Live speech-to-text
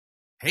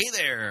Hey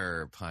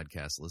there,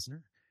 podcast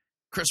listener.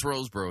 Chris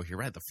Roseborough here,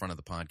 right at the front of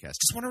the podcast.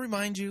 Just want to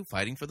remind you,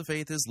 Fighting for the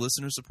Faith is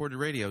listener-supported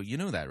radio. You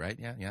know that, right?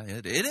 Yeah,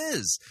 it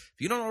is. If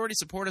you don't already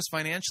support us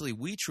financially,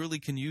 we truly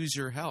can use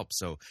your help.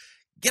 So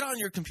get on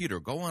your computer,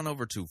 go on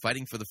over to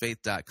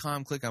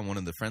fightingforthefaith.com, click on one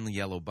of the friendly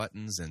yellow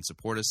buttons, and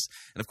support us.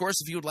 And, of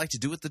course, if you would like to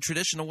do it the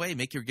traditional way,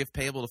 make your gift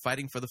payable to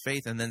Fighting for the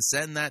Faith, and then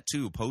send that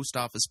to Post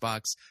Office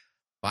Box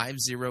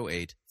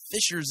 508,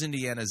 Fishers,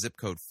 Indiana, zip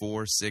code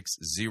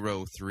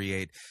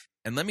 46038.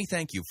 And let me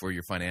thank you for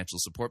your financial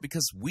support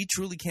because we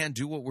truly can't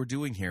do what we're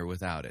doing here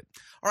without it.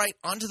 All right,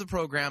 on to the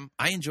program.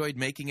 I enjoyed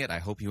making it. I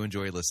hope you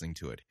enjoy listening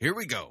to it. Here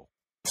we go.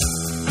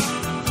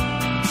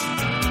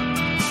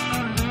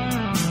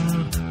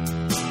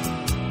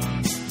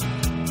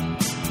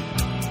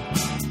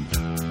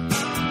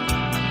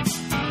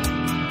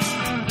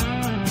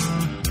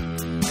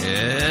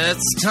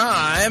 It's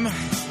time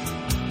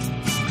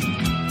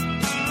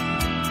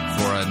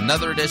for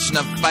another edition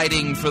of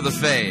Fighting for the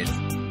Faith.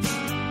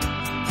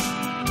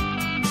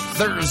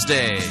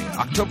 Thursday,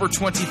 October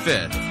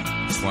 25th,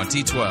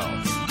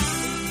 2012.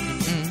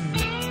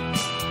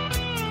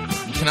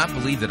 You cannot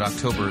believe that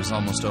October is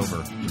almost over.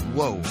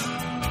 Whoa.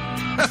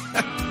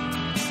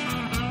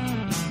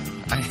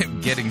 I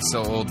am getting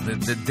so old.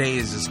 The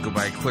days just go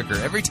by quicker.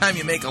 Every time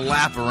you make a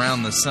lap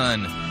around the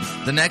sun,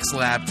 the next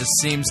lap just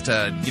seems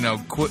to,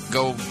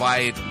 go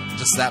by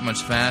just that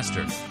much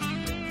faster.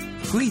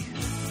 Whee.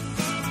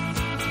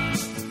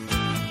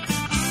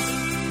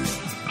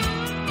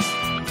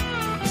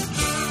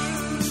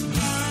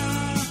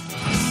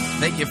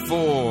 Thank you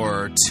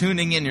for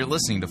tuning in. You're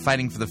listening to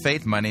Fighting for the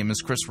Faith. My name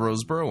is Chris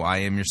Roseborough. I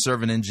am your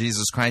servant in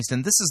Jesus Christ,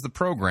 and this is the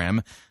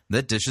program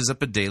that dishes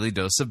up a daily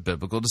dose of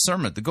biblical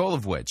discernment, the goal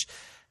of which,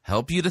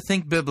 help you to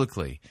think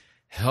biblically,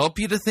 help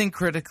you to think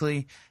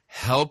critically,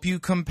 help you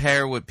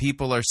compare what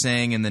people are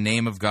saying in the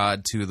name of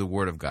God to the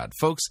Word of God.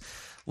 Folks,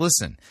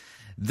 listen,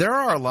 there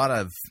are a lot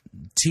of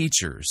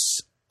teachers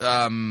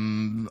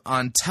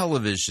on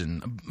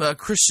television,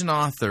 Christian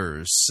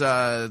authors,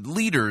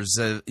 leaders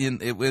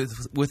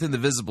within the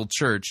visible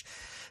church.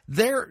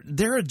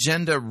 Their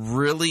agenda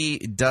really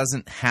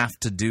doesn't have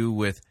to do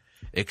with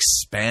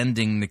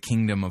expanding the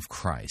kingdom of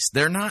Christ.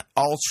 They're not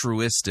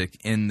altruistic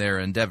in their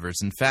endeavors.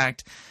 In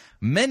fact,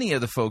 many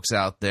of the folks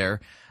out there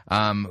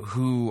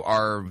who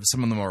are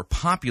some of the more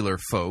popular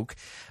folk,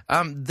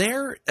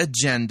 their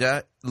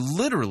agenda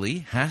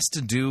literally has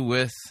to do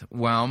with,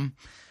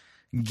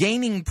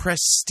 gaining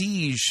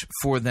prestige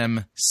for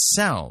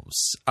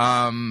themselves,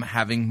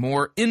 having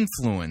more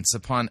influence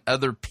upon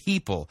other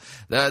people.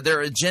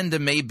 Their agenda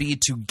may be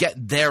to get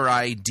their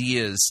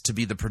ideas to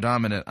be the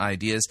predominant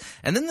ideas.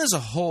 And then there's a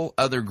whole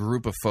other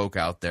group of folk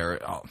out there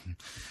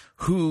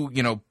who,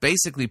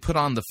 basically put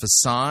on the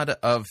facade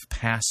of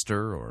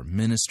pastor or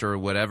minister or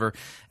whatever,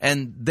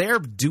 and they're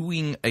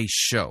doing a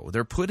show.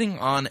 They're putting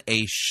on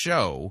a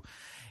show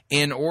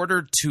in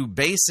order to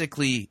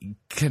basically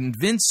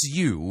convince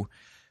you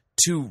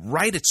to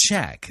write a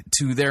check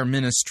to their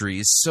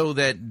ministries so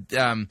that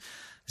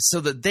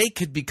they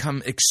could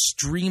become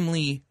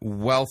extremely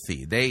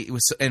wealthy.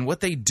 And what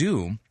they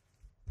do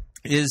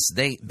is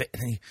they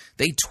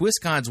twist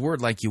God's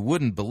word like you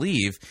wouldn't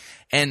believe,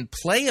 and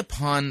play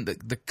upon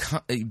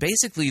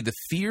basically the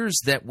fears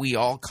that we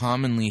all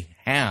commonly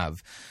have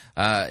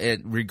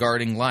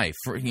regarding life.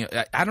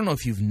 I don't know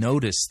if you've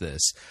noticed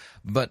this,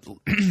 but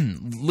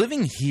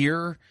living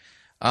here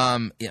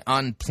on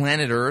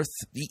planet Earth,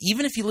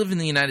 even if you live in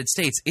the United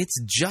States, it's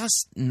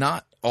just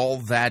not all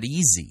that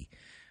easy.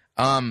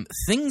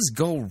 Things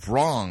go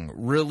wrong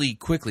really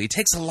quickly. It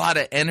takes a lot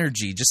of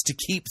energy just to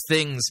keep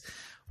things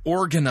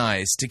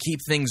organized, to keep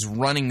things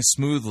running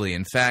smoothly.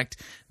 In fact,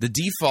 the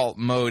default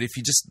mode, if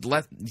you just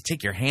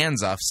take your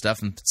hands off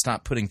stuff and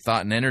stop putting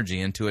thought and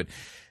energy into it,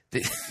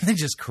 they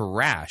just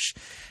crash.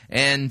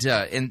 And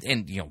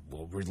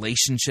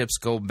relationships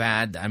go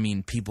bad. I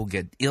mean, people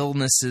get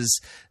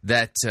illnesses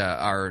that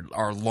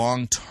are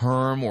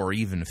long-term or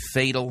even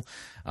fatal.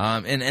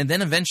 And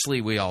then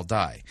eventually we all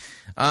die.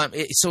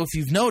 So if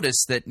you've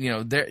noticed that,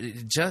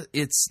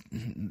 it's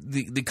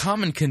the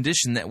common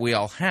condition that we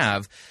all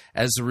have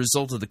as a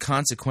result of the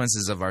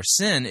consequences of our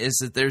sin is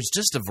that there's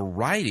just a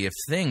variety of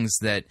things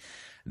that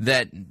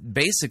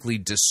basically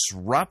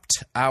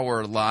disrupt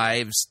our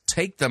lives,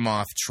 take them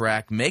off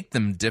track, make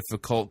them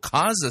difficult,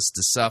 cause us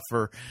to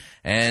suffer.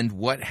 And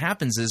what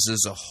happens is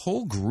there's a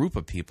whole group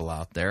of people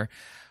out there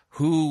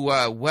who,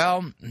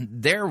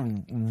 they're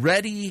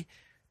ready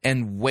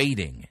and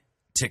waiting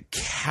to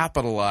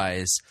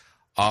capitalize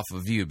off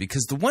of you.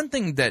 Because the one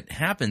thing that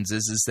happens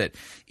is that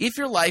if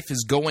your life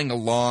is going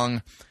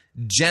along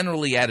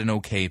generally at an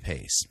okay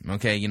pace,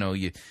 okay,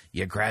 you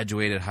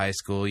graduated high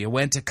school, you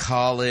went to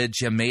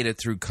college, you made it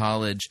through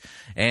college,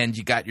 and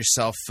you got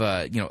yourself,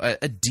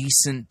 a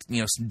decent,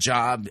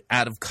 job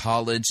out of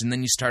college, and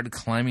then you started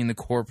climbing the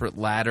corporate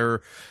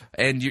ladder,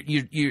 and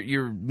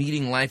you're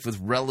meeting life with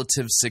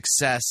relative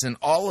success, and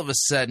all of a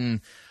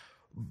sudden,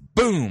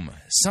 boom,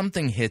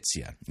 something hits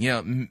you.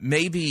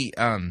 Maybe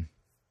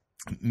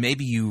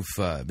you've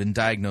been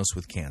diagnosed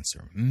with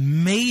cancer.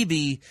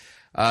 Maybe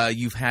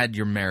you've had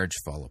your marriage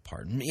fall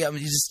apart. Yeah,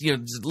 just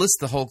list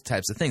the whole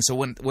types of things. So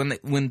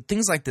when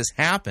things like this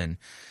happen,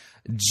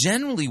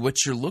 generally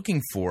what you're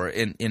looking for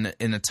in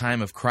a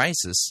time of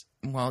crisis,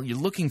 well, you're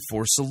looking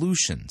for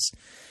solutions.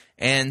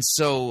 And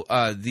so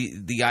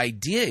the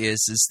idea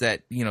is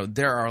that,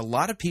 there are a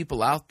lot of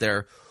people out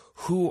there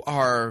who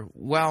are,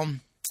 well,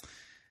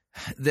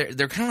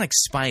 they're kind of like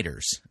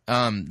spiders.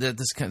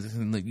 This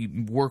kind of,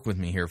 you work with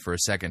me here for a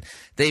second.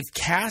 They've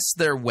cast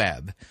their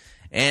web,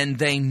 and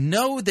they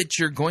know that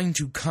you're going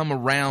to come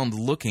around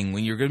looking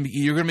when you're going to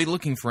be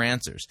looking for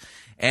answers,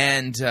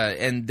 and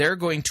they're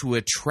going to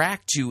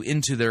attract you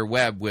into their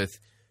web with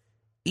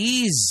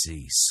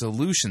easy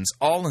solutions,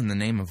 all in the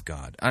name of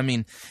God. I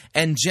mean,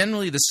 and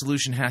generally the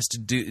solution has to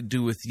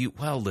do with you.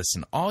 Well,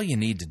 listen, all you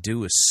need to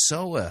do is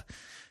sow a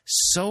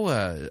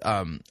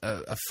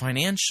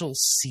financial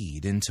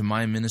seed into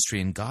my ministry,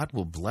 and God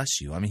will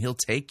bless you. I mean, He'll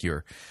take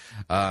your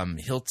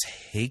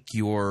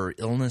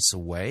illness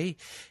away.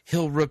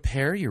 He'll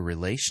repair your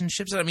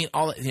relationships. I mean,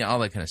 all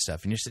that kind of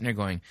stuff. And you're sitting there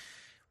going,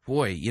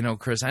 boy,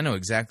 Chris, I know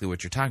exactly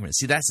what you're talking about.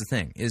 See, that's the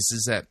thing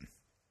is that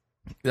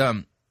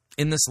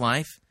in this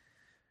life,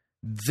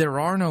 there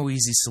are no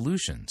easy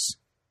solutions.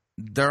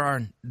 There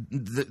are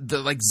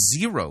like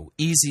zero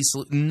easy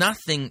solutions.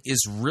 Nothing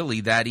is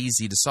really that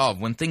easy to solve.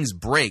 When things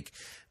break,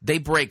 they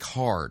break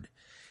hard.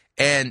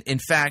 And in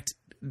fact,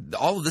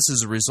 all of this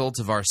is a result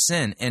of our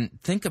sin.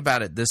 And think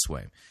about it this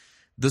way.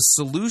 The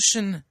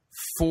solution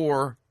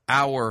for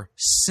our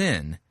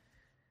sin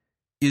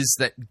is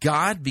that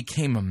God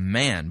became a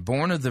man,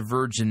 born of the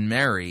Virgin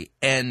Mary,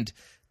 and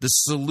the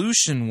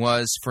solution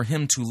was for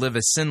him to live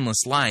a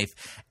sinless life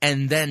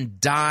and then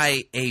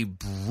die a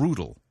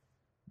brutal,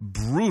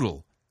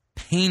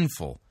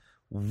 painful,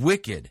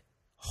 wicked,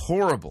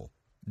 horrible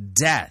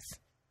death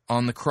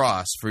on the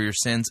cross for your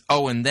sins.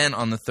 Oh, and then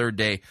on the third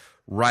day,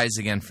 rise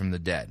again from the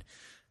dead.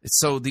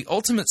 So the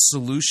ultimate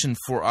solution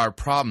for our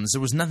problems, there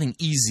was nothing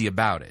easy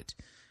about it.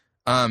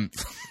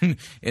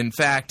 In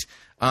fact,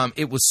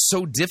 it was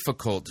so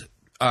difficult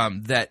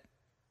that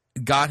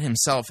God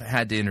himself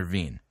had to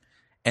intervene.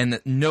 And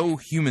that no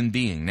human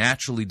being,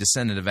 naturally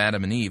descendant of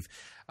Adam and Eve,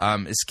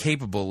 is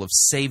capable of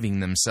saving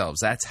themselves.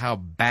 That's how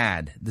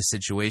bad the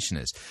situation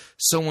is.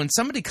 So when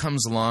somebody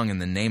comes along in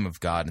the name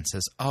of God and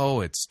says, oh,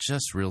 it's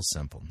just real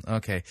simple.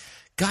 Okay,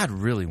 God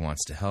really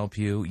wants to help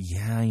you.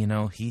 Yeah, in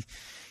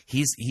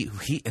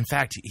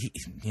fact,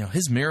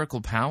 his miracle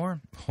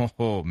power,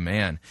 oh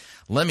man,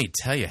 let me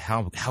tell you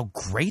how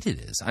great it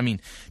is. I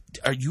mean,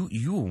 are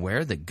you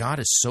aware that God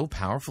is so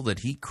powerful that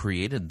he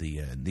created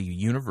the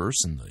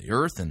universe and the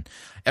earth and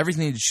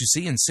everything that you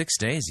see in 6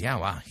 days? Yeah,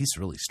 wow, he's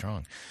really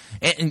strong.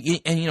 And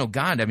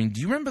God, I mean, do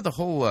you remember the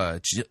whole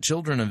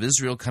children of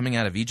Israel coming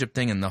out of Egypt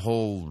thing and the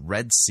whole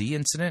Red Sea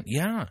incident?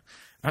 Yeah.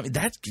 I mean,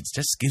 that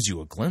just gives you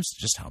a glimpse of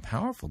just how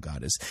powerful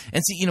God is.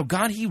 And see,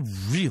 God, he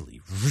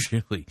really,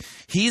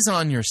 he's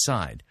on your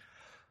side.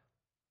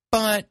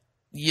 But,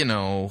 see,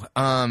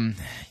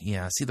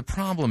 the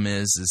problem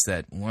is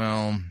that,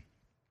 well,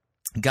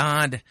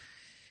 God,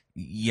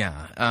 he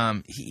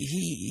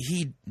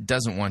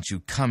doesn't want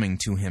you coming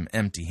to him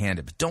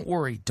empty-handed. But don't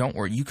worry.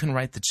 You can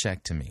write the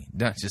check to me.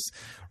 Just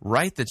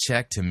write the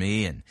check to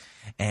me,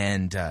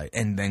 and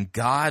then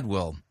God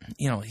will,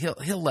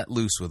 he'll let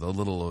loose with a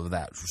little of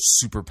that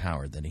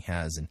superpower that he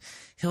has, and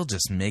he'll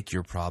just make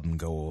your problem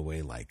go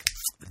away like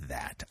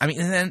that. I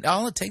mean, and then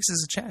all it takes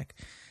is a check.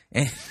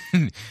 And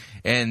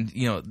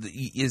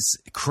as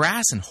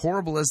crass and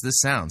horrible as this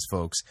sounds,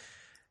 folks,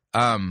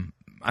 I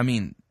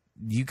mean,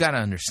 you got to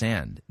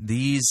understand,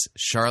 these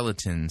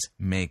charlatans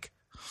make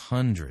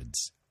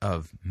hundreds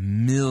of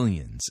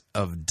millions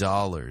of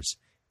dollars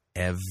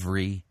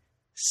every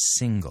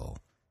single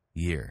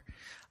year.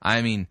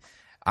 I mean,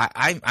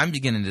 I'm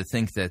beginning to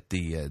think that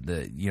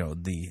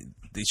the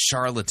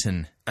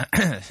charlatan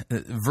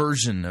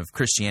version of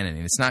Christianity,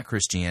 and it's not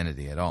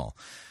Christianity at all.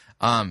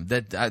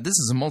 This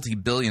is a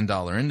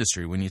multi-billion-dollar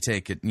industry when you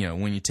take it,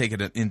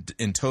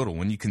 in total,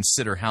 when you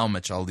consider how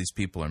much all these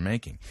people are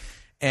making.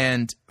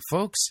 And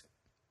folks,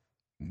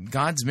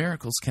 God's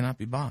miracles cannot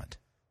be bought.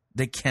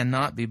 They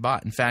cannot be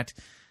bought. In fact,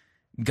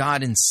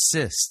 God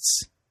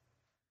insists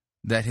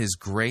that his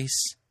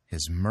grace,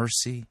 his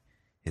mercy,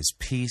 his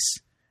peace,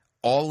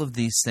 all of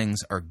these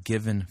things are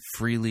given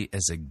freely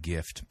as a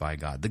gift by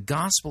God. The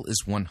gospel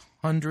is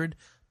 100%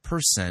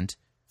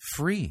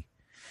 free.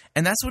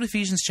 And that's what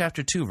Ephesians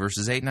chapter 2,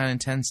 verses 8, 9,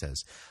 and 10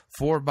 says.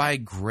 For by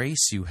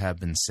grace you have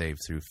been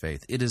saved through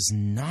faith. It is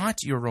not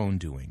your own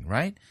doing,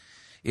 right?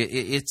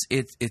 It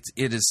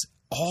is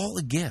all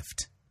a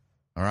gift,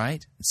 all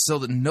right? So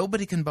that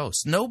nobody can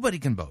boast. Nobody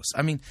can boast.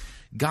 I mean,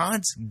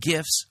 God's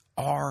gifts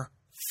are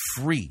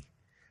free.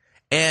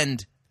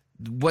 And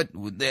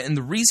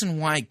the reason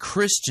why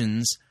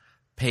Christians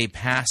pay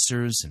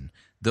pastors and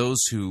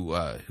those who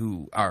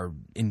are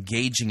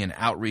engaging in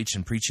outreach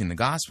and preaching the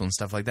gospel and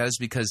stuff like that is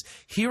because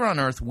here on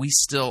earth we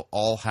still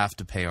all have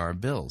to pay our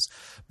bills.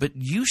 But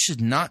you should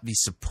not be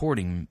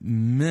supporting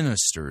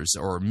ministers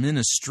or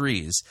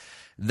ministries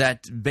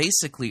that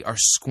basically are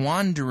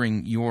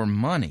squandering your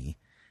money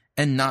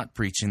and not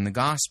preaching the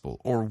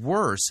gospel. Or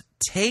worse,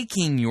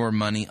 taking your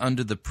money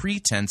under the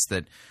pretense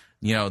that,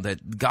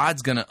 that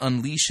God's going to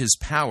unleash his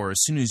power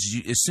as soon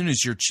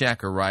as your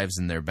check arrives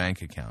in their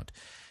bank account.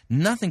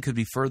 Nothing could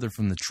be further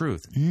from the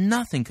truth.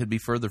 Nothing could be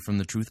further from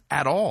the truth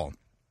at all.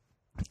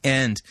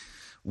 And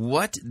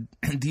what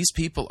these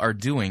people are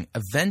doing,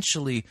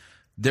 eventually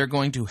they're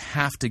going to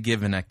have to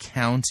give an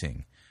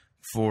accounting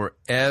for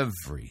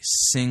every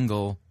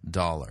single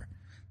dollar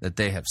that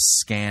they have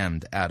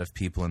scammed out of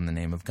people in the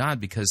name of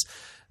God, because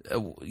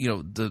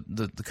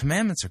the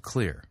commandments are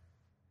clear.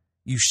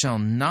 You shall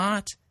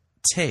not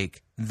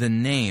take the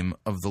name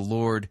of the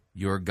Lord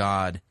your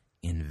God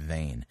in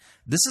vain.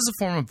 This is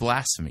a form of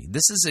blasphemy.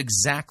 This is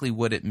exactly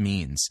what it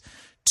means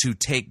to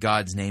take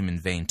God's name in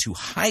vain, to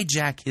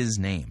hijack his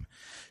name,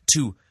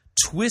 to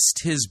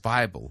twist his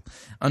Bible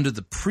under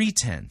the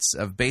pretense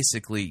of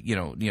basically,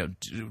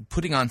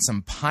 putting on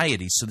some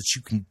piety so that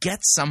you can get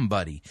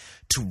somebody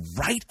to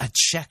write a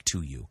check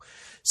to you,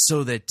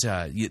 so that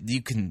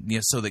you can,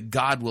 so that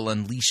God will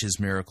unleash his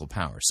miracle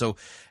power. So,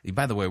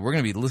 by the way, we're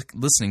going to be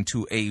listening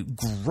to a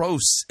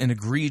gross and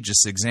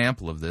egregious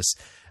example of this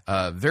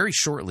very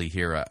shortly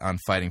here on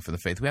Fighting for the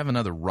Faith. We have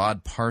another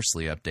Rod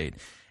Parsley update,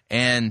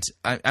 and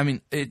I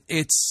mean,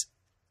 it's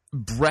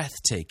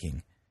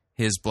breathtaking,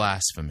 his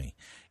blasphemy.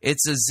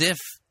 It's as if,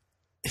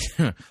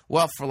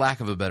 well, for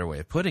lack of a better way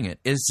of putting it,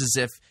 it's as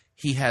if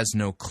he has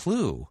no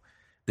clue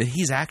that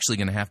he's actually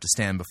going to have to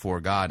stand before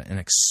God and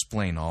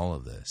explain all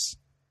of this.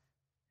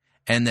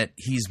 And that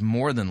he's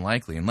more than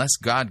likely, unless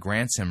God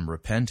grants him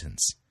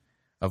repentance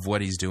of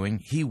what he's doing,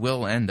 he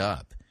will end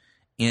up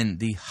in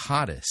the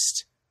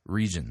hottest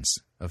regions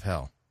of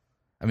hell.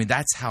 I mean,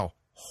 that's how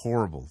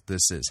horrible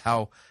this is,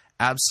 how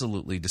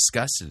absolutely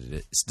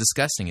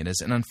disgusting it is.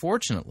 And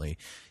unfortunately,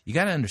 you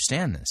got to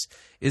understand this,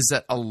 is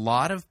that a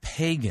lot of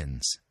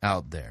pagans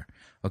out there,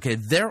 okay,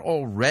 they're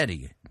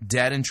already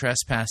dead in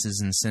trespasses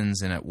and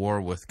sins and at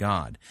war with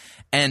God.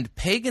 And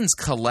pagans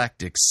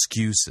collect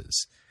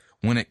excuses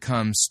when it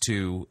comes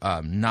to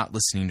not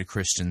listening to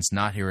Christians,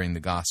 not hearing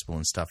the gospel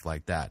and stuff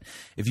like that.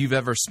 If you've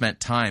ever spent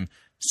time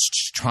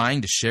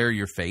trying to share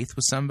your faith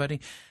with somebody,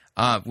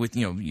 with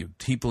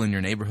people in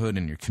your neighborhood,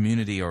 in your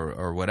community,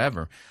 or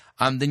whatever,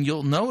 then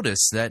you'll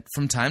notice that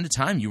from time to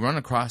time you run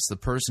across the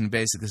person who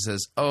basically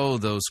says, "Oh,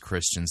 those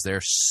Christians,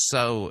 they're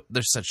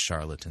such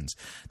charlatans.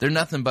 They're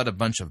nothing but a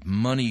bunch of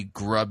money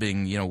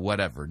grubbing,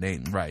 whatever."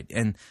 Right?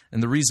 And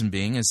the reason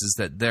being is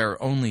that their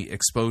only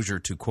exposure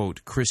to,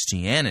 quote,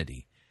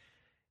 Christianity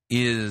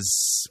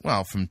is,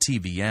 well, from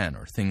TBN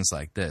or things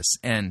like this,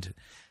 and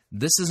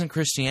this isn't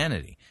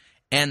Christianity.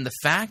 And the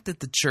fact that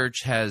the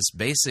church has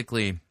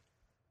basically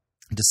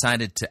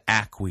decided to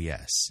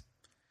acquiesce,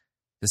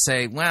 to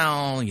say,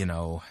 well,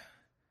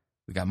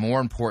 we got more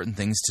important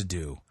things to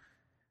do,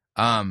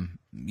 and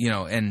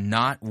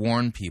not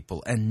warn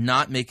people and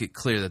not make it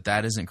clear that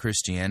that isn't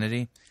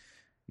Christianity,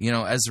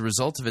 as a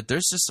result of it,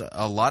 there's just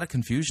a lot of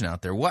confusion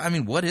out there.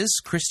 What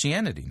is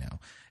Christianity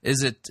now?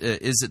 Is it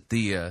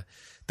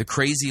the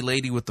crazy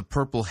lady with the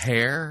purple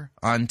hair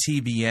on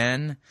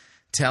TBN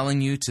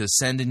telling you to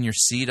send in your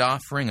seed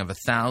offering of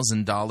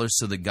 $1,000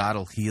 so that God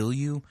will heal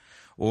you?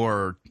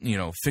 Or,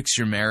 fix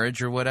your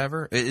marriage or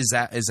whatever? Is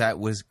that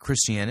what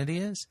Christianity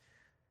is?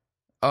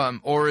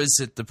 Or is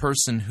it the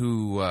person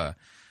who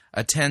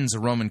attends a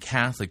Roman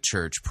Catholic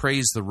church,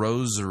 prays the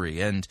rosary,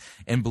 and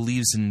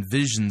believes in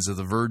visions of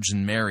the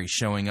Virgin Mary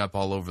showing up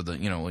all over the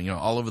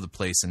all over the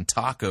place in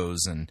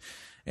tacos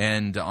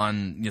and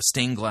on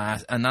stained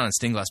glass, not on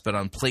stained glass, but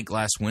on plate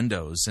glass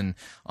windows, and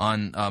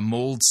on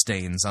mold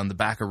stains on the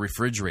back of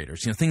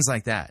refrigerators, things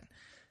like that.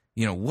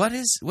 What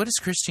is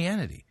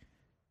Christianity?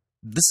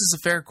 This is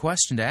a fair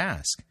question to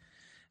ask.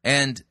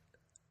 And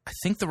I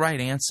think the right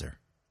answer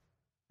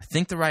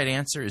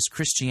is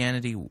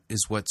Christianity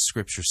is what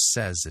Scripture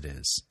says it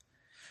is.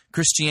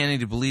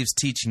 Christianity believes,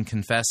 teaches, and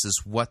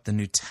confesses what the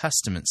New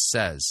Testament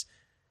says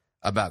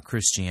about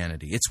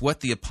Christianity. It's what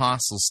the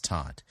apostles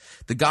taught.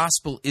 The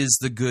gospel is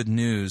the good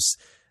news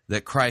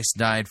that Christ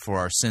died for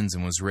our sins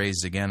and was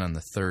raised again on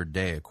the third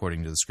day,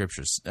 according to the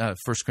Scriptures. 1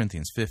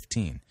 Corinthians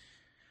 15.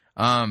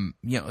 But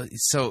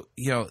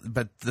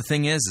the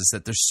thing is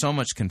that there's so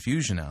much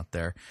confusion out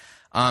there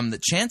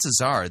that chances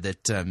are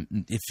that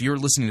if you're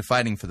listening to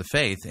Fighting for the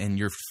Faith and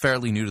you're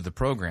fairly new to the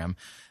program,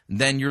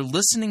 then you're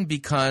listening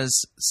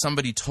because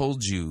somebody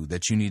told you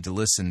that you need to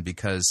listen,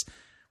 because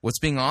what's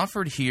being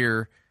offered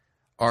here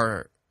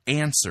are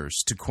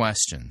answers to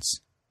questions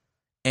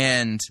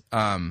and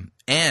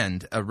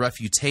a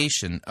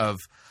refutation of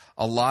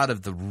a lot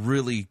of the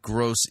really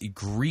gross,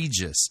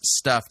 egregious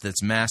stuff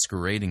that's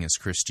masquerading as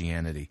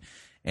Christianity,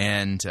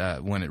 and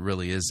when it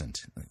really isn't.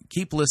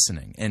 Keep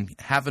listening and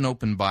have an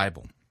open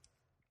Bible.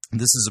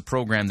 This is a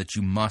program that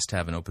you must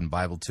have an open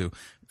Bible to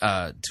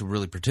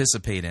really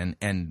participate in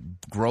and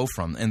grow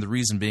from. And the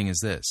reason being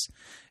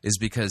is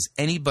because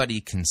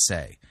anybody can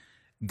say,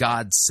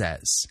 God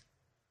says,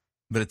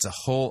 but it's a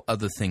whole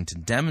other thing to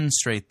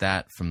demonstrate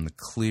that from the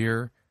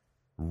clear,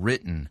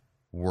 written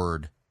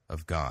Word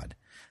of God.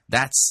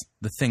 That's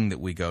the thing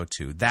that we go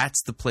to.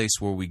 That's the place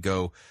where we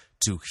go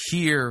to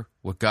hear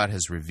what God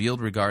has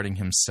revealed regarding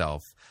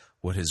himself,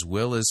 what his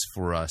will is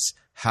for us,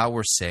 how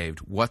we're saved,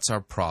 what's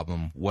our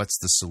problem, what's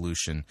the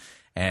solution,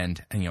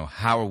 and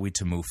how are we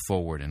to move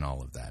forward in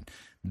all of that.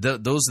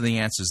 Those are the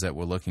answers that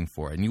we're looking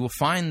for. And you will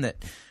find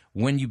that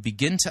when you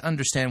begin to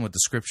understand what the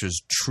Scriptures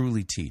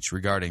truly teach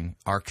regarding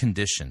our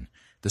condition,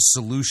 the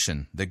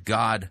solution that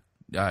God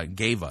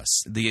gave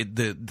us,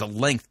 the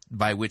length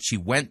by which he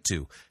went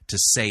to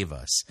save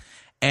us,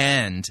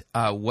 and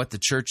what the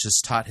church has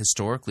taught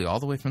historically all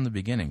the way from the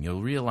beginning,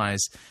 you'll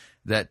realize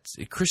that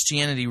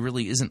Christianity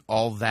really isn't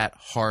all that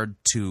hard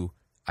to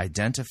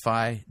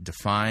identify,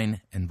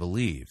 define, and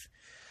believe.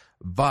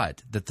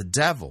 But that the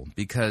devil,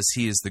 because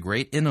he is the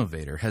great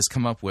innovator, has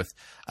come up with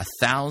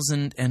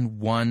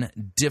 1,001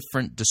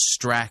 different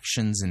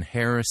distractions and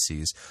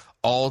heresies,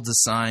 all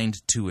designed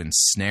to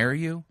ensnare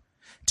you,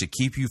 to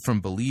keep you from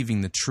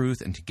believing the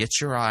truth, and to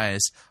get your eyes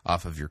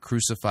off of your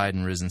crucified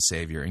and risen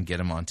Savior and get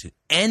them onto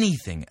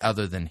anything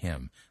other than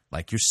him,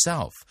 like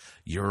yourself,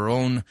 your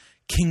own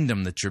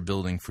kingdom that you're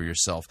building for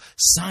yourself,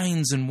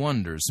 signs and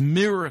wonders,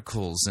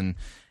 miracles, and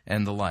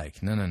the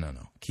like.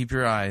 No. Keep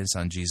your eyes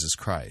on Jesus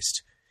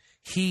Christ.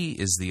 He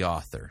is the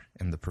author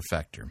and the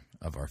perfecter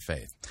of our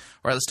faith.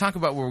 All right, let's talk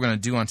about what we're going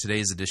to do on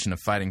today's edition of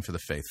Fighting for the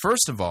Faith.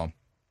 First of all,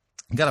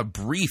 I've got a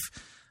brief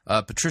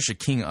Patricia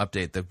King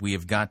update that we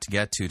have got to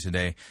get to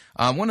today.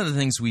 One of the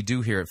things we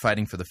do here at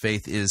Fighting for the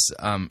Faith is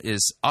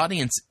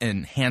audience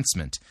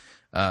enhancement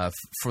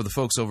for the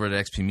folks over at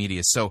XP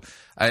Media. So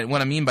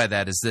what I mean by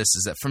that is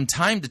that from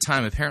time to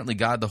time, apparently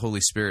God the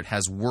Holy Spirit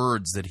has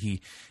words that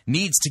he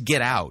needs to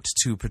get out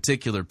to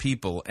particular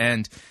people.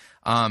 And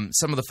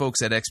some of the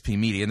folks at XP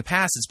Media, in the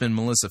past it's been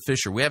Melissa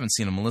Fisher. We haven't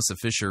seen a Melissa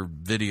Fisher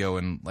video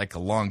in like a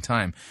long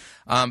time.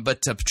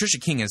 But Patricia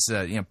King has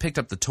picked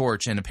up the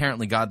torch, and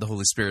apparently God the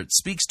Holy Spirit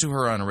speaks to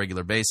her on a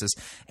regular basis.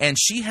 And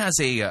she has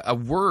a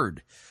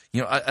word.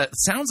 It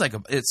sounds like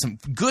it's some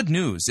good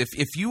news.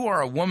 If you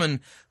are a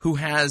woman who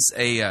has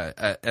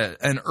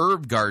an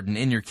herb garden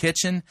in your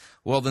kitchen,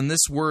 well, then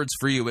this word's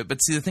for you.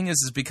 But see, the thing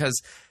is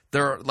because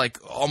there are like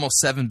almost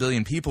 7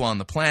 billion people on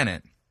the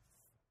planet.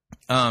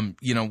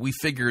 We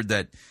figured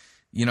that,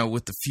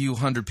 with the few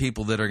hundred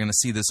people that are going to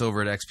see this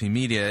over at XP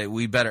Media,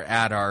 we better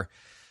add our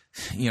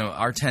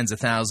tens of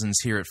thousands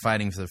here at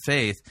Fighting for the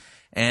Faith,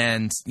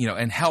 and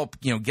help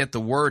get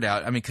the word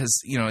out. I mean,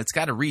 because it's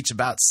got to reach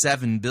about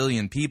 7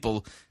 billion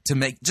people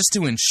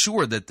to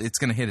ensure that it's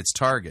going to hit its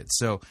target.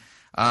 So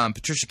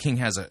Patricia King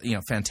has a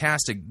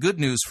fantastic good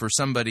news for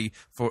somebody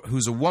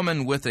who's a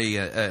woman with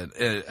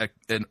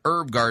an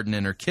herb garden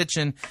in her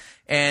kitchen,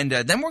 and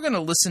then we're going to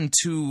listen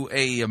to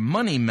a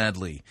money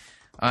medley.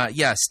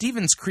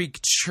 Stevens Creek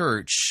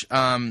Church.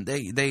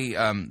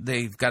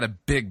 They've got a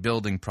big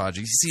building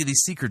project. You see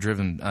these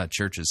seeker-driven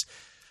churches.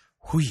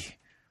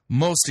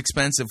 Most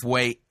expensive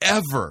way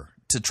ever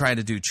to try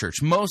to do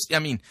church.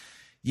 Listen,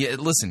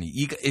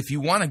 if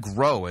you want to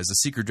grow as a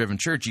seeker-driven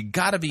church, you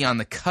got to be on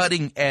the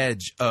cutting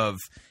edge of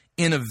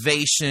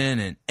innovation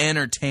and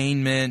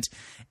entertainment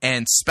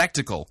and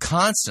spectacle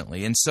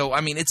constantly. And so,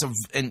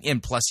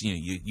 and plus,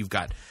 you've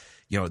got,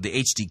 the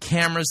HD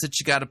cameras that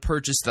you got to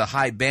purchase, the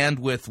high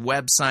bandwidth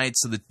website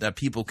so that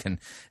people can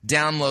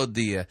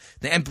download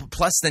and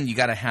plus then you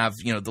got to have,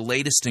 the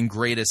latest and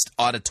greatest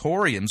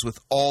auditoriums with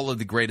all of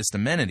the greatest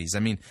amenities.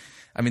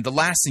 The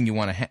last thing you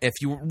want to if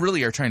you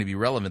really are trying to be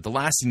relevant, the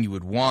last thing you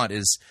would want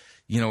is,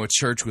 a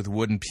church with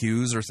wooden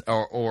pews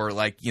or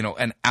like,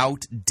 an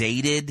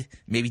outdated,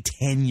 maybe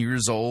 10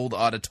 years old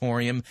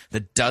auditorium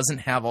that doesn't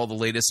have all the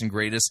latest and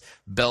greatest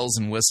bells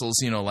and whistles,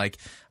 like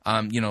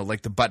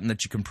the button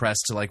that you can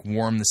press to like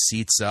warm the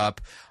seats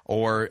up,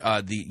 or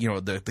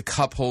the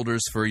cup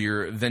holders for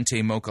your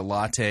venti mocha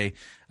latte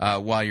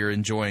while you're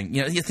enjoying,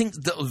 you think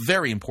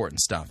very important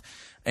stuff.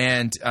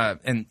 And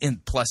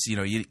plus,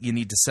 you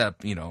need to set up,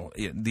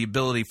 the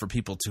ability for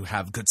people to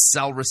have good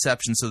cell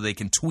reception so they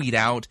can tweet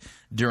out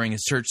during a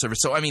church service.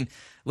 So,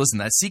 listen,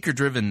 that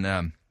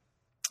seeker-driven,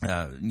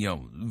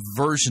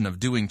 version of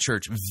doing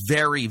church,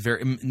 very,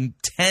 very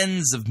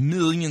tens of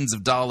millions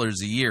of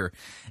dollars a year.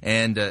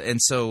 And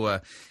so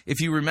if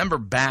you remember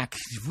back,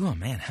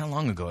 how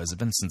long ago has it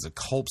been since the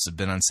Culps have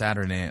been on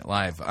Saturday Night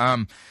Live?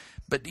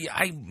 But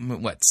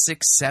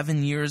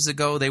 6-7 years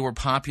ago, they were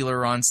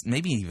popular on,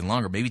 maybe even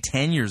longer, maybe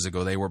 10 years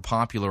ago, they were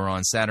popular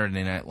on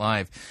Saturday Night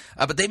Live.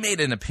 But they made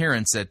an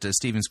appearance at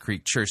Stevens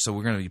Creek Church, so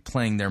we're going to be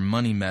playing their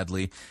money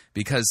medley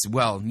because,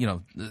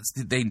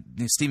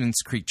 Stevens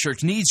Creek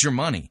Church needs your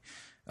money,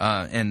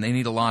 and they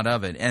need a lot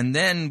of it. And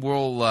then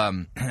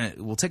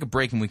we'll take a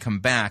break, and when we come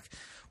back,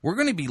 we're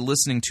going to be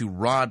listening to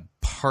Rod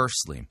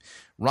Parsley.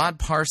 Rod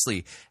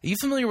Parsley, are you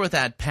familiar with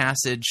that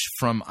passage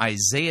from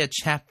Isaiah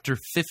chapter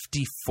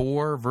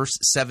 54, verse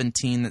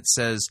 17 that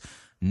says,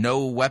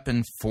 "No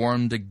weapon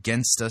formed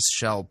against us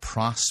shall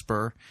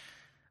prosper"?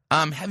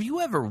 Have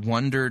you ever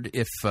wondered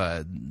if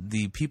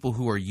the people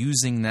who are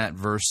using that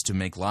verse to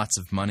make lots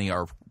of money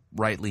are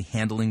rightly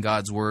handling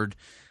God's word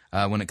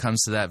when it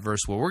comes to that verse?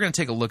 Well, we're going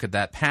to take a look at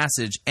that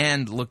passage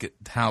and look at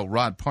how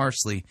Rod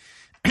Parsley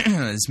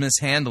is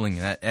mishandling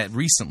that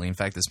recently, in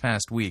fact, this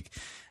past week.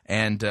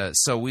 And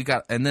so we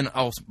got, and then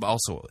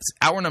also it's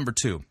hour number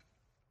 2.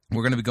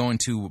 We're going to be going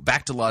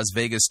back to Las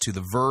Vegas to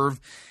the Verve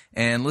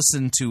and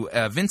listen to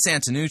Vince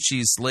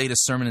Antonucci's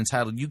latest sermon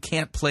entitled, "You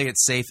Can't Play It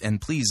Safe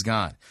and Please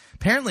God."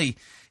 Apparently,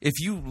 if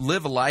you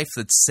live a life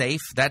that's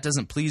safe, that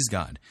doesn't please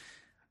God.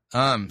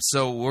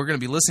 So we're going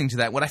to be listening to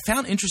that. What I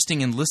found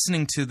interesting in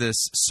listening to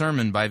this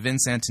sermon by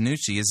Vince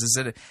Antonucci is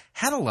that it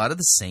had a lot of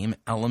the same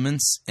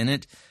elements in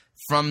it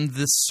from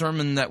this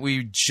sermon that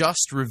we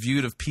just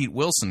reviewed of Pete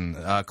Wilson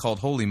called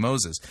Holy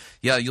Moses.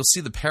 Yeah, you'll see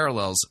the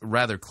parallels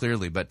rather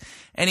clearly. But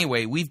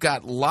anyway, we've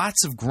got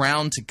lots of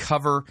ground to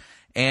cover.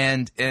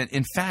 And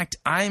in fact,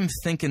 I'm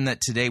thinking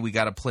that today we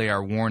got to play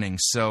our warning.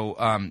 So,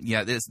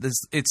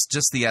 it's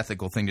just the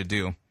ethical thing to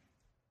do.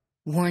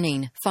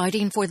 Warning,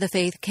 fighting for the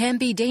faith can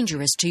be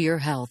dangerous to your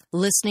health.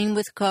 Listening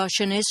with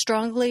caution is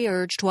strongly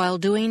urged while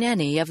doing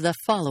any of the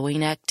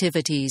following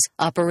activities: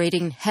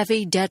 operating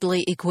heavy,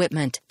 deadly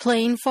equipment,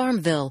 playing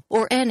Farmville,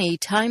 or any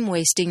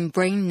time-wasting,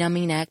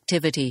 brain-numbing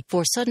activity.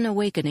 For sudden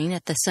awakening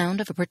at the sound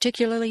of a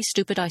particularly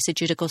stupid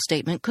eisegetical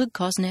statement could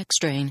cause neck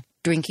strain.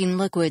 Drinking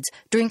liquids,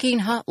 drinking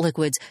hot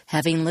liquids,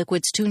 having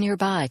liquids too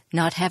nearby,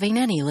 not having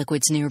any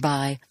liquids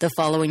nearby. The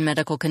following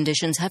medical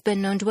conditions have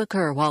been known to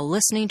occur while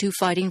listening to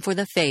Fighting for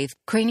the Faith: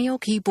 cranial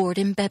keyboard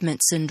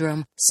embedment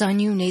syndrome,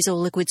 sinunasal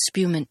liquid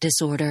spumant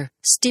disorder,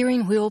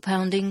 steering wheel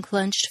pounding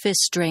clenched fist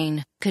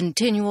strain,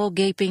 continual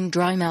gaping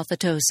dry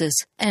mouthatosis,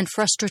 and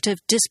frustrative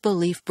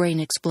disbelief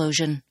brain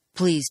explosion.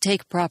 Please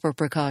take proper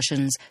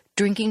precautions.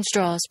 Drinking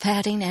straws,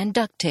 padding, and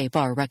duct tape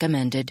are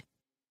recommended.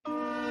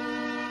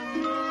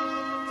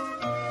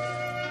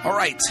 All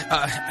right,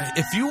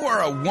 if you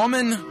are a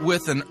woman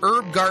with an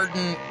herb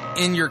garden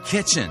in your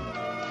kitchen,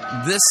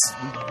 this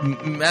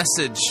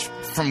message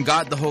from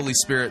God the Holy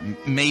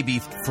Spirit may be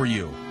for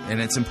you.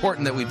 And it's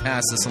important that we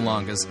pass this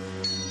along, because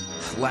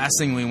last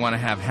thing we want to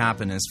have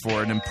happen is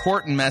for an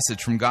important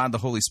message from God the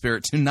Holy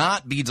Spirit to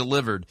not be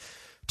delivered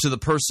to the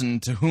person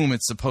to whom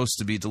it's supposed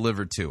to be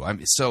delivered to.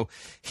 So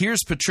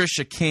here's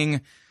Patricia King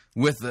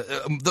with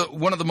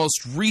one of the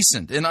most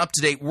recent and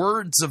up-to-date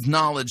words of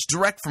knowledge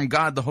direct from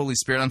God the Holy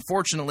Spirit.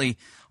 Unfortunately,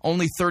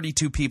 only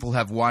 32 people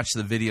have watched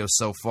the video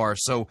so far,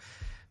 so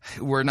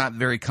we're not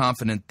very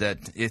confident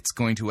that it's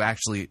going to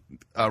actually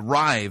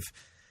arrive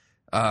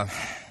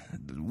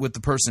with the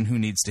person who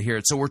needs to hear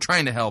it. So we're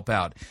trying to help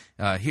out.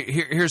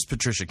 Here's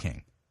Patricia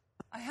King.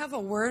 I have a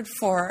word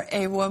for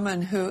a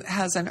woman who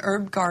has an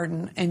herb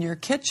garden in your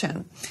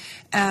kitchen,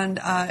 and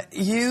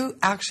you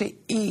actually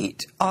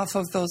eat off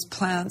of those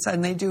plants,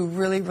 and they do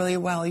really, really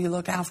well. You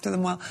look after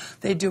them well,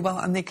 they do well,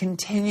 and they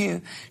continue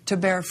to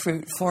bear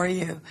fruit for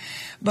you.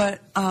 But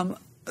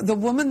the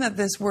woman that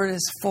this word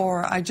is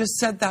for, I just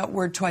said that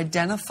word to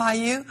identify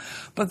you,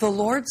 but the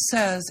Lord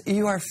says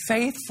you are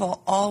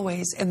faithful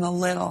always in the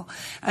little,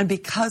 and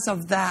because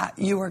of that,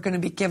 you are going to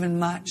be given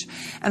much.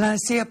 And I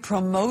see a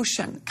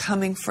promotion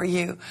coming for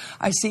you.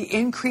 I see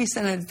increase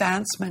and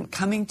advancement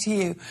coming to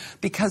you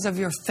because of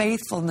your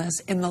faithfulness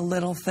in the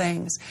little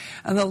things.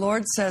 And the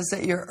Lord says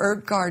that your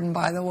herb garden,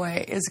 by the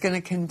way, is going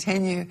to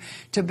continue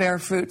to bear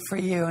fruit for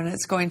you, and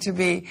it's going to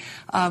be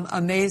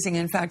amazing.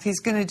 In fact,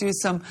 He's going to do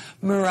some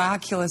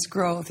miraculous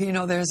growth. You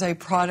know, there's a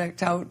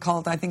product out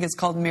called, I think it's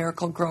called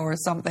Miracle Grow or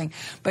something,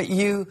 but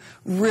you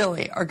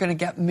really are going to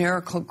get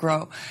Miracle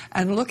Grow.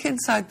 And look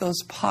inside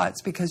those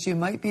pots, because you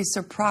might be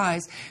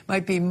surprised,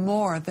 might be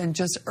more than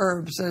just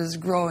herbs that is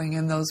growing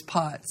in those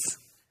pots.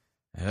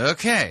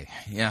 Okay.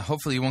 Yeah,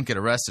 hopefully you won't get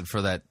arrested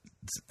for that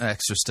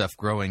extra stuff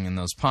growing in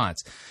those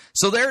pots.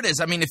 So there it is.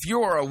 I mean, if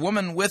you're a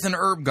woman with an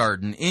herb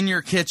garden in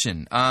your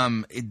kitchen,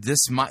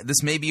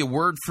 this may be a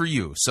word for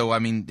you. So, I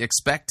mean,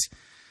 expect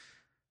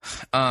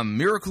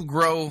miracle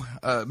growth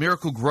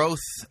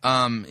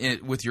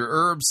with your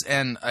herbs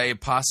and a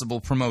possible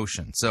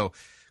promotion. So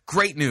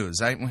great news.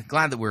 I'm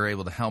glad that we were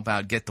able to help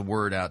out, get the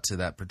word out to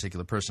that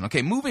particular person.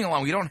 Okay, moving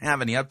along. We don't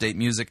have any update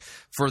music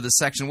for this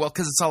section. Well,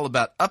 because it's all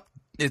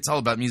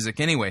about music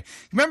anyway.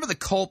 Remember the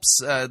Culps?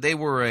 They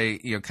were a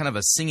kind of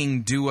a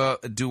singing duo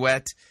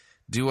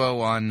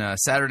on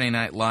Saturday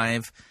Night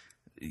Live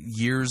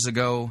years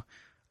ago.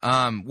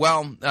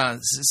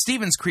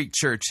 Stevens Creek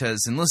Church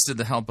has enlisted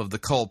the help of the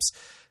Culps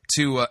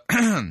to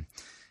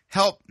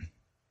help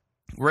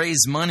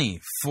raise money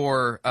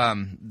for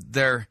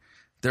their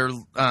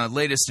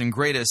latest and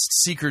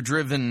greatest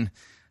seeker-driven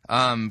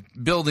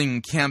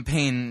building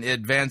campaign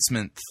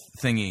advancement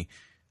thingy.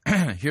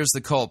 Here's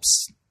the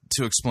Culps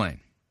to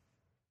explain.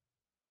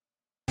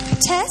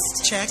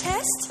 Test. Check.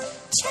 Test.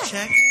 Check.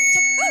 Check.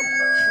 Oh.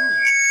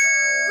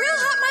 Real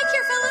hot mic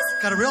here, fellas.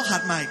 Got a real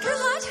hot mic. Real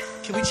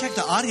hot. Can we check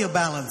the audio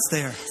balance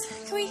there?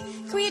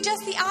 Can we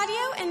adjust the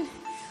audio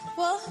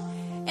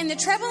and the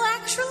treble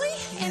actually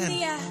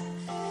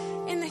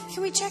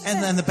can we check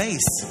and then the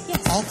bass?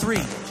 Yes. All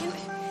three.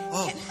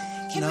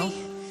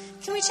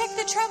 Can we check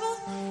the treble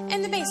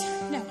and the bass?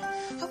 No.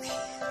 Okay.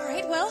 All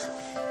right. Well,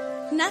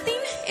 nothing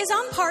is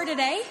on par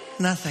today.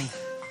 Nothing.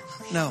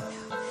 Okay. No.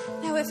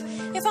 Now,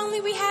 if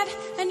only we had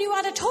a new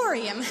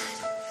auditorium.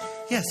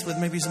 Yes, with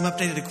maybe some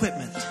updated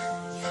equipment.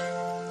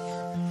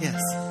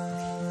 Yes.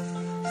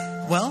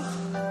 Well,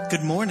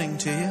 Good morning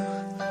to you.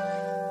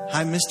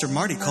 I'm Mr.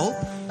 Marty Culp.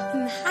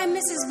 And I'm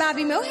Mrs.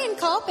 Bobby Mohan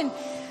Culp, and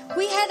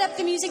we head up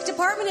the music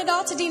department at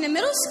Altadena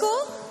Middle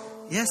School.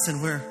 Yes,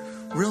 and we're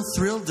real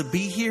thrilled to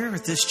be here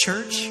at this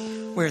church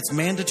where it's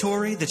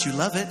mandatory that you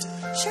love it.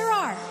 Sure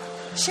are.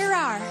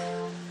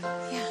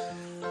 Yeah.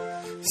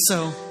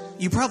 So,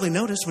 you probably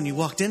noticed when you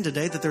walked in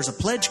today that there's a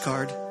pledge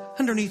card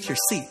underneath your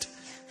seat.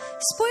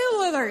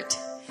 Spoiler alert.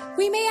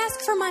 We may ask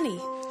for money.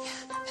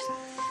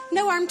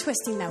 No arm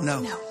twisting, though.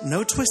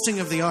 No twisting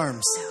of the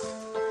arms.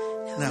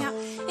 No. Now,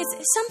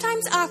 it's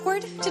sometimes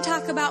awkward to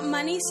talk about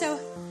money, so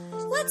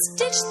let's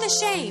ditch the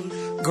shame.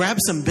 Grab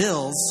some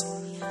bills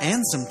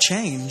and some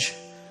change,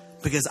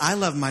 because I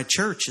Love My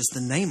Church is the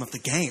name of the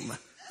game.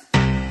 2,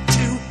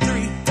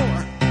 3, 4.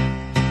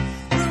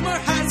 Rumor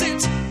has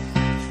it.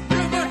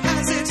 Rumor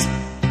has it.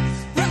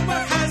 Rumor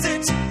has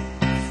it.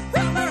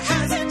 Rumor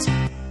has it.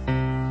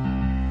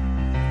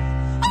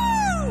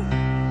 Oh!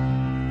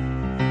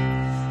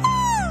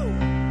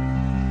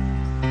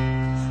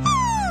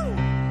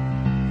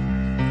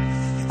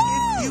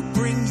 If you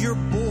bring your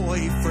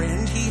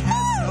boyfriend, he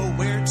has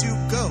nowhere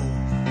to go.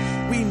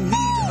 We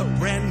need a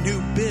brand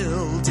new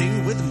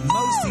building with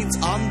most seats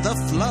on the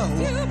flow.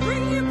 You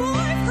bring your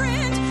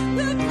boyfriend,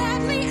 we'll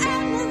gladly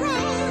add more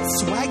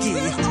roads. Swaggy.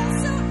 We'll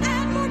also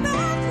add more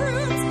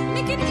bathrooms,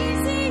 make it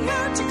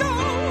easier to go.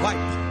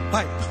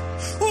 Wipe.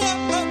 Whoa, oh,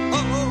 oh,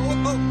 oh,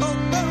 oh, oh,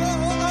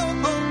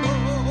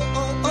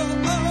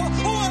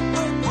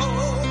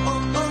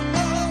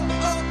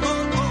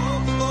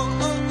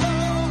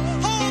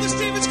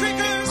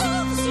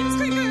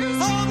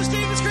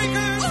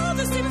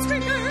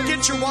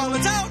 get your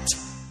wallets out.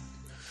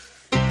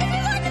 If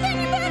you like it, then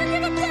you better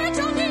give a pledge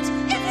on it. If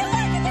you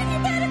like it, then you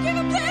better give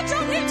a pledge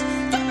on it.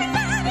 Don't be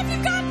mad if you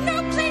got no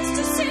place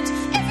to sit.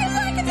 If you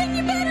like it, then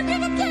you better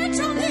give a pledge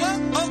on it.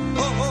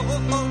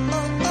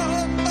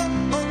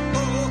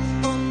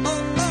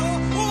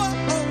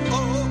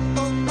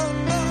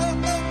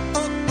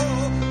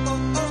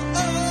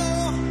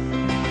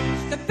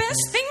 The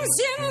best things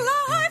in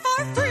life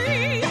are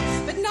free,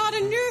 but not a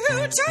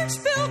new church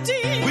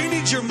building. We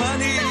need your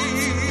money.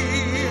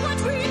 What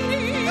we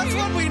need. That's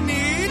what we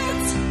need.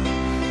 That's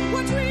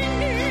what we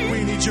need. We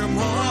need your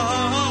money.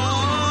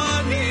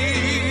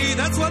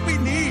 That's what we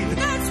need.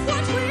 That's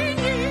what we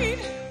need.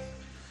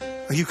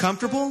 Are you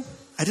comfortable?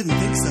 I didn't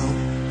think so.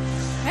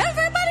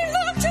 Everybody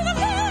look to the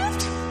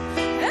left.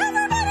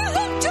 Everybody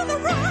look to the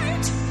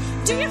right.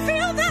 Do you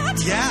feel that?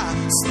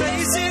 Yeah,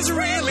 space is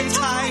really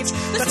tight.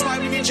 That's why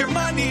we need your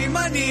money,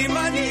 money,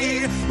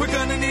 money. We're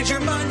gonna need your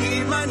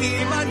money,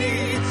 money,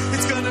 money.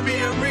 It's gonna be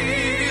a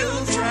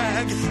real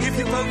drag if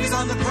you focus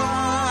on the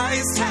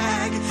price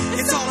tag.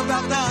 It's all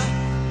about the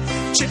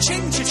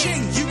cha-ching,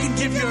 cha-ching. You can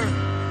give your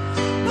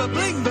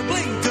ba-bling,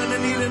 ba-bling. Gonna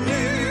need a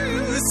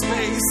new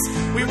space.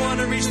 We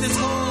wanna reach this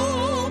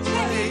whole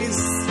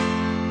place.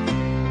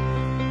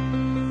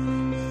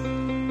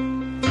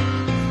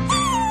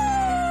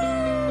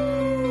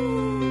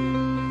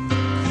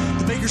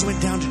 The Bakers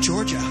went down to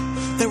Georgia.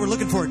 They were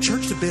looking for a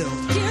church to build.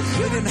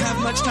 They didn't have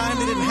much time,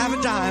 they didn't have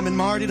a dime, and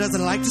Marty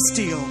doesn't like to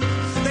steal.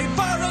 They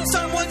borrowed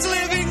someone's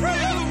living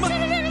room,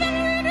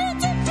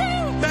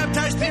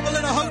 baptized people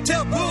in a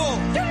hotel pool,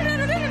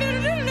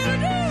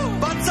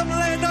 bought some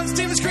land on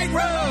Stevens Creek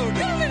Road.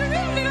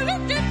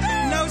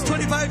 Now it's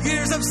 25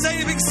 years of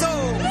saving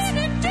souls.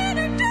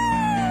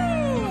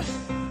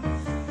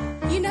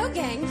 You know,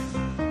 gang,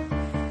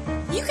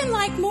 you can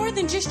like more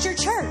than just your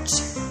church.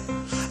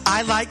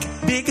 I like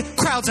big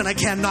crowds, and I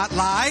cannot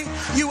lie.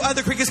 You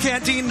other crickets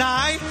can't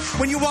deny.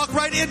 When you walk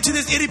right into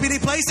this itty-bitty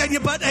place and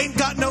your butt ain't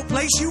got no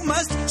place, you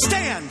must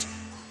stand.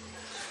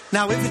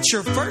 Now, if it's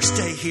your first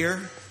day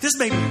here, this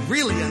may be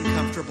really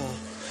uncomfortable,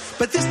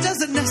 but this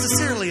doesn't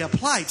necessarily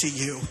apply to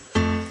you.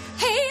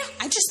 Hey,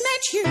 I just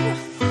met you,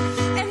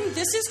 and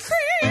this is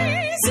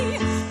crazy,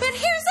 but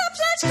here's a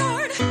pledge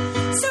card,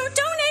 so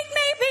donate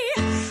maybe.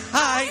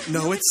 I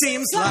know it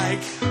seems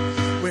like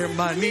we're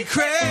money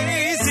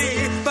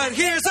crazy, but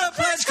here's a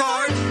pledge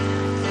card,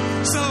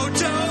 so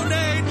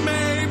donate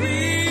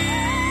maybe.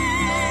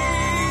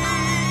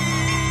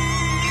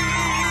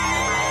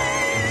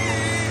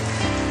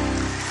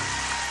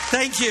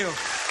 Thank you.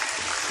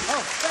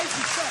 Oh, thank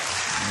you, sir.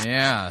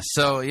 Yeah,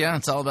 so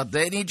it's all about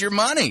they need your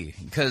money,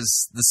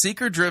 because the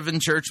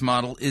seeker-driven church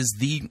model is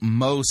the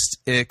most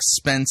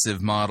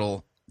expensive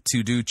model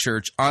to do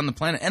church on the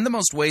planet, and the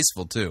most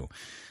wasteful too.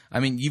 I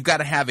mean, you've got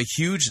to have a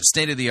huge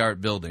state-of-the-art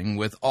building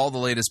with all the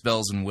latest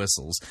bells and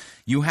whistles.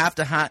 You have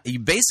to you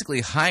basically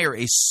hire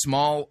a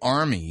small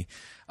army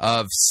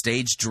of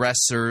stage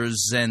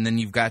dressers, and then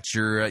you've got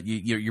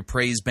your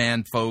praise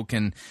band folk,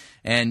 and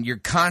you're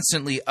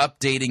constantly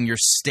updating your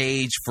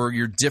stage for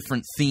your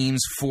different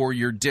themes for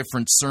your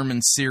different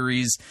sermon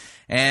series,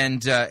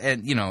 and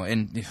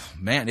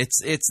man,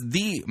 it's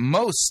the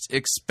most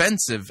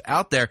expensive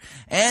out there.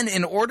 And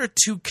in order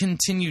to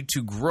continue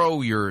to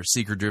grow your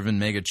seeker-driven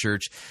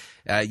megachurch,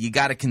 you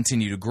got to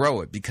continue to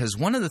grow it, because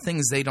one of the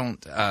things they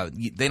don't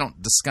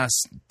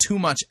discuss too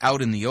much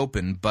out in the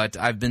open, but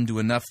I've been to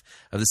enough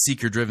of the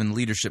seeker-driven seeker-driven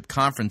leadership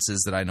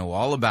conferences that I know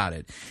all about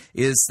it,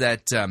 is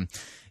that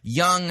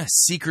young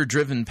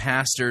seeker-driven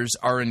pastors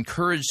are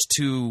encouraged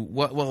to,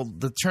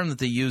 the term that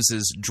they use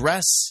is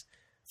dress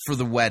for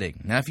the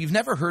wedding. Now, if you've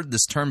never heard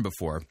this term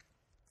before,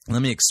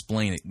 let me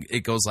explain it.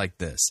 It goes like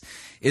this,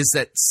 is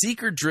that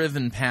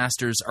seeker-driven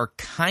pastors are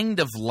kind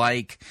of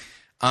like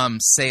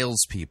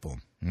salespeople,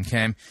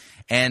 okay?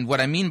 And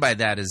what I mean by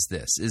that is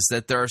this, is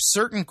that there are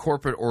certain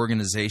corporate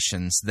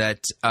organizations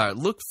that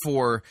look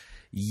for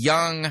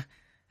young,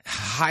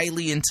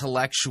 highly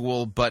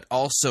intellectual, but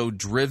also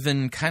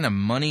driven, kind of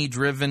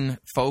money-driven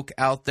folk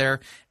out there.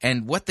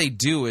 And what they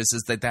do is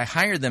that they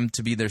hire them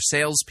to be their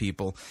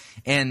salespeople.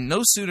 And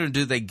no sooner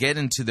do they get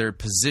into their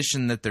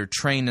position that they're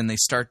trained and they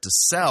start to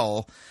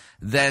sell,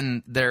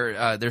 then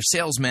their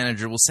sales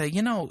manager will say,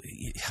 you know,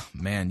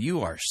 man,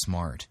 you are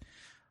smart.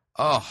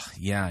 Oh,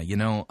 yeah, you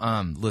know,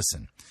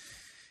 listen.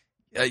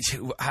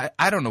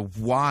 I don't know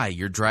why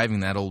you're driving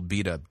that old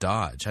beat-up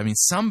Dodge. I mean,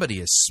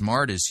 somebody as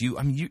smart as you,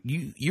 I mean,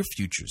 your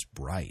future's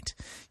bright.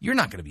 You're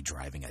not going to be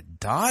driving a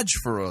Dodge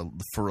for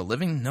a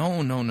living.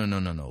 No.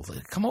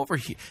 Come over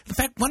here. In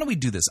fact, why don't we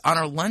do this? On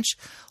our lunch,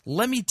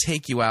 let me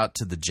take you out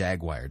to the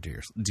Jaguar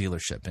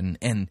dealership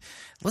and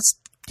let's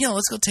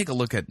go take a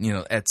look at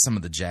some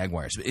of the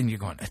Jaguars. And you're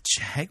going, a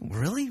Jag?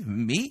 Really?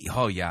 Me?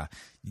 Oh yeah.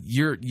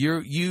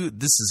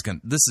 This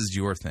is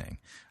your thing.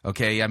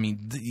 Okay? I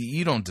mean,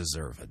 you don't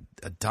deserve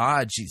a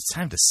Dodge. It's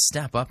time to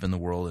step up in the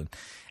world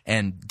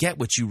and get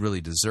what you really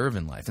deserve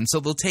in life. And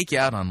so they'll take you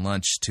out on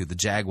lunch to the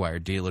Jaguar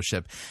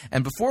dealership.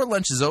 And before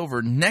lunch is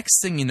over,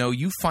 next thing you know,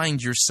 you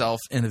find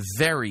yourself in a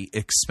very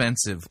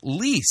expensive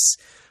lease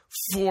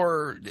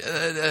for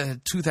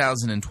a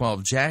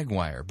 2012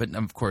 Jaguar, but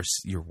of course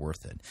you're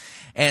worth it.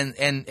 And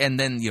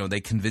then they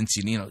convince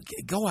you,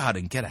 go out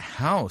and get a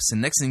house.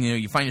 And next thing you know,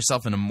 you find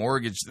yourself in a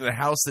mortgage to a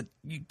house that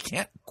you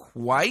can't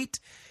quite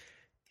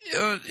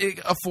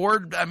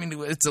afford. I mean,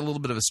 it's a little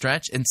bit of a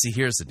stretch. And see,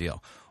 here's the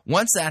deal: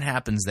 once that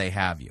happens, they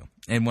have you.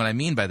 And what I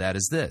mean by that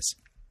is this: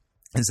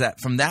 is that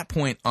from that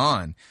point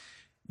on,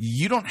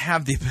 you don't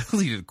have the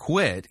ability to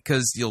quit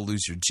because you'll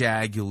lose your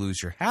Jag, you'll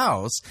lose your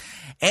house.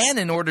 And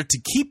in order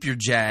to keep your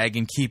Jag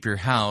and keep your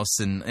house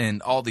and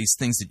all these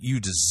things that you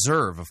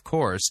deserve, of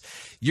course,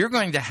 you're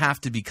going to have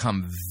to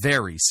become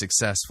very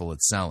successful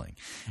at selling.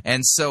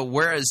 And so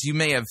whereas you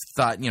may have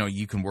thought,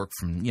 you can work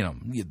from,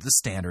 the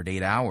standard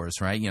 8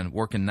 hours, right?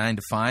 Working 9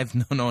 to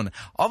 5. No.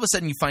 All of a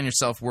sudden you find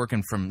yourself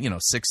working from,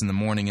 6 in the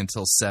morning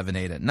until 7,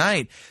 8 at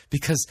night,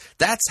 because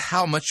that's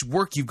how much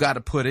work you've got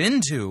to put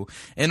into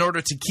in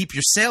order to keep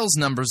your sales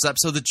numbers up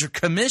so that your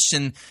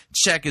commission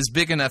check is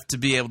big enough to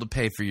be able to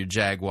pay for your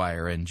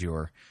Jaguar and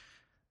your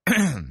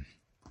and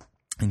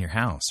your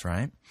house,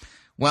 right?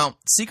 Well,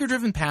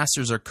 seeker-driven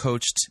pastors are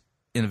coached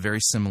in a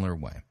very similar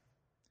way.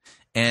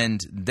 And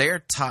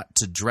they're taught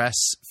to dress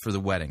for the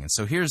wedding. And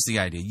so here's the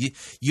idea.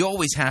 You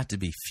always have to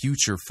be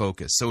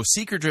future-focused. So a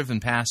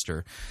seeker-driven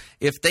pastor,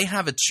 if they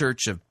have a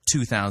church of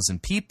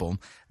 2,000 people,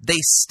 they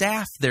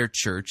staff their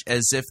church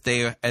as if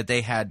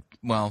they had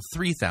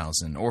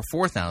 3,000 or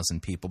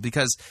 4,000 people,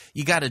 because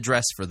you got to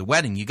dress for the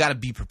wedding. You got to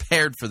be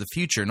prepared for the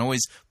future and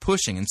always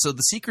pushing. And so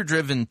the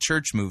seeker-driven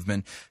church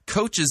movement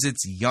coaches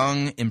its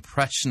young,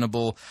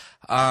 impressionable,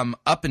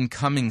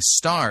 up-and-coming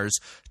stars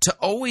to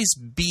always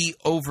be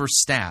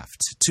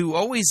overstaffed, to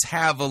always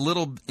have a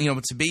little,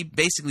 to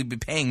basically be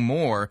paying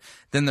more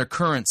than their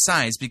current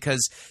size,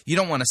 because you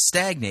don't want to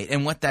stagnate.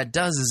 And what that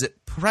does is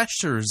it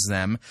pressures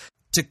them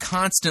to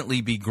constantly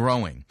be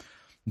growing.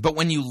 But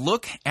when you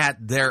look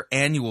at their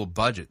annual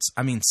budgets,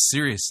 I mean,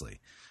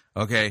 seriously,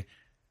 okay,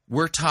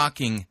 we're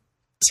talking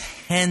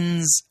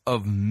tens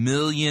of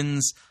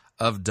millions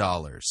of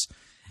dollars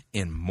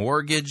in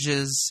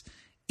mortgages,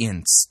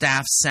 in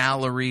staff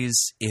salaries,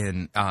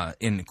 in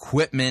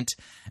equipment,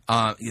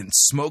 in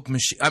smoke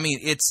machine. I mean,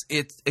 it's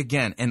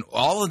again, and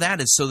all of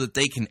that is so that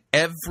they can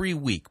every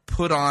week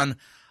put on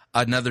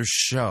another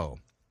show,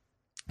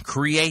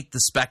 create the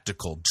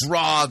spectacle,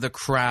 draw the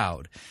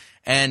crowd.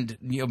 And,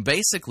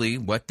 basically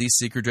what these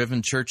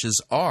seeker-driven churches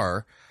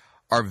are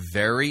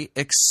very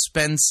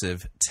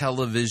expensive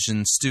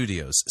television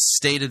studios,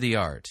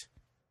 state-of-the-art.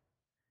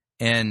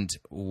 And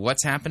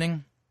what's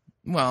happening?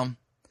 Well,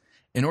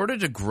 in order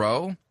to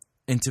grow,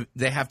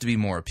 they have to be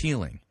more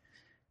appealing.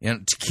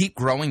 To keep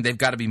growing, they've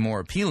got to be more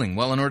appealing.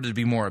 Well, in order to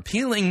be more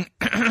appealing,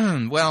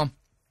 well,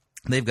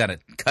 they've got to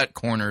cut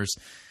corners,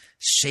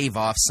 shave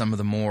off some of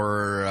the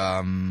more,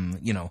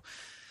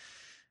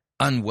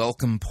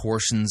 unwelcome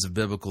portions of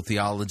biblical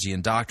theology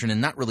and doctrine,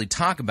 and not really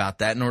talk about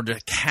that in order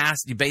to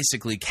cast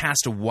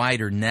a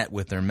wider net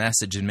with their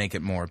message and make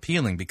it more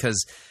appealing.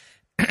 Because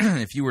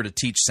if you were to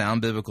teach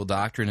sound biblical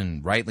doctrine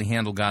and rightly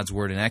handle God's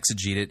word and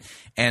exegete it,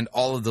 and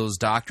all of those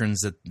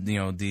doctrines that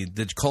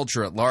the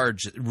culture at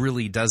large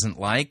really doesn't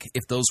like,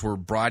 if those were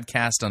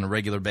broadcast on a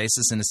regular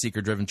basis in a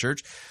seeker-driven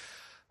church,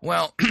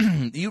 well,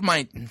 you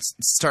might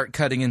start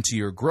cutting into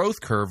your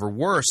growth curve, or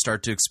worse,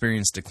 start to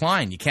experience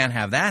decline. You can't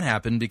have that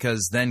happen,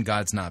 because then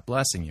God's not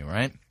blessing you,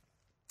 right?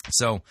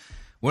 So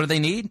what do they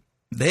need?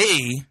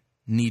 They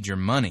need your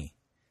money,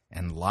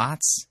 and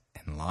lots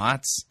and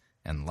lots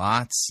and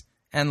lots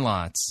and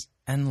lots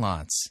and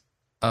lots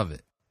of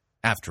it.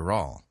 After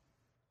all,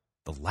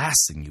 the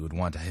last thing you would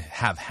want to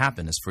have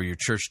happen is for your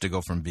church to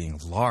go from being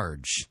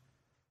large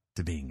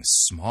to being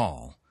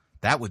small.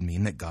 That would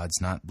mean that God's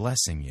not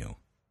blessing you,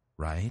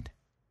 right?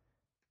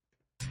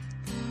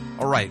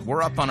 All right,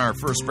 we're up on our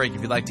first break.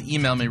 If you'd like to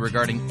email me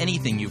regarding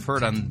anything you've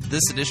heard on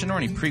this edition or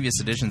any previous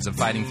editions of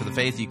Fighting for the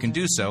Faith, you can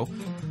do so.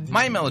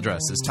 My email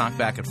address is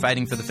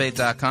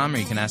talkback@fightingforthefaith.com, or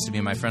you can ask to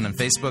be my friend on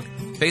Facebook,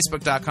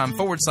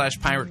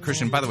 facebook.com/Pirate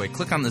Christian. By the way,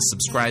 click on the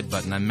subscribe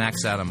button. I'm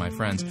maxed out on my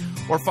friends.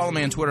 Or follow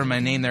me on Twitter. My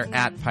name there,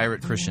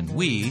 @Pirate Christian.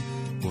 We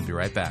will be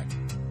right back.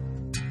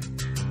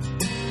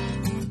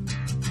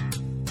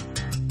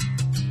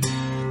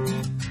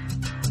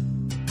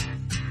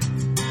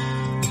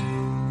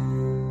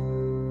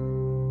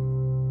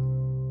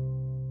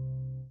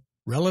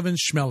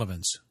 Relevance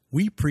Schmelevance.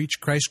 We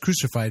preach Christ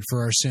crucified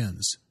for our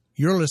sins.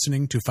 You're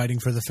listening to Fighting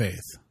for the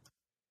Faith.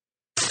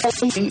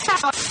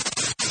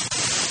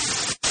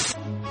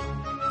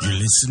 You're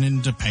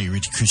listening to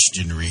Pirate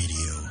Christian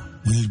Radio.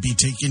 We'll be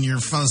taking your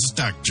false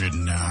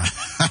doctrine now.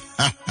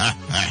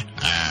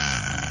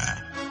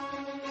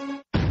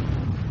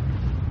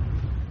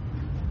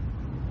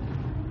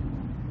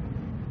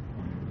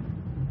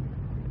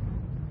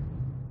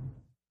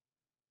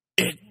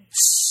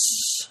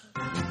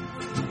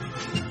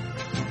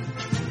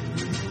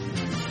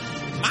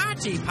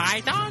 Monty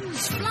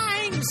Python's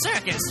Flying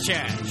Circus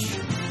Church.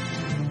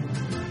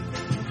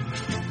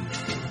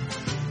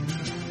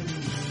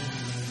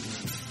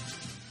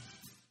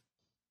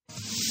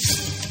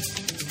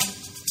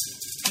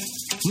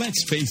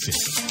 Let's face it,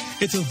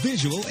 it's a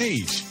visual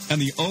age,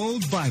 and the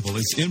old Bible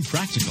is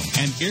impractical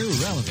and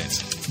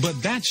irrelevant.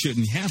 But that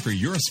shouldn't hamper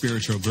your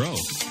spiritual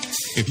growth.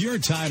 If you're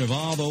tired of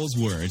all those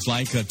words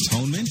like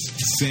atonement,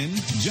 sin,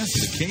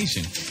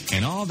 justification,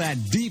 and all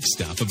that deep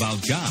stuff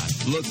about God,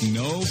 look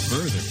no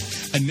further.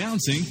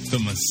 Announcing The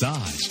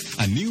Massage,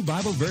 a new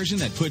Bible version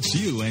that puts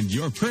you and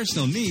your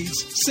personal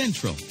needs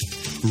central.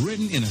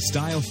 Written in a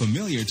style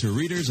familiar to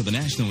readers of the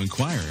National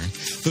Enquirer,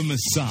 The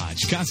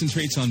Massage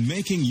concentrates on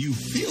making you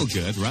feel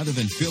good rather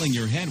than filling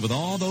your head with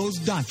all those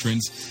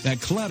doctrines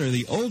that clutter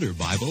the older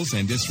Bibles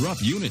and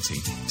disrupt unity.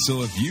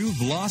 So if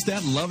you've lost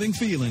that loving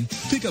feeling,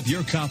 pick up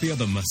your copy of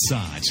The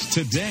Massage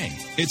today.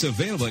 It's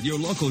available at your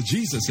local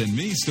Jesus and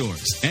Me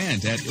stores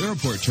and at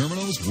airport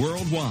terminals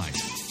worldwide.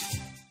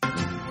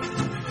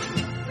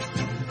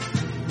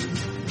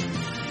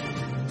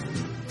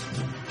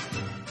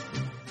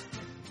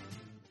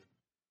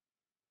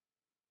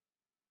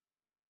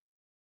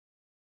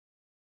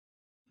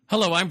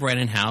 Hello, I'm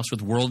Brandon House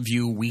with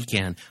Worldview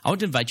Weekend. I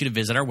want to invite you to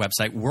visit our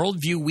website,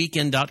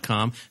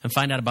 worldviewweekend.com, and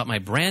find out about my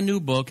brand new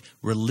book,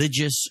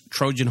 Religious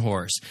Trojan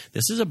Horse.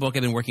 This is a book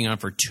I've been working on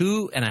for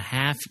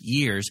 2.5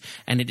 years,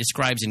 and it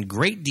describes in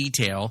great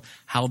detail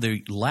how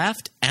the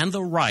left and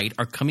the right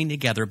are coming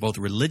together both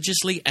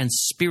religiously and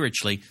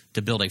spiritually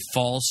to build a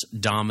false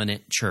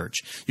dominant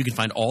church. You can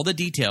find all the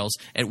details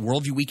at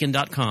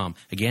worldviewweekend.com.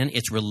 Again,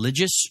 it's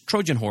Religious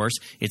Trojan Horse.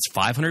 It's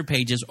 500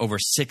 pages, over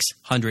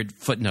 600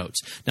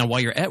 footnotes. Now, while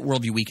you're at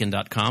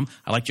worldviewweekend.com,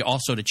 I'd like you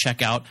also to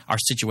check out our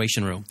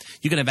Situation Room.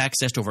 You can have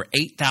access to over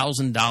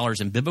 $8,000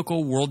 in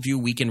biblical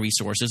Worldview Weekend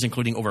resources,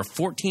 including over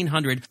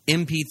 1,400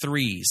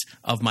 MP3s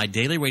of my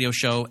daily radio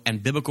show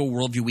and biblical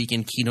Worldview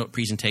Weekend keynote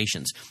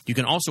presentations. You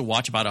can also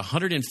watch about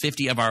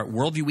 150 of our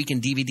Worldview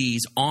Weekend DVDs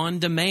on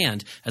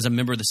demand as a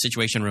member of the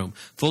Situation Room.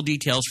 Full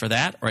details for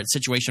that are at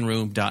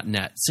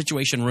situationroom.net.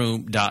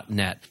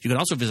 Situationroom.net. You can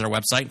also visit our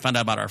website and find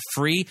out about our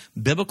free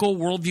biblical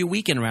Worldview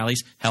Weekend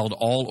rallies held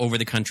all over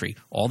the country.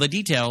 All the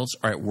details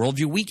are at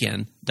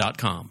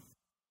worldviewweekend.com.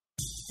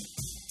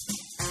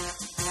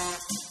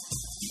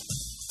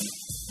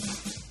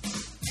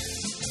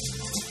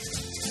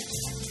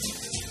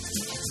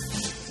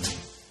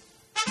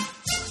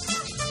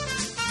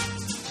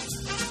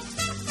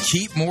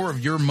 Keep more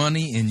of your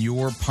money in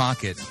your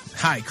pocket.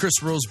 Hi,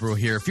 Chris Roseborough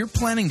here. If you're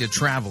planning to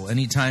travel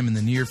anytime in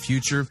the near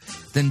future,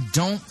 then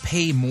don't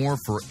pay more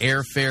for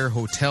airfare,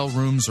 hotel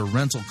rooms, or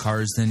rental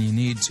cars than you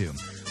need to.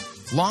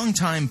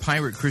 Longtime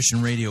Pirate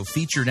Christian Radio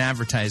featured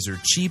advertiser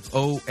Cheap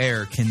O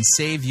Air can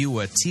save you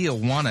a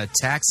Tijuana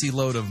taxi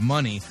load of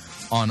money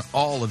on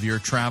all of your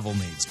travel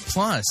needs.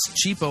 Plus,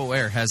 Cheap O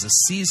Air has a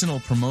seasonal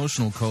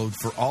promotional code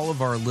for all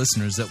of our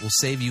listeners that will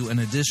save you an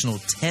additional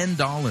 $10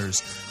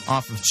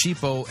 off of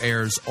Cheap O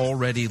Air's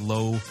already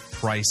low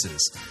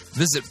prices.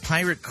 Visit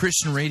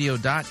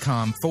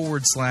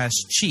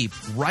piratechristianradio.com/cheap.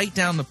 Write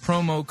down the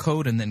promo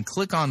code and then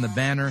click on the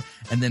banner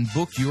and then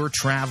book your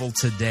travel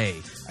today.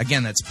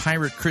 Again, that's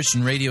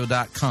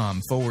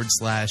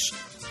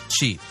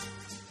piratechristianradio.com/cheap.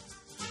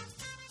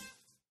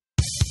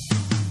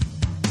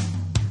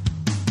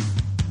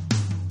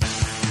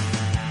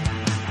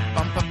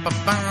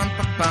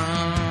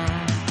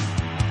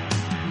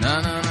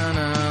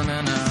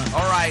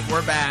 All right,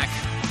 we're back.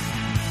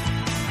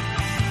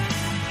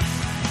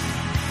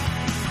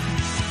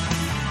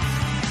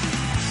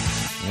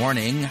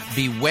 Warning,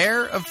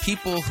 beware of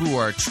people who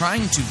are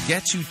trying to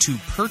get you to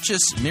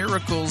purchase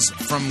miracles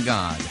from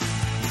God.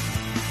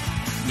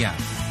 Yeah,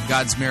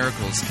 God's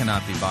miracles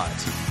cannot be bought.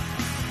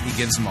 He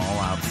gives them all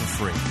out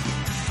for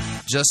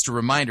free. Just a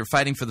reminder,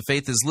 Fighting for the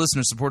Faith is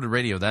listener-supported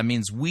radio. That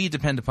means we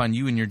depend upon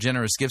you and your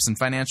generous gifts and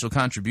financial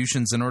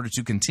contributions in order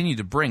to continue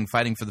to bring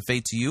Fighting for the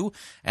Faith to you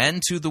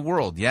and to the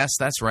world. Yes,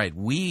 that's right.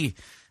 We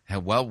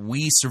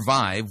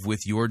survive with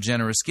your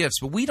generous gifts,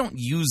 but we don't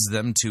use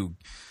them to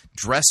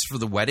dress for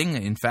the wedding.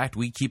 In fact,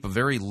 we keep a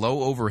very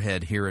low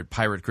overhead here at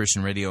Pirate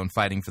Christian Radio and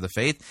Fighting for the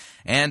Faith.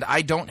 And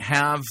I don't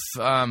have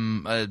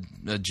a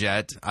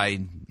jet.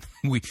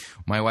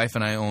 My wife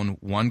and I own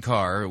one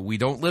car. We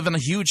don't live in a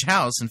huge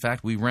house. In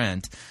fact, we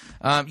rent.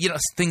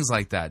 Things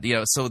like that.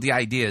 So the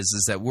idea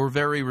is that we're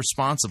very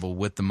responsible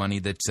with the money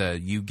that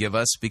you give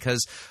us,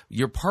 because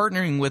you're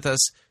partnering with us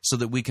so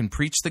that we can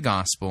preach the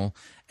gospel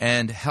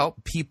and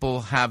help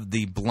people have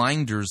the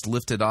blinders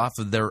lifted off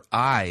of their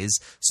eyes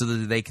so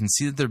that they can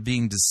see that they're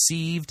being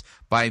deceived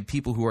by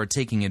people who are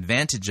taking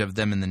advantage of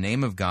them in the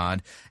name of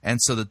God, and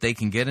so that they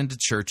can get into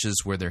churches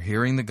where they're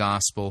hearing the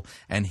gospel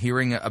and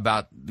hearing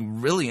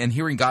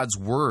God's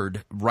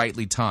word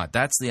rightly taught.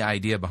 That's the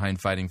idea behind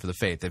Fighting for the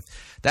Faith. If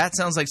that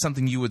sounds like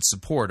something you would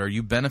support, or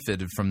you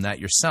benefited from that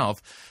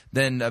yourself,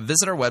 then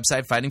visit our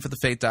website,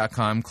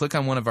 fightingforthefaith.com. Click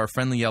on one of our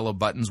friendly yellow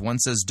buttons. One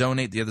says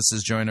donate, the other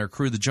says join our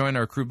crew. The join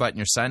our crew button,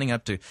 you're signing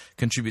up to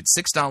contribute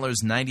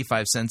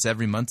 $6.95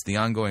 every month to the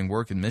ongoing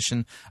work and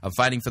mission of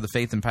Fighting for the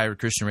Faith and Pirate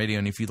Christian Radio.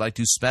 And if you'd like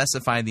to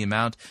specify the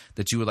amount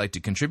that you would like to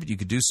contribute, you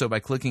could do so by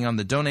clicking on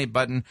the donate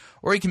button,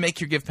 or you can make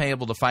your gift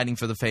payable to Fighting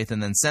for the Faith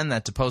and then send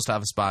that to Post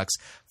Office Box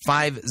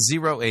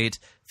 508,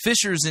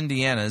 Fishers,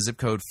 Indiana, zip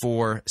code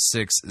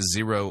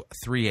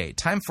 46038.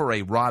 Time for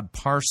a Rod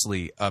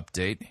Parsley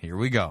update. Here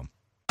we go.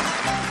 Don't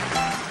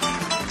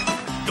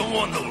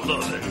want no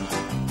loving,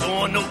 don't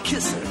want no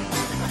kissing,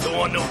 don't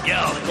want no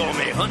gal to call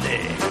me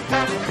honey.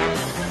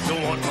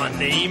 Don't want my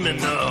name in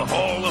the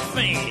Hall of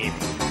Fame,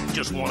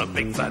 just want a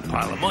big fat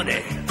pile of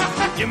money.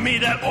 Give me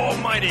that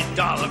almighty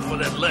dollar for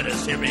that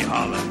lettuce, hear me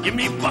holler. Give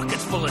me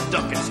buckets full of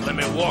ducats, let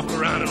me walk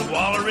around and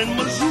waller in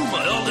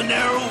Mazuma, El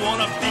Dinero,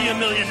 wanna be a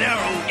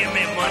millionaire. Give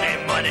me money,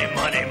 money,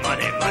 money,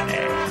 money, money.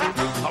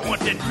 I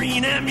want that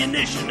green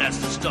ammunition, that's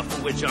the stuff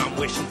for which I'm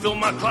wishing. Fill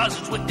my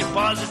closets with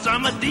deposits,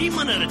 I'm a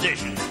demon in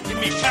addition. Give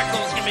me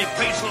shekels, give me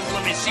pesos,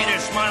 let me see their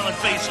smiling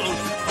faces.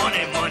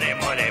 Money, money,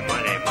 money,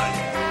 money,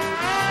 money.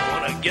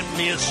 Wanna get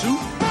me a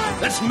suit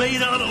that's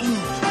made out of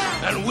loot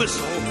and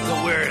whistle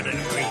to wear it in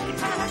green.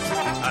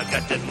 I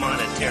got that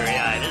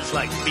monetary-itis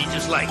like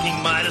speeches like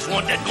King Midas.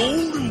 Want that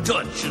golden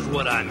touch is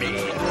what I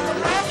mean.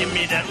 Give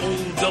me that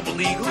old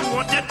double eagle.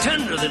 Want that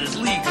tender that is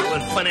legal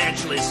and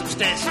financially,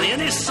 substantially,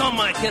 any sum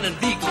I can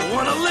inveigle.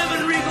 Want to live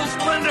in regal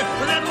splendor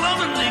with that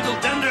loving legal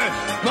tender.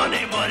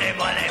 Money, money,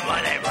 money,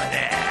 money,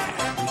 money.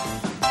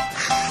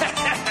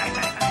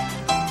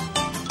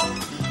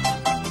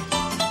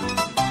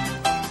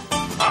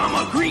 I'm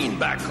a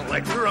greenback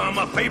collector, I'm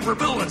a paper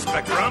bill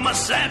inspector, I'm a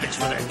savage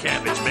for that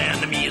cabbage,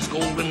 man. To me is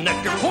golden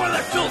nectar. Pour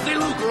that filthy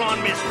lucre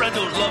on me, spread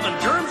those loving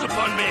germs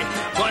upon me.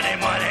 Money,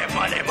 money,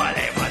 money,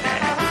 money, money.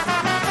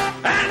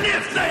 And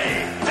if they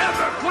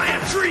ever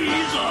plant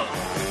trees of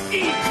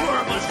E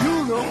pluribus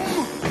unum,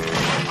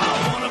 I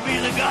want to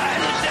be the guy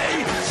that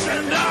they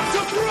send out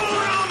to prune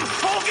them.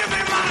 Oh, give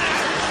me money,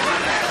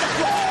 money,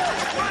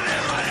 money,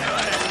 money,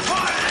 money, money.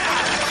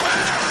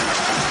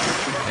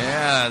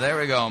 Yeah, there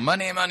we go.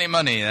 Money, money,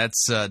 money.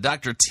 That's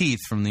Dr. Teeth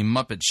from The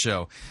Muppet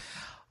Show.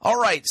 All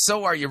right,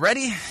 so are you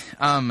ready?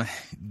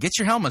 Get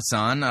your helmets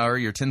on, or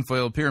your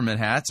tinfoil pyramid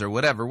hats, or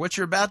whatever. What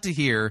you're about to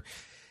hear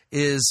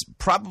is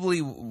probably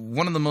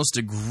one of the most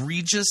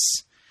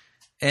egregious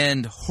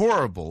and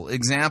horrible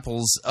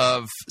examples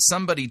of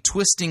somebody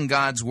twisting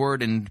God's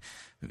word and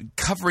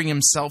covering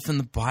himself in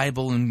the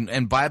Bible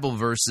and Bible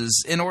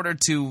verses in order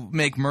to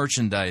make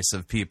merchandise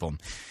of people.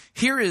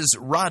 Here is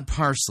Rod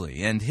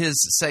Parsley and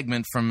his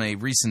segment from a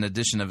recent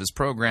edition of his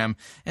program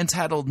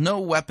entitled No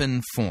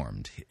Weapon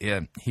Formed.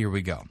 Here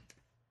we go.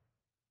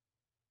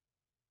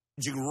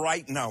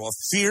 Right now, a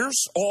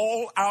fierce,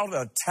 all-out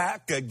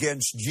attack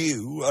against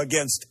you,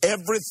 against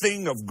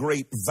everything of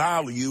great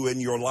value in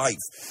your life.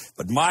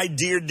 But my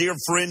dear, dear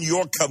friend,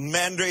 your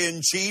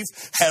commander-in-chief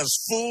has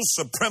full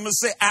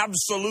supremacy,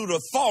 absolute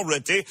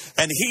authority,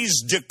 and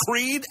he's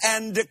decreed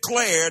and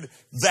declared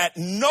that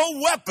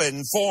no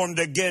weapon formed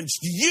against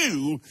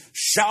you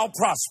shall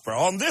prosper.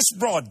 On this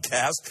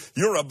broadcast,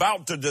 you're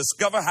about to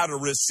discover how to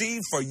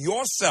receive for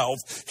yourself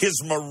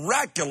his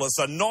miraculous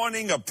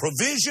anointing of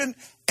provision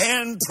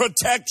and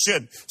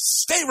protection.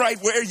 Stay right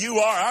where you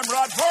are. I'm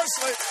Rod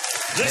Parsley.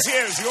 This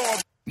here's your...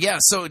 Yeah,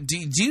 so do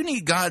you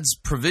need God's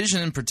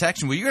provision and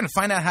protection? Well, you're going to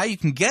find out how you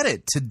can get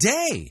it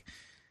today.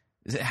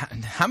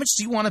 How much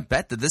do you want to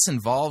bet that this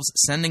involves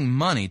sending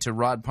money to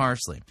Rod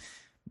Parsley?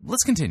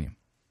 Let's continue.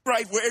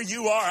 Right where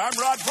you are. I'm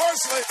Rod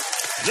Parsley.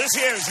 This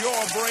here's your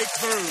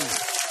breakthrough.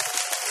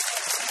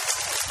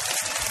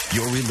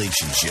 Your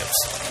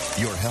relationships,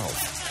 your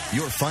health,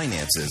 your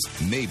finances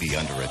may be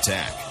under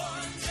attack.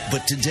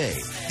 But today,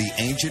 the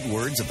ancient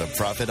words of the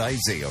prophet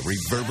Isaiah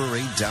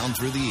reverberate down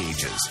through the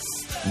ages.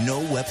 No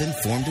weapon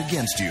formed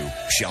against you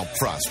shall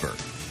prosper.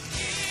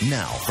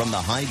 Now, from the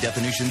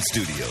high-definition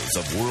studios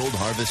of World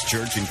Harvest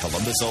Church in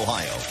Columbus,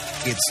 Ohio,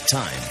 it's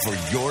time for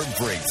your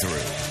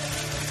breakthrough.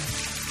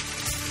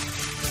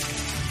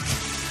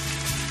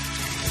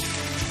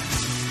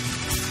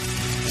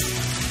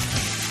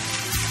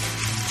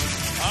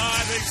 I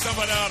think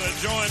somebody ought to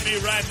join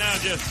me right now.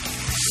 Just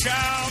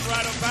shout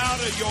right about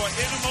it, your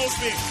innermost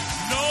being.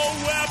 No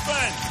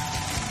weapon.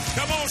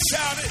 Come on,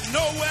 shout it.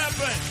 No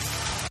weapon.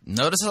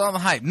 Notice all the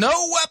hype. No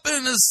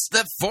weapon is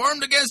that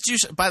formed against you.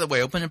 By the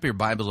way, open up your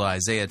Bible to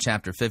Isaiah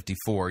chapter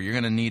 54. You're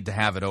going to need to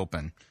have it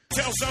open.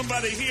 Tell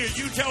somebody here,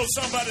 you tell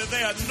somebody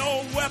there,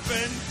 no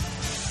weapon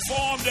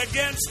formed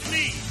against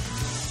me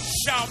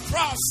shall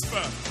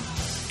prosper.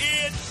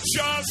 It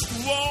just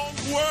won't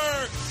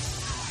work.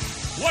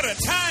 What a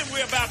time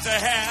we're about to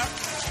have.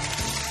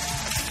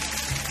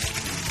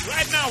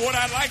 Right now, what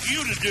I'd like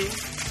you to do,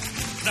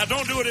 now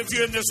don't do it if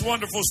you're in this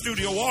wonderful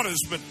studio waters,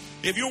 but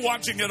if you're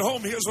watching at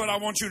home, here's what I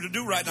want you to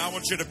do right now. I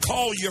want you to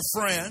call your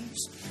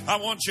friends. I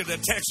want you to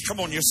text.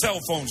 Come on, your cell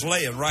phone's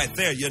laying right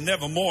there. You're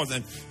never more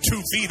than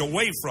 2 feet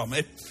away from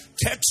it.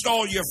 Text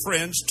all your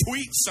friends.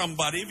 Tweet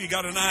somebody if you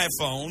got an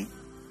iPhone.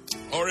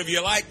 Or if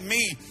you're like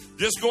me,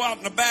 just go out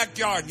in the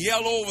backyard and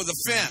yell over the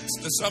fence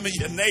to some of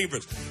your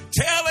neighbors.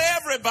 Tell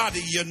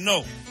everybody you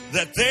know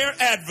that their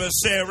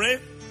adversary,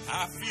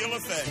 I feel a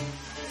thing,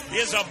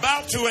 is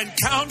about to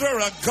encounter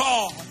a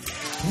God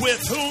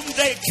with whom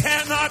they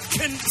cannot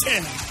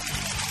contend.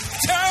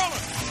 Tell them.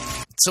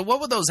 So what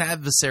would those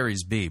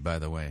adversaries be, by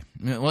the way?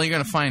 Well, you're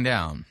going to find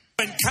out.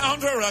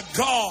 Encounter a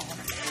God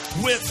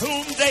with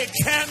whom they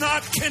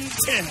cannot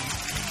contend.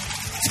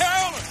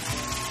 Tell them.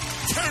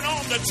 Turn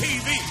on the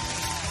TV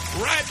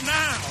right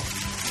now.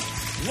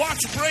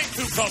 Watch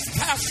Breakthrough because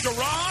Pastor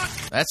Ron.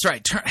 That's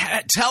right.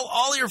 Tell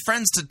all your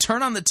friends to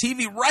turn on the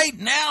TV right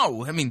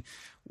now. I mean,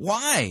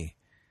 why?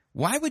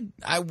 Why would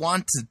I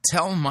want to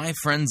tell my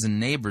friends and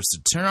neighbors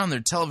to turn on their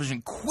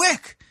television?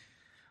 Quick!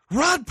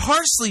 Rod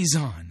Parsley's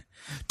on.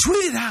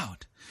 Tweet it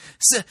out.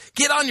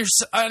 Get on your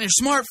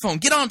smartphone.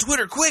 Get on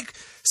Twitter. Quick!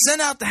 Send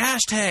out the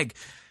hashtag,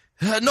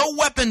 no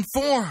weapon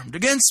formed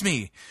against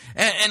me.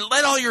 And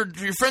let all your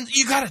friends...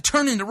 You got to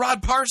turn into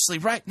Rod Parsley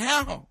right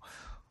now.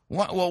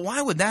 Well,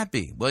 why would that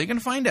be? Well, you're going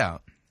to find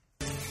out.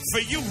 For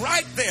you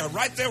right there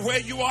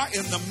where you are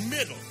in the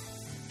middle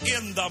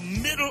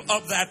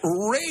of that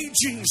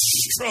raging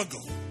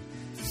struggle,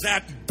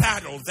 that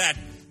battle, that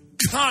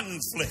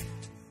conflict.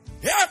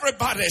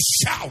 Everybody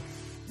shout,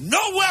 no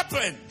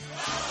weapon.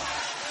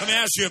 Let me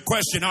ask you a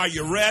question. Are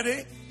you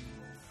ready?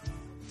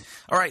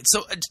 All right,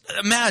 so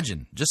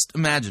just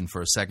imagine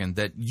for a second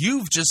that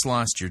you've just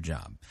lost your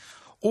job.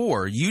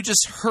 Or you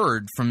just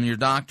heard from your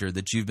doctor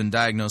that you've been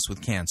diagnosed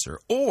with cancer.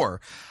 Or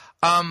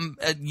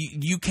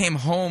you came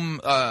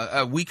home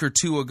a week or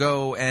two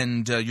ago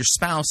and your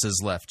spouse has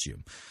left you.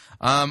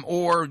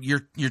 Or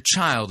your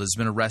child has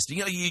been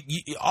arrested.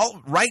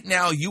 Right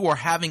now you are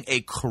having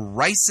a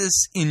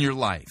crisis in your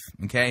life,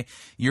 okay?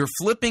 You're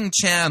flipping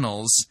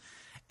channels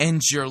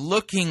and you're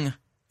looking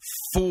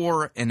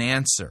for an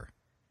answer.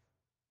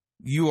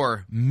 You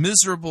are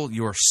miserable,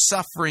 you're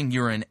suffering,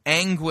 you're in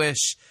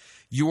anguish,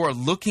 you are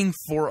looking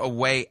for a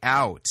way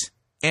out.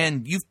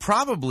 And you've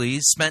probably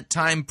spent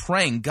time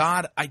praying,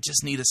 God, I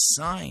just need a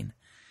sign.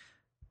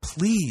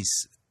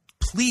 Please,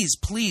 please,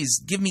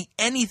 please give me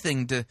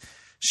anything to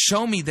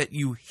show me that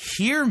you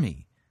hear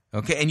me.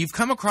 Okay, and you've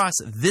come across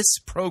this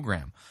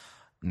program.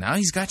 Now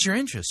he's got your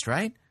interest,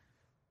 right?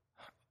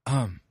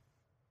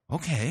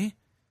 Okay.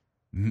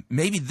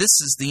 Maybe this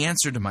is the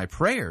answer to my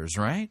prayers,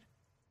 right?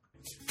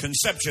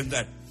 Conception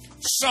that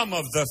some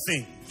of the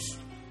things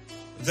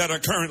that are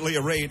currently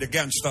arrayed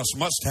against us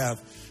must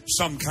have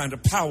some kind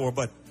of power,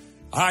 but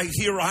I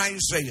hear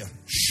Isaiah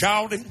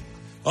shouting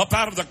up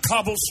out of the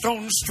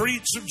cobblestone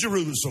streets of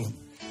Jerusalem,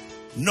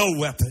 no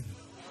weapon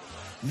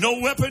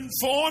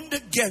formed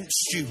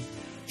against you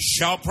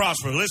shall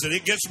prosper. Listen,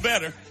 it gets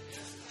better.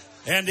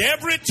 And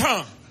every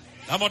tongue,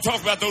 I'm going to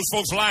talk about those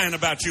folks lying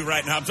about you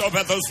right now. I'm talking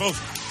about those folks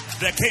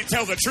that can't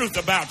tell the truth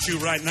about you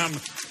right now.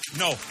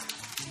 No.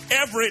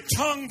 Every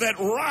tongue that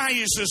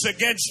rises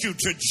against you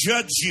to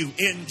judge you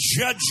in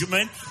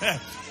judgment,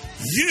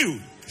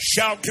 you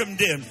shall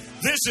condemn.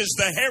 This is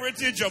the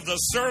heritage of the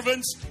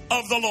servants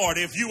of the Lord.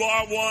 If you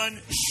are one,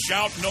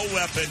 shout no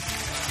weapon.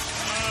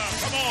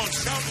 Come on,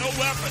 shout no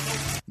weapon.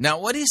 Now,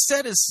 what he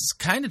said is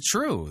kind of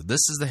true.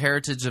 This is the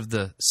heritage of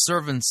the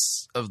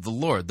servants of the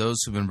Lord,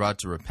 those who've been brought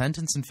to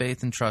repentance and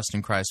faith and trust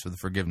in Christ for the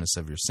forgiveness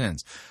of your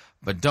sins.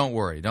 But don't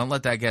worry. Don't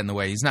let that get in the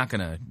way. He's not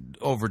going to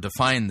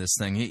over-define this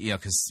thing.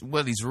 Because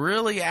what he's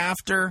really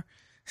after,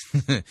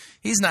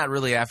 he's not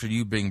really after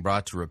you being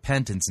brought to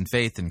repentance and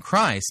faith in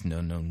Christ. No.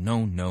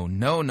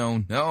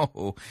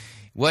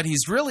 What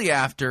he's really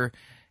after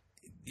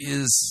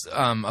is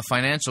a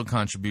financial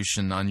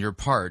contribution on your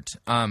part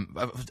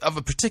of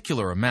a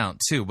particular amount,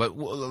 too. But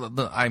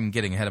I'm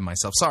getting ahead of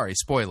myself. Sorry,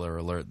 spoiler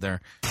alert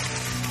there.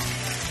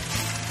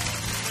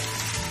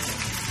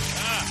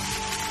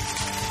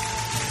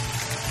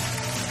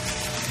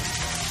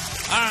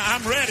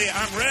 I'm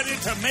ready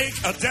to make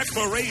a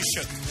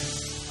declaration.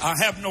 I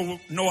have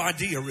no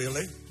idea,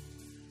 really.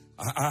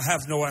 I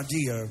have no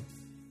idea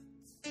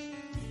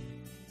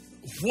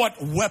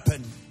what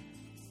weapon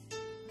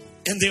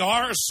in the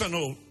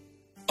arsenal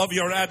of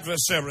your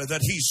adversary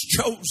that he's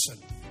chosen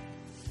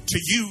to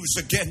use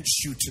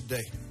against you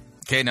today.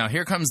 Okay, now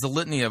here comes the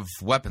litany of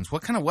weapons.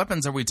 What kind of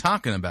weapons are we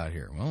talking about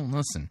here? Well,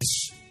 listen.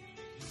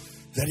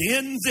 That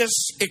in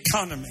this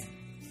economy,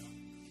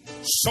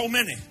 so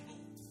many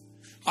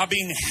are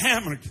being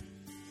hammered,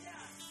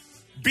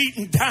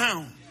 beaten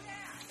down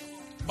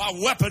by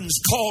weapons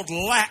called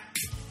lack.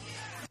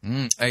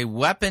 A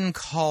weapon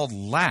called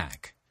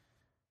lack.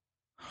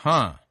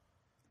 Huh.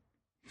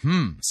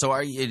 So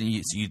are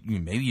you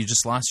maybe you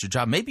just lost your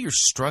job. Maybe you're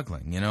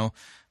struggling,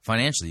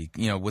 financially,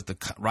 with the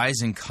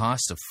rising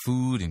cost of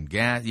food and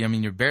gas. I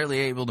mean, you're barely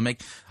able to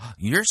make.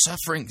 You're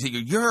suffering.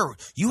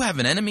 You have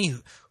an enemy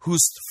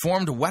who's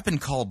formed a weapon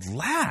called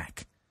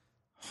lack.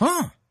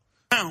 Huh.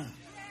 Down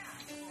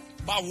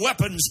by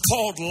weapons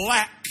called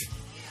lack,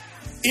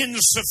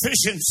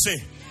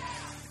 insufficiency,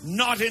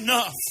 not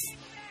enough,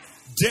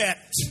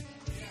 debt.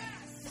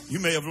 You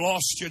may have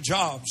lost your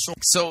job.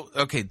 So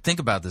okay, think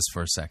about this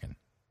for a second.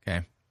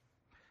 Okay,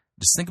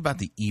 just think about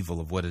the evil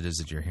of what it is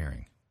that you're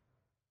hearing.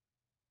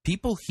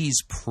 People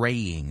he's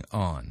preying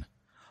on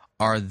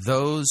are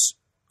those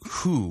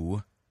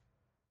who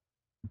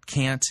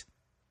can't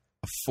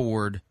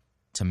afford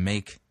to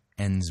make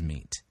ends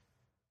meet.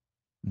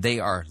 They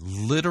are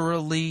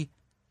literally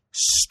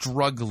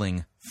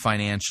struggling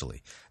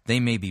financially. They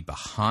may be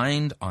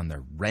behind on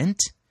their rent.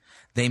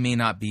 They may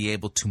not be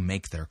able to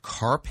make their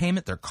car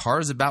payment. Their car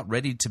is about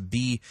ready to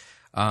be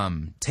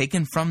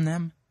taken from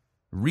them,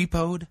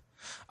 repoed.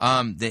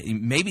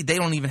 Maybe they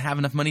don't even have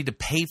enough money to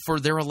pay for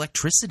their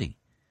electricity.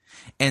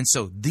 And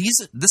so this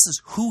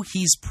is who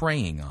he's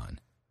preying on.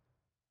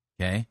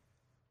 Okay?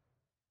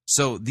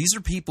 So these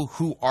are people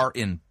who are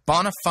in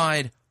bona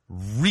fide,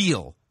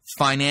 real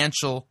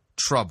financial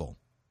trouble.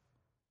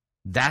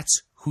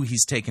 That's who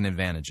he's taken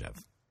advantage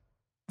of.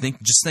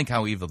 Just think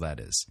how evil that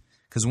is.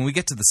 Because when we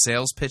get to the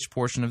sales pitch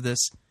portion of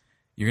this,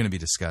 you're going to be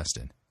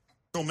disgusted.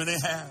 So many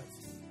have.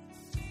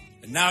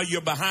 And now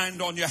you're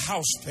behind on your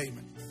house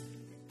payment.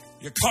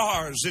 Your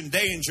car's in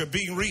danger of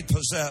being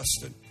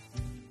repossessed. And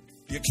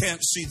you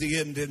can't see the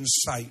end in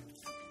sight.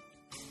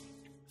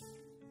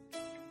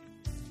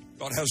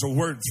 God has a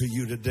word for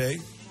you today.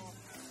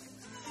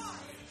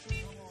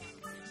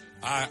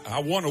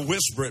 I want to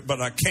whisper it, but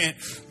I can't.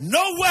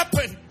 No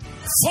weapon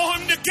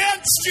formed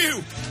against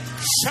you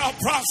shall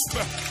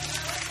prosper.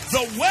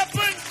 The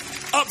weapon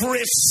of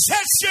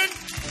recession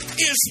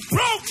is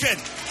broken.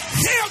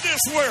 Hear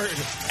this word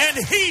and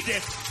heed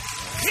it.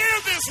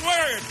 Hear this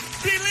word.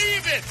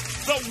 Believe it.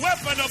 The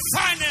weapon of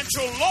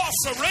financial loss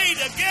arrayed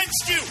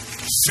against you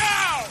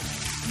shall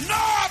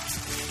not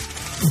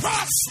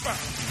prosper.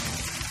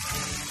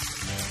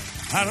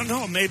 I don't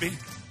know, maybe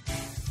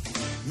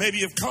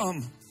you've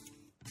come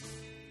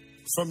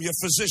from your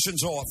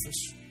physician's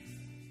office.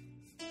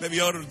 Maybe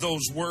you uttered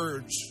those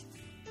words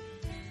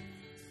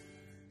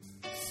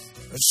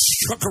that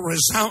struck a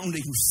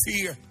resounding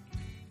fear,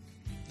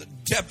 the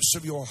depths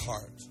of your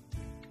heart.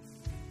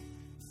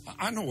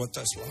 I know what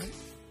that's like.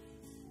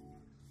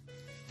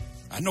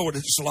 I know what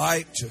it's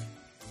like to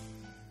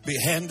be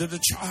handed a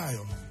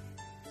child,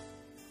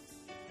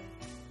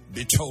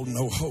 be told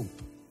no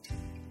hope.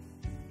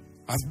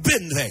 I've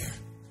been there,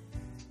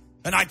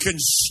 and I can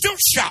still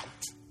shout,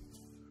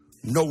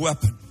 no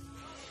weapon.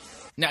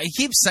 Now, he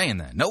keeps saying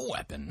that. No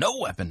weapon, no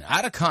weapon.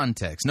 Out of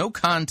context, no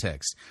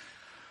context.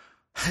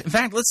 In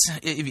fact,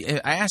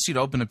 I asked you to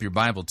open up your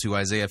Bible to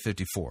Isaiah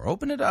 54.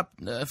 Open it up,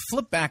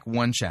 flip back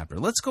one chapter.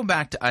 Let's go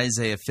back to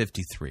Isaiah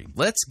 53.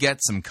 Let's get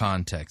some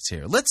context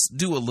here. Let's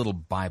do a little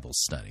Bible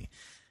study.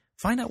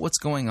 Find out what's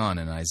going on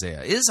in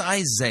Isaiah. Is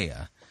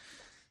Isaiah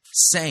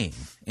saying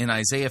in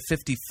Isaiah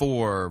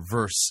 54,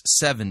 verse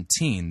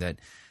 17, that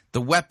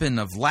the weapon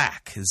of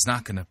lack is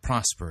not going to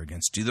prosper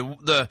against you?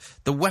 The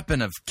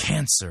weapon of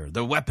cancer,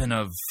 the weapon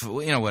of,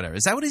 whatever.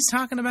 Is that what he's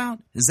talking about?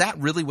 Is that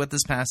really what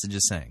this passage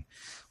is saying?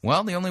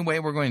 Well, the only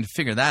way we're going to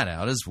figure that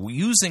out is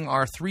using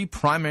our three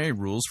primary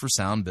rules for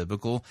sound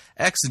biblical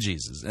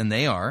exegesis. And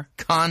they are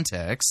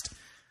context,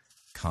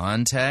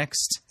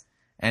 context,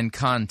 and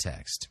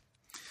context.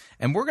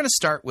 And we're going to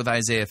start with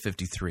Isaiah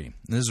 53.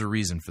 There's a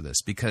reason for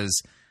this,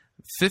 because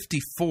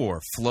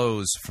 54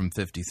 flows from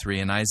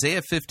 53, and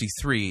Isaiah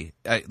 53,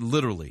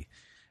 literally,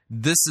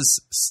 this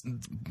is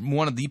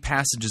one of the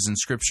passages in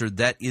Scripture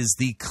that is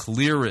the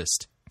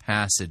clearest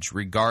passage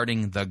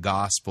regarding the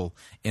gospel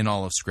in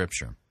all of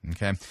Scripture.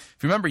 Okay, if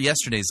you remember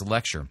yesterday's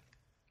lecture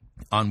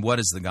on what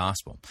is the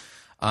gospel,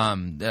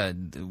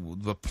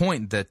 the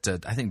point that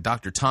I think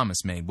Dr.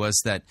 Thomas made was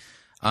that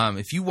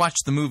if you watch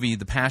the movie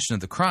The Passion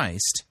of the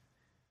Christ,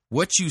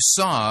 what you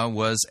saw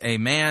was a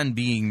man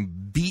being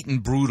beaten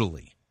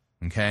brutally.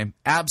 Okay,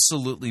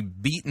 absolutely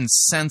beaten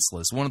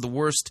senseless. One of the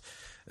worst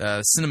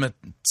cinematographer.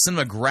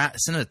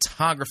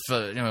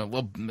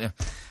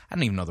 I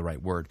don't even know the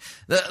right word.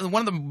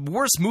 One of the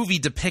worst movie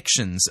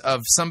depictions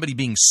of somebody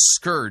being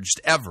scourged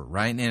ever.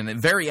 Right,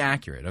 and very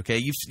accurate. Okay,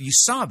 you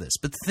saw this,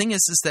 but the thing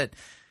is that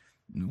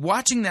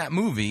watching that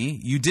movie,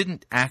 you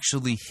didn't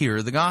actually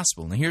hear the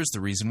gospel. And here's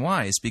the reason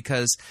why. Is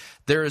because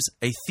there is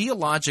a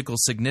theological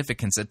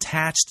significance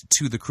attached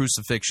to the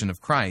crucifixion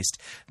of Christ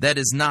that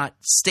is not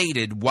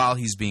stated while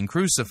he's being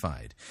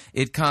crucified.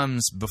 It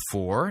comes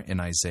before in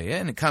Isaiah,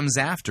 and it comes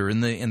after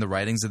in the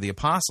writings of the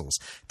apostles,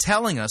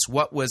 telling us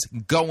what was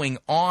going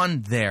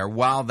on there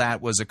while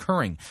that was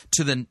occurring.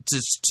 To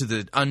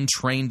the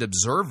untrained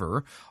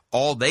observer,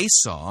 all they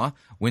saw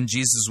when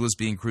Jesus was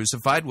being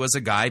crucified was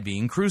a guy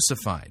being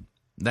crucified.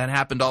 That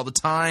happened all the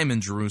time in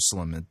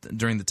Jerusalem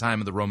during the time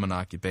of the Roman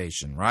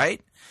occupation,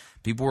 right?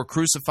 People were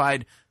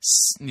crucified,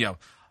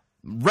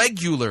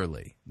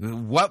 regularly.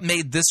 What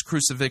made this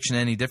crucifixion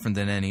any different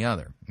than any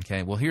other?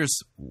 Okay, well, here's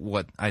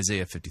what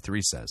Isaiah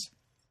 53 says.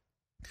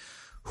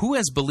 Who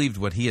has believed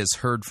what he has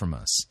heard from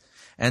us?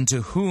 And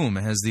to whom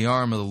has the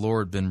arm of the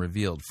Lord been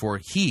revealed? For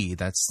he,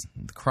 that's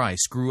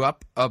Christ, grew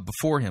up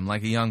before him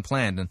like a young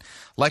plant, and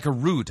like a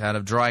root out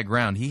of dry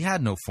ground. He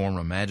had no form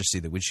or majesty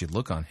that we should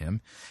look on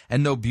him,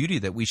 and no beauty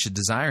that we should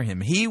desire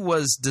him. He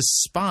was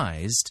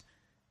despised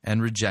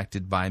and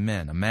rejected by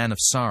men, a man of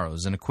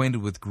sorrows and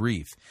acquainted with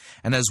grief.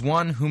 And as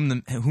one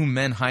whom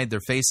men hide their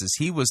faces,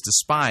 he was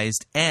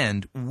despised,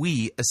 and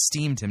we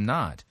esteemed him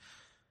not.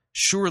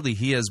 Surely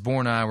he has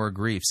borne our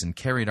griefs and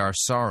carried our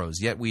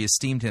sorrows, yet we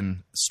esteemed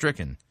him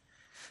stricken,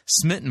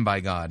 smitten by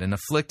God, and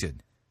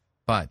afflicted.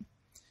 But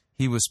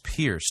he was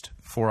pierced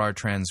for our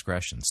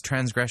transgressions.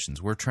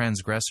 Transgressions, we're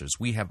transgressors.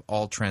 We have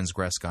all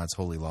transgressed God's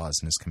holy laws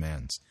and his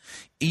commands.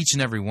 Each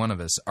and every one of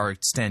us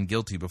stand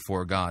guilty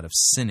before God of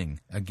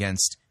sinning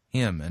against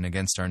him and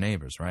against our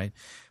neighbors, right?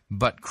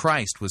 But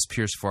Christ was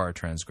pierced for our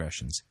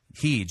transgressions.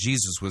 He,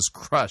 Jesus, was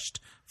crushed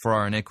for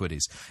our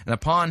iniquities. And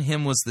upon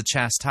him was the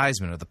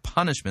chastisement, or the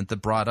punishment that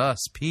brought us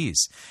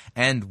peace.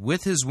 And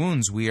with his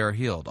wounds we are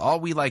healed. All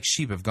we like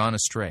sheep have gone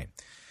astray.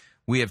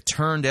 We have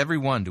turned every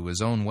one to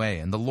his own way,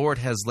 and the Lord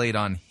has laid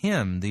on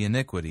him the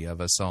iniquity of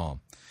us all.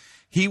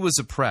 He was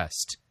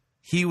oppressed,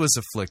 he was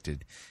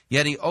afflicted,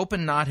 yet he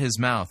opened not his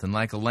mouth. And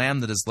like a lamb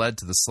that is led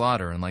to the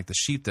slaughter, and like the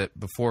sheep that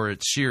before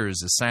its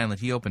shearers is silent,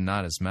 he opened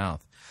not his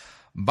mouth.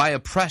 By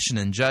oppression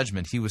and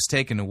judgment he was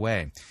taken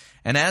away.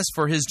 And as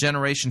for his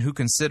generation, who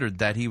considered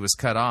that he was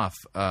cut off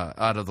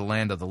out of the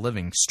land of the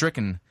living,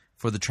 stricken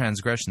for the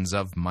transgressions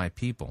of my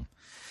people.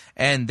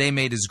 And they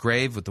made his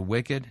grave with the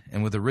wicked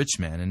and with a rich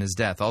man in his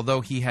death,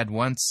 although he had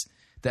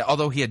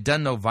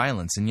done no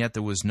violence, and yet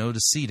there was no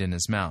deceit in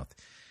his mouth.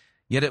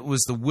 Yet it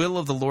was the will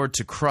of the Lord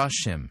to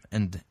crush him,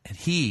 and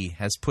he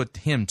has put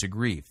him to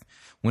grief.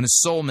 When his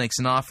soul makes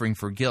an offering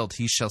for guilt,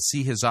 he shall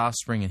see his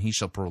offspring, and he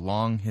shall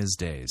prolong his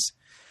days.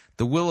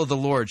 The will of the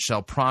Lord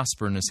shall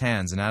prosper in his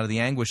hands, and out of the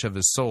anguish of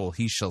his soul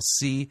he shall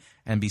see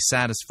and be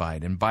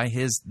satisfied. And by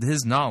his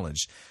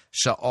knowledge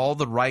shall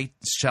the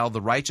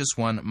righteous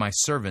one, my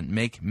servant,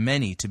 make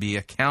many to be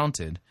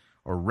accounted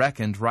or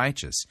reckoned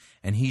righteous,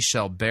 and he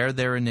shall bear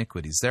their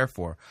iniquities.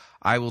 Therefore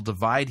I will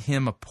divide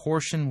him a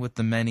portion with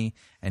the many,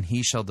 and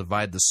he shall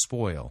divide the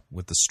spoil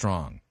with the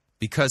strong.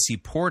 Because he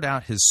poured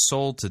out his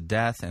soul to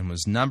death and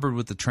was numbered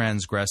with the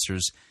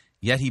transgressors,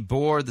 yet he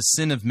bore the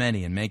sin of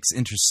many and makes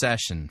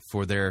intercession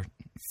for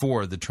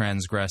the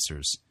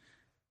transgressors.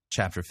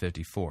 Chapter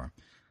 54.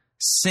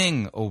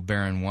 Sing, O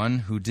barren one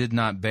who did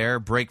not bear,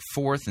 break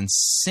forth and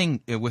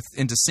sing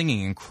into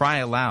singing and cry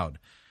aloud,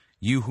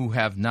 you who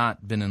have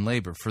not been in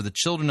labor. For the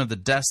children of the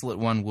desolate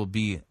one will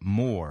be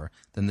more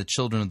than the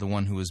children of the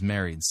one who is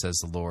married, says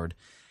the Lord.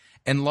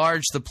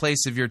 Enlarge the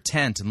place of your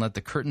tent, and let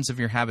the curtains of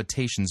your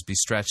habitations be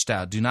stretched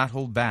out. Do not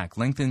hold back.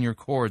 Lengthen your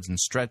cords and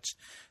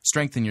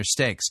strengthen your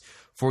stakes.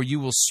 For you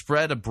will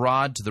spread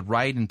abroad to the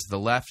right and to the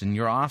left, and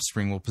your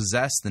offspring will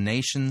possess the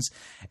nations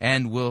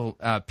and will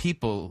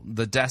people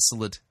the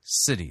desolate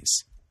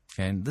cities.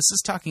 Okay, and this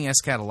is talking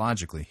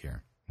eschatologically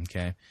here.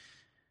 Okay,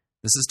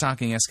 this is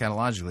talking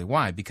eschatologically.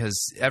 Why?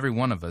 Because every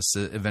one of us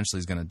eventually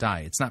is going to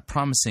die. It's not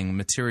promising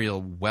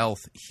material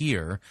wealth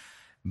here,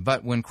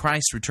 but when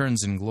Christ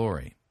returns in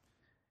glory,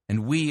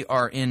 and we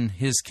are in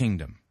his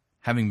kingdom,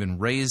 having been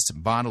raised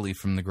bodily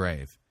from the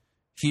grave,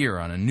 here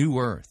on a new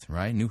earth,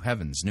 right? New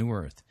heavens, new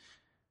earth.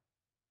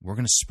 We're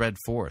going to spread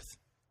forth,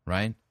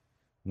 right?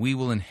 We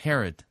will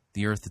inherit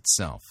the earth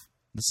itself.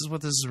 This is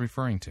what this is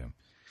referring to.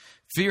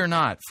 Fear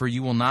not, for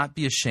you will not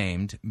be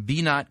ashamed.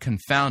 Be not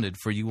confounded,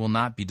 for you will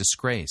not be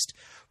disgraced.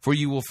 For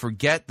you will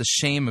forget the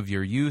shame of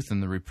your youth,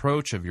 and the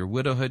reproach of your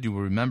widowhood you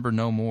will remember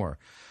no more.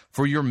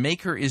 For your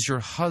Maker is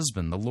your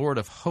husband, the Lord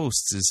of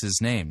hosts is his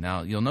name.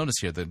 Now, you'll notice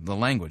here the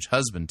language,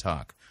 husband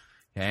talk.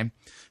 Okay?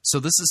 So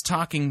this is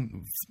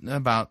talking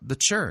about the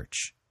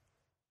church,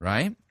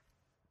 right?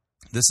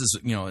 What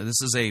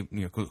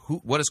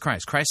is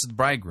Christ? Christ is the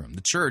bridegroom.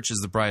 The church is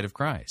the bride of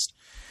Christ.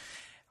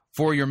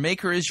 For your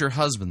Maker is your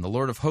husband, the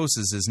Lord of hosts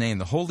is his name,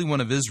 the Holy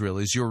One of Israel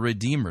is your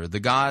Redeemer, the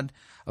God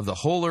of the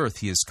whole earth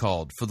he is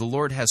called. For the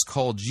Lord has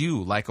called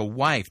you like a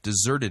wife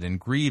deserted and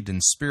grieved in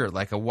spirit,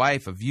 like a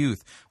wife of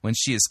youth when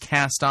she is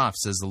cast off,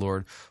 says the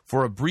Lord.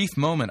 For a brief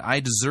moment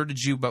I deserted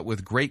you, but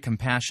with great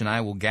compassion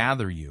I will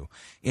gather you.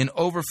 In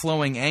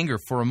overflowing anger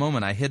for a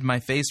moment I hid my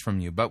face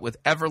from you, but with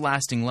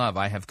everlasting love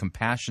I have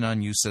compassion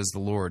on you, says the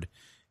Lord,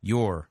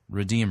 your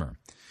Redeemer.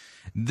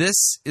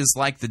 This is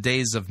like the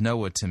days of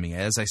Noah to me.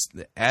 As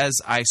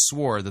I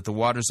swore that the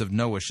waters of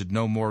Noah should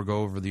no more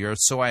go over the earth,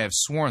 so I have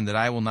sworn that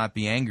I will not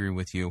be angry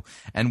with you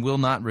and will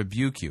not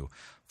rebuke you.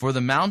 For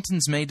the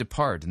mountains may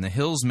depart and the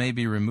hills may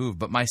be removed,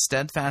 but my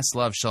steadfast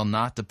love shall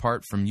not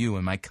depart from you,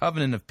 and my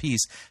covenant of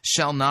peace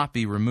shall not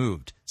be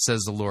removed,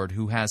 says the Lord,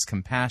 who has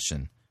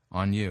compassion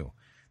on you.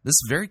 This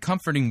is very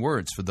comforting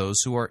words for those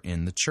who are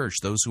in the church,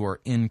 those who are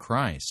in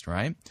Christ,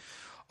 right?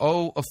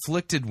 O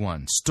afflicted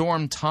one,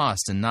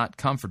 storm-tossed and not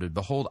comforted,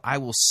 behold, I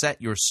will set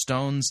your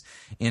stones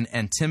in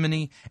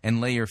antimony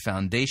and lay your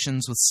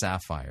foundations with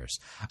sapphires.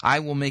 I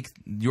will make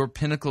your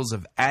pinnacles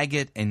of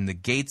agate and the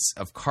gates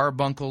of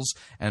carbuncles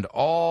and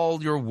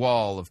all your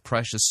wall of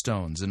precious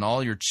stones. And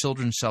all your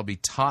children shall be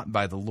taught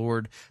by the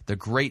Lord. The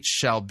great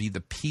shall be the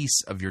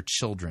peace of your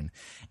children.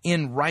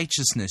 In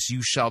righteousness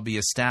you shall be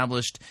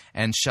established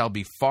and shall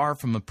be far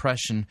from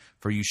oppression,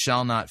 for you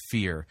shall not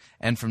fear,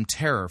 and from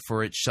terror,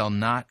 for it shall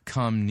not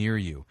come near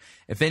you.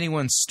 If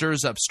anyone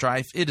stirs up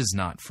strife, it is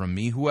not from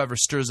me. Whoever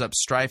stirs up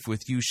strife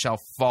with you shall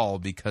fall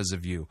because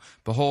of you.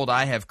 Behold,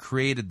 I have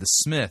created the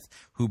smith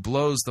who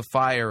blows the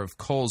fire of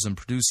coals and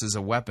produces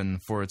a weapon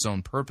for its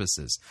own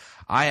purposes.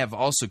 I have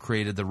also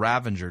created the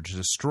ravager to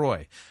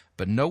destroy.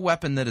 But no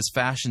weapon that is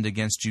fashioned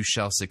against you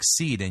shall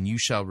succeed, and you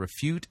shall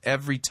refute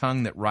every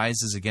tongue that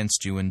rises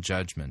against you in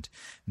judgment.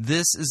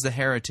 This is the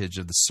heritage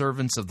of the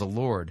servants of the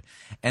Lord,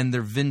 and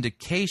their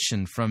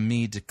vindication from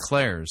me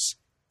declares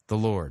the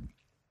Lord.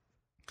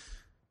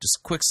 Just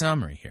a quick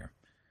summary here.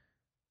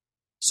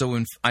 So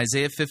in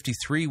Isaiah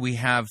 53, we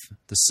have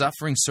the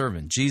suffering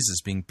servant,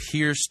 Jesus, being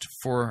pierced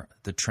for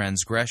the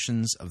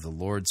transgressions of the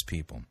Lord's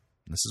people.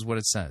 This is what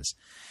it says.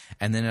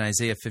 And then in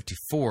Isaiah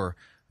 54,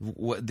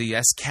 the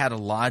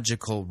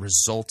eschatological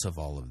result of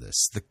all of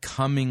this, the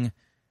coming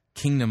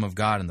kingdom of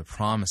God and the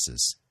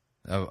promises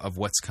of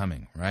what's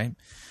coming, right?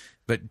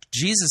 But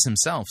Jesus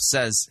himself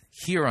says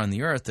here on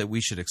the earth that we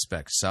should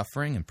expect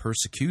suffering and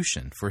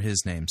persecution for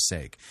his name's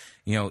sake.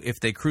 You know, if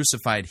they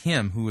crucified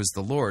him, who is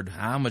the Lord,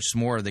 how much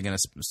more are they going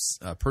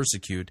to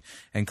persecute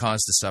and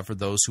cause to suffer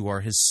those who are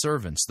his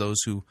servants,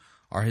 those who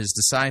are his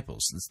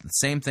disciples? The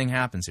same thing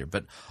happens here.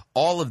 But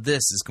all of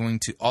this is going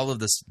to, all of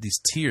this, these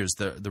tears,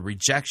 the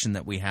rejection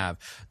that we have,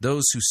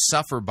 those who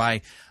suffer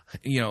by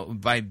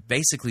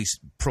basically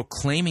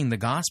proclaiming the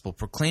gospel,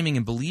 proclaiming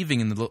and believing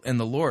in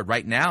the Lord.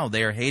 Right now,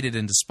 they are hated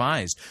and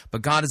despised,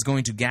 but God is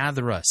going to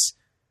gather us.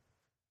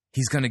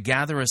 He's going to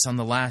gather us on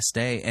the last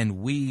day, and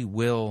we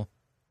will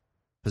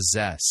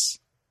possess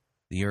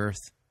the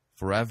earth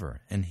forever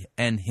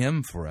and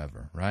him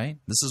forever, right?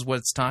 This is what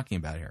it's talking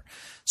about here.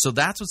 So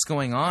that's what's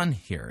going on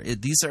here.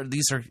 These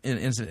are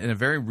in a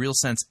very real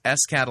sense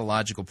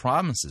eschatological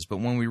promises. But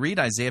when we read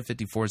Isaiah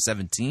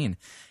 54:17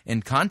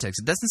 in context,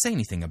 it doesn't say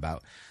anything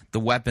about the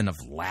weapon of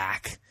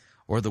lack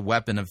or the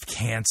weapon of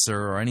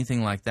cancer or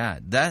anything like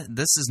that.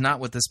 This is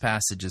not what this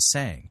passage is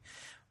saying.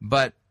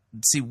 But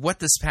see, what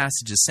this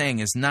passage is saying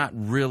is not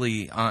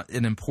really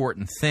an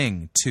important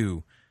thing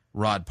to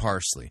Rod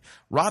Parsley.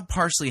 Rod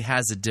Parsley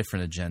has a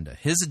different agenda.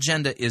 His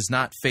agenda is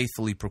not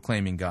faithfully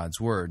proclaiming God's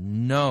word.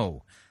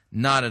 No,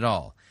 not at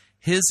all.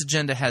 His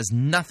agenda has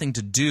nothing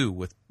to do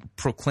with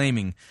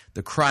proclaiming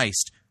the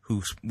Christ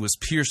who was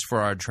pierced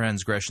for our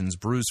transgressions,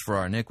 bruised for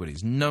our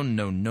iniquities. No,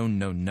 no, no,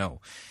 no,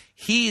 no.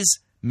 He's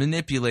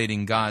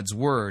manipulating God's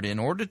word in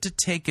order to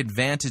take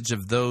advantage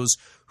of those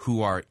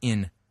who are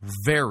in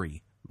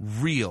very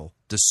real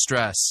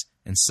distress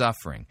and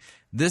suffering.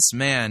 This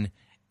man,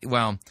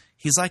 well,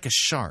 he's like a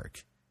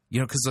shark,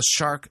 because a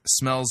shark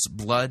smells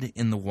blood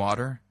in the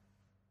water.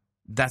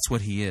 That's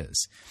what he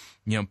is.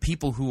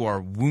 People who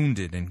are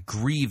wounded and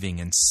grieving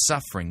and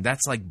suffering,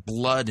 that's like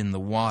blood in the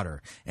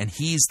water. And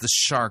he's the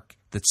shark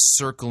that's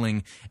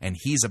circling, and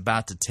he's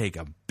about to take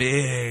a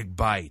big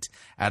bite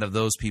out of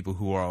those people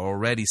who are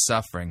already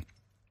suffering.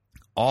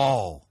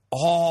 All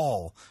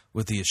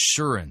with the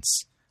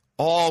assurance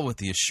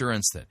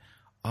that,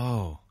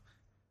 oh,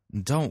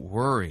 don't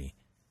worry.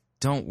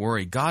 Don't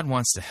worry, God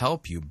wants to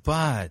help you,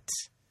 but,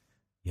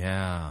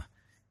 yeah,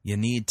 you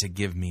need to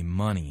give me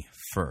money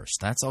first.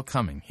 That's all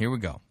coming. Here we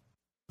go.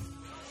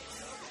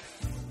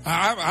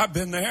 I've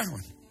been there.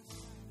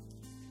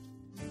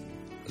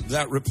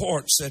 That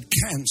report said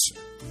cancer.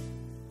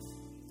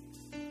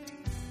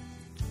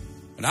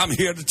 And I'm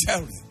here to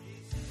tell you,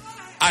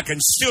 I can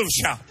still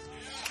shout,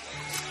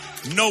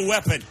 no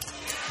weapon.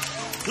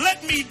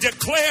 Let me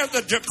declare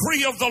the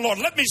decree of the Lord.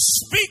 Let me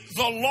speak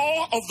the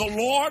law of the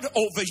Lord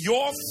over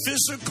your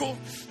physical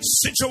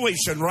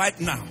situation right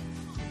now.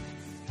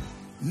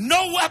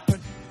 No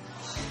weapon,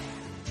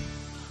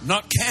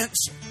 not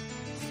cancer,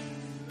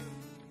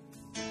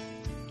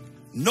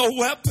 No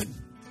weapon,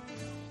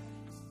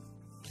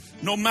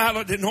 no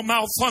malady, no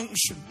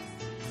malfunction,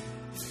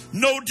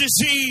 no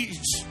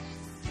disease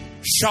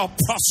shall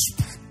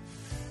prosper.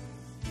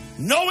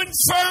 No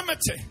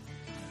infirmity.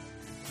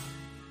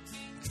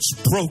 It's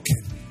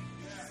broken.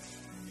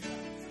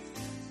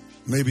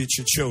 Maybe it's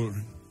your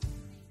children.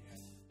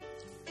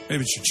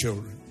 Maybe it's your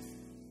children.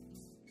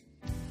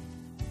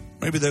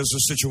 Maybe there's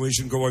a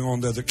situation going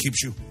on there that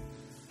keeps you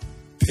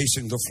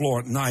pacing the floor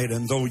at night,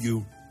 and though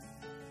you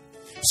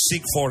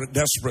seek for it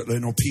desperately,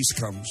 no peace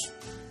comes.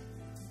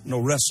 No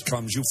rest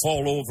comes. You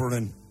fall over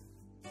and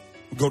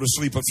go to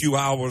sleep a few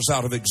hours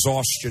out of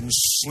exhaustion,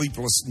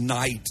 sleepless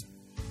night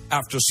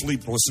after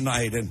sleepless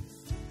night. And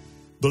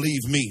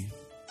believe me,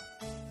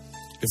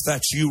 if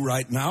that's you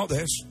right now,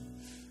 there's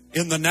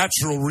in the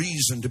natural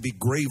reason to be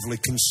gravely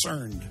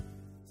concerned.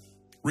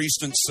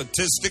 Recent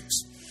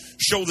statistics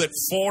show that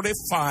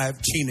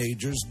 45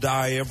 teenagers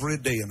die every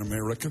day in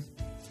America.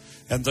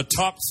 And the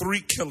top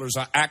 3 killers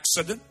are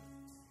accident.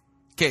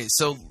 Okay,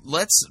 so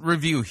let's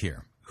review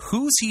here.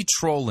 Who's he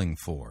trolling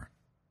for?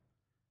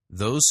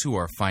 Those who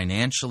are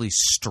financially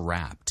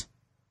strapped,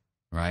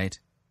 right?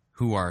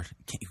 Who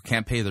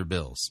can't pay their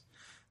bills.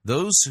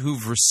 Those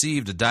who've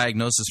received a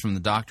diagnosis from the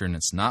doctor and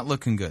it's not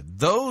looking good.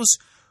 Those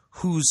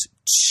whose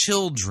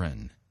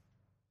children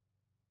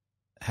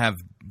have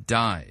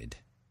died.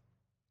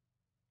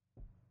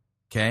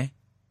 Okay?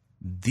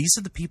 These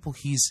are the people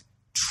he's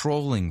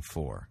trolling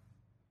for.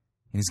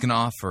 And he's going to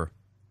offer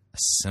a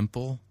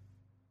simple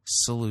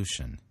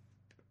solution.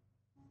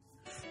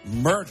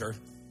 Murder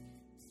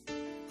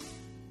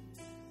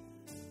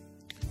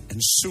and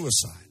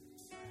suicide.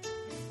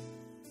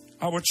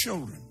 Our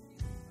children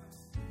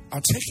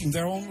are taking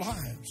their own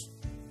lives.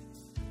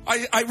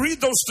 I read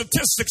those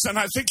statistics and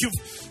I think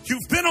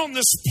you've been on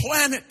this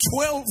planet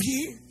 12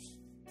 years.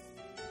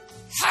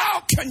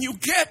 How can you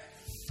get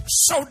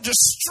so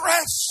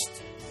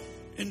distressed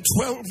in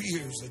 12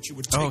 years that you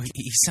would take... Oh,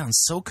 he sounds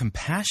so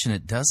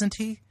compassionate, doesn't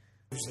he?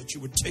 That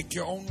you would take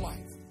your own life.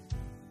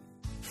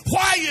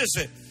 Why is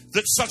it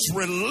that such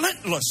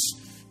relentless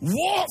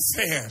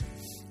warfare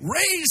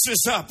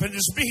raises up and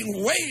is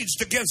being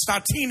waged against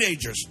our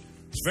teenagers?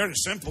 It's very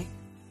simple.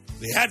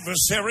 The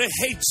adversary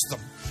hates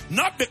them.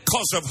 Not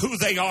because of who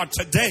they are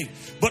today,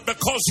 but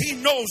because he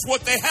knows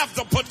what they have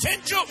the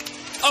potential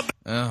of.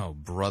 Oh,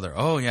 brother.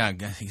 Oh, yeah.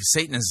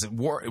 Satan is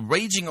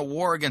waging a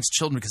war against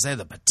children because they have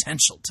the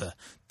potential to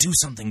do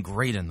something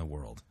great in the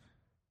world.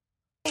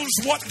 Knows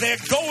what they're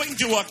going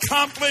to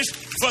accomplish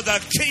for the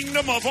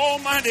kingdom of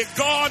Almighty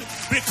God,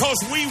 because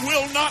we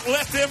will not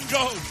let them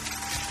go.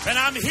 And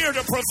I'm here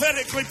to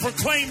prophetically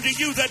proclaim to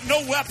you that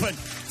no weapon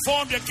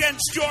formed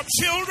against your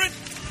children,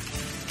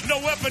 no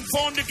weapon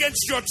formed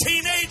against your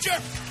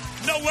teenager,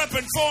 no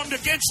weapon formed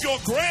against your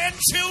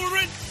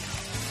grandchildren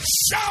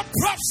shall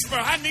prosper.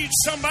 I need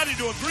somebody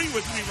to agree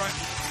with me right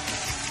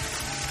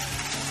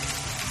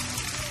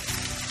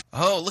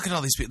now. Oh, look at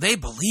all these people. They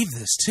believe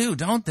this too,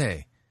 don't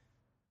they?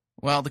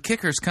 Well, the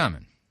kicker's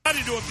coming.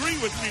 Somebody to agree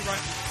with me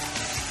right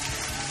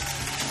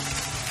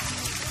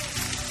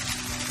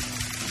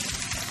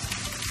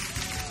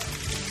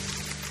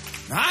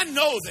now. Now, I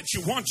know that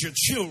you want your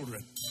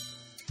children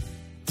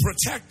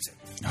protected.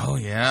 Oh,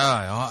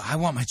 yeah. I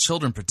want my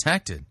children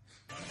protected.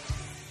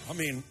 I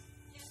mean,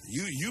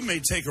 you may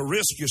take a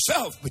risk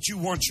yourself, but you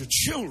want your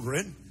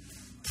children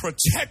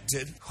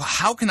protected.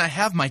 How can I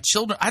have my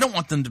children? I don't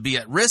want them to be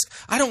at risk.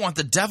 I don't want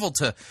the devil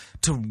to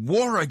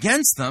war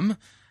against them.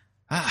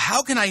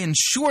 How can I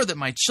ensure that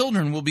my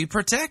children will be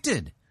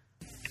protected?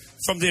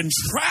 From the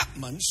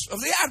entrapments of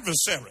the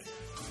adversary.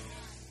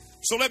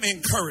 So let me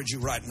encourage you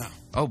right now.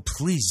 Oh,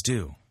 please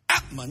do.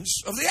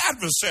 Entrapments of the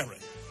adversary.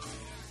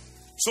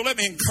 So let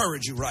me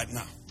encourage you right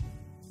now.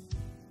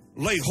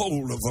 Lay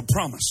hold of the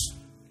promise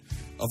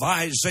of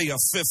Isaiah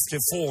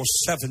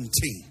 54:17.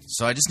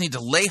 So I just need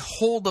to lay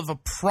hold of a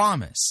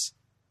promise.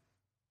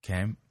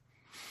 Okay?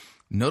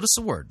 Notice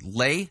the word.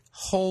 Lay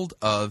hold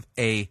of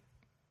a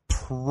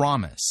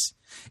promise.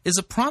 Is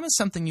a promise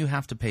something you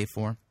have to pay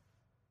for?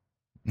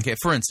 Okay,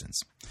 for instance,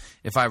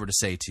 if I were to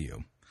say to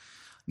you,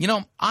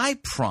 I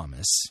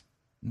promise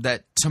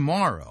that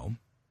tomorrow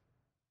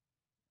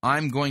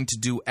I'm going to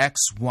do X,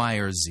 Y,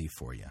 or Z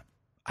for you.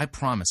 I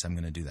promise I'm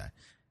going to do that.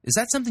 Is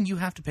that something you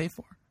have to pay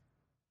for?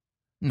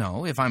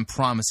 No, if I'm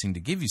promising to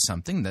give you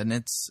something, then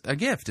it's a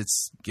gift.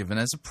 It's given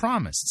as a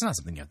promise. It's not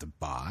something you have to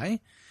buy.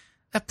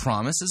 A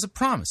promise is a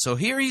promise. So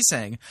here he's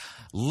saying,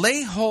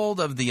 lay hold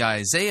of the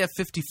Isaiah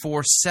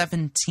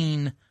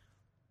 54:17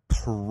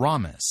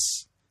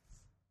 promise.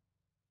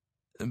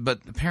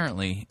 But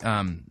apparently,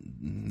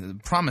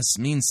 promise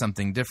means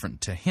something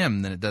different to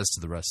him than it does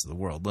to the rest of the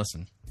world.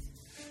 Listen.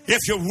 If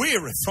you're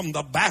weary from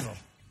the battle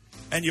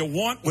and you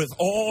want with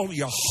all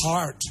your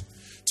heart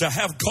to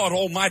have God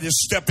Almighty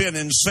step in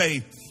and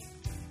say,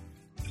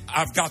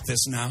 I've got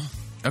this now.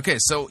 Okay,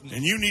 so...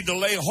 And you need to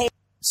lay hold.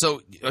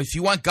 So if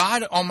you want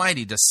God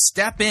Almighty to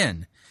step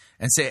in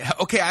and say,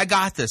 okay, I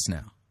got this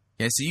now.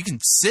 Okay, so you can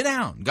sit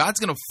down. God's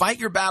going to fight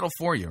your battle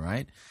for you,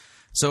 right?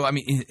 So, I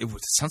mean, it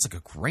sounds like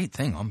a great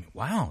thing.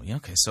 Wow. Yeah,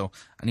 okay, so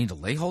I need to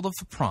lay hold of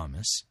the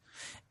promise.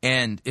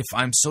 And if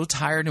I'm so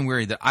tired and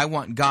weary that I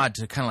want God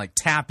to kind of like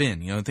tap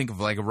in, think of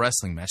like a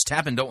wrestling match,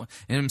 tap in, and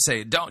him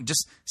say, don't,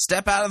 just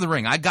step out of the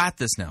ring. I got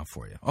this now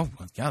for you. Oh,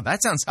 yeah,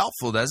 that sounds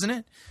helpful, doesn't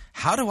it?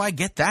 How do I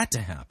get that to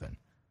happen?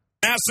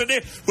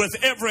 With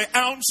every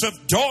ounce of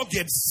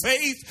dogged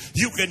faith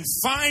you can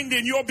find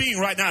in your being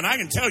right now. And I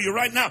can tell you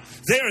right now,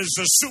 there is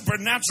a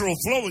supernatural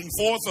flowing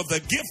forth of the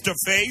gift of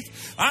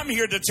faith. I'm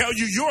here to tell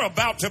you, you're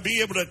about to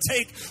be able to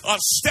take a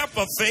step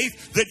of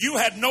faith that you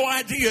had no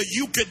idea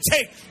you could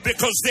take,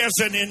 because there's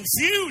an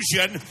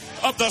infusion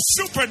of the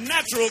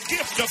supernatural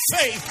gift of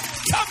faith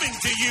coming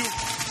to you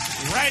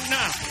right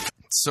now.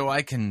 So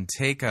I can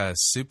take a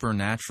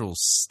supernatural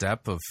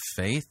step of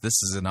faith?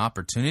 This is an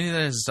opportunity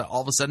that has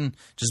all of a sudden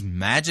just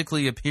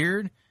magically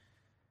appeared?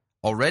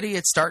 Already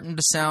it's starting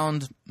to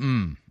sound,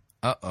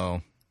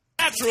 uh-oh.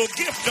 Natural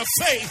gift of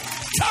faith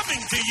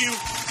coming to you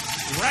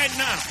right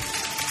now.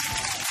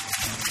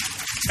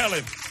 Tell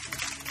him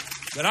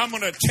that I'm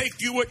going to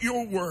take you at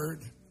your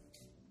word.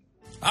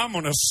 I'm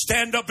going to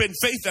stand up in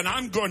faith and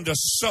I'm going to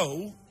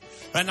sow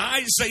an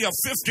Isaiah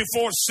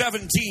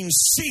 54:17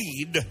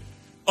 seed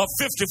of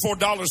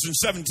 $54.17. Listen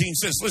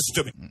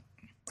to me.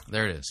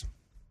 There it is.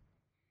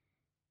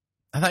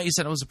 I thought you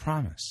said it was a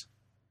promise.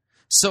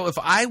 So if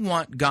I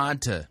want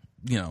God to,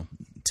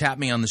 tap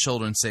me on the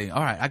shoulder and say,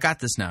 all right, I got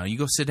this now. You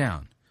go sit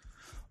down.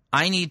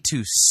 I need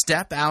to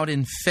step out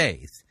in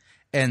faith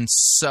and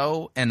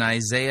sow an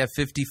Isaiah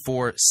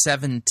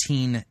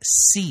 54:17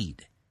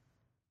 seed.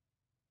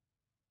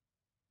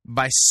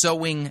 By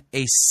sowing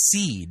a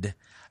seed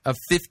of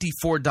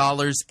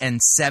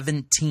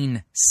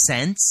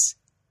 $54.17.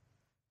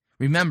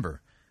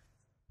 Remember,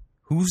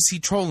 who's he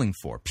trolling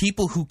for?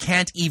 People who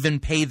can't even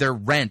pay their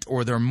rent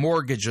or their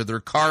mortgage or their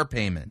car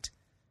payment.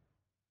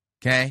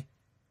 Okay?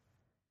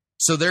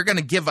 So they're going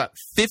to give up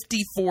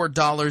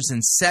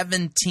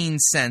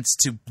 $54.17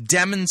 to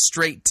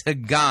demonstrate to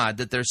God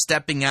that they're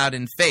stepping out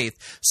in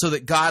faith, so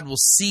that God will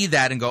see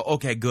that and go,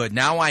 okay, good,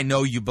 now I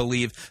know you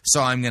believe,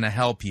 so I'm going to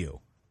help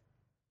you.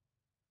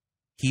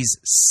 He's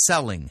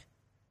selling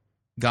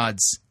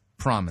God's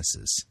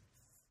promises.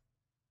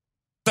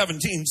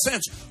 17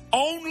 cents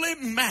only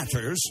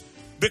matters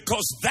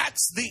because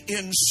that's the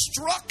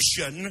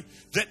instruction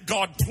that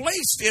God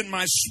placed in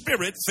my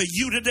spirit for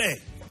you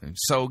today.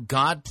 So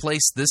God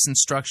placed this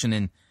instruction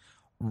in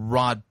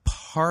Rod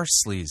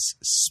Parsley's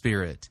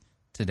spirit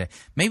today.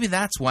 Maybe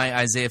that's why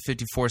Isaiah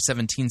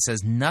 54:17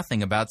 says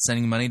nothing about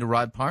sending money to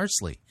Rod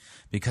Parsley,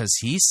 because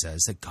he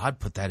says that God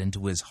put that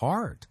into his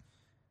heart.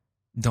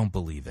 Don't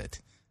believe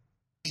it.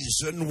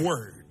 Reason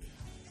word.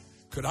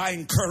 Could I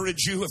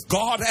encourage you, if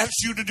God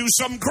asks you to do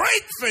some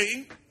great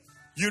thing,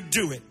 you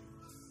do it.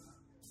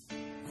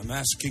 I'm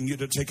asking you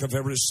to take a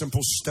very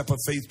simple step of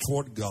faith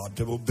toward God,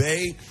 to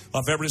obey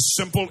a very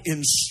simple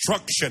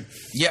instruction.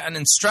 Yeah, an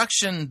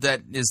instruction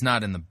that is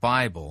not in the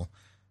Bible,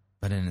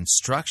 but an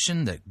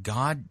instruction that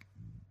God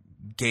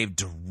gave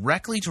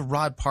directly to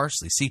Rod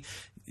Parsley. See,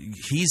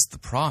 he's the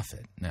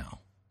prophet now,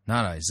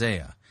 not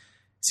Isaiah.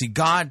 See,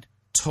 God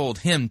told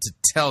him to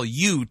tell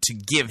you to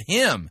give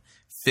him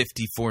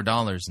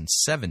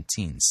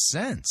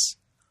 $54.17.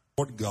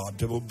 Lord God,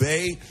 to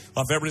obey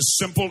a very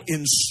simple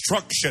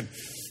instruction.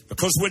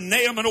 Because when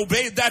Naaman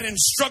obeyed that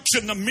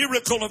instruction, the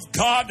miracle of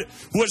God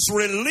was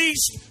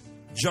released,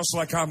 just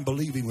like I'm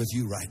believing with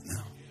you right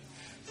now.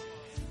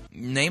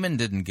 Naaman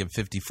didn't give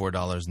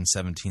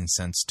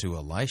 $54.17 to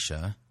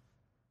Elisha.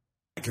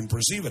 I can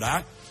perceive it.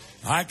 I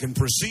can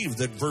perceive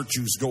that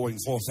virtue's going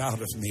forth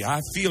out of me.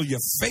 I feel your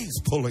faith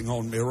pulling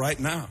on me right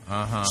now.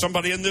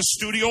 Somebody in this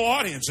studio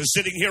audience is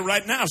sitting here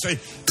right now saying,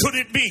 could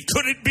it be?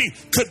 Could it be?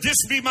 Could this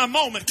be my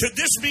moment? Could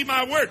this be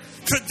my word?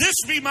 Could this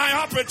be my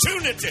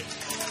opportunity?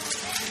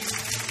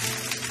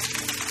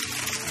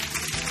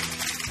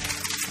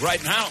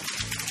 Right now,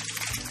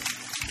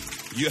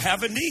 you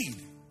have a need.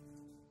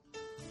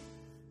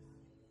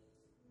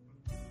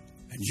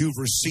 And you've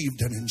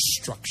received an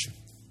instruction.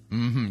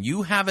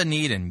 You have a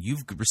need, and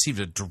you've received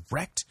a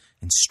direct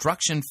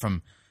instruction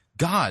from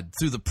God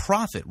through the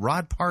prophet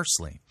Rod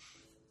Parsley.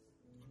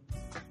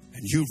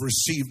 And you've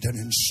received an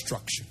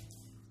instruction.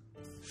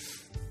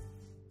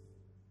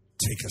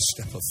 Take a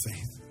step of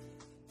faith.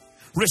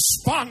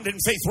 Respond in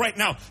faith right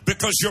now,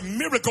 because your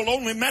miracle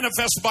only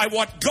manifests by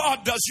what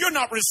God does. You're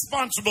not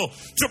responsible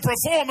to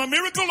perform a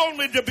miracle,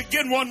 only to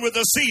begin one with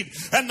a seed.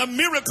 And the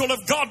miracle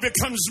of God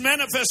becomes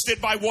manifested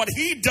by what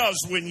he does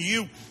when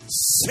you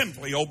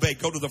simply obey.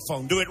 Go to the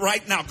phone. Do it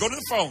right now. Go to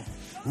the phone.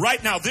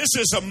 Right now. This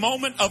is a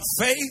moment of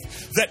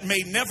faith that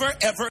may never,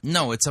 ever...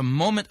 No, it's a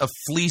moment of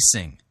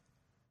fleecing.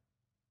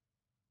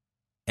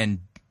 And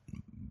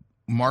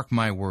mark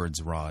my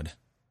words, Rod.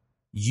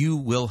 You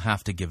will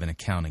have to give an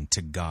accounting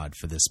to God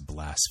for this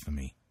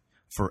blasphemy,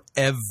 for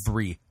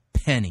every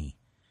penny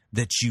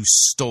that you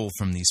stole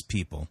from these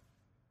people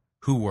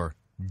who were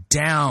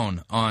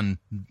down on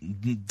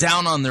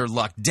their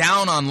luck,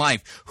 down on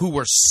life, who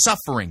were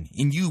suffering,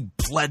 and you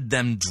bled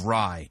them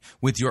dry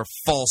with your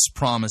false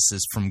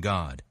promises from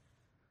God.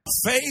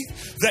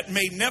 faith that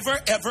may never,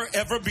 ever,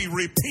 ever be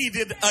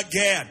repeated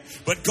again.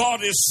 But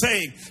God is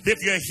saying, if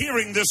you're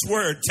hearing this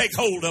word, take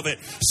hold of it.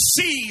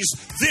 Seize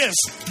this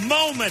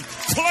moment.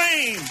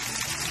 Claim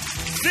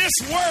this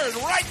word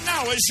right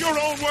now as your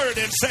own word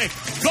and say,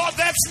 God,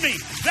 that's me.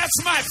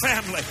 That's my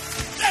family.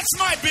 That's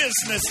my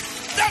business.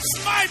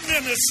 That's my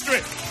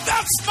ministry.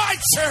 That's my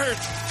church.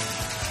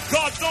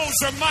 God,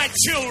 those are my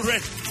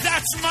children.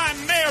 That's my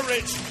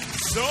marriage.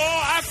 So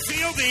I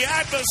feel the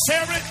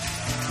adversary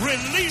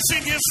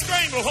releasing his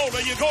stranglehold.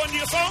 Are you going to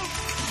your phone?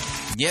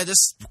 Yeah,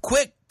 just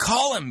quick,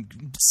 call him.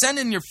 Send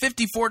in your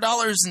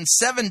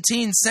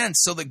 $54.17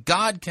 so that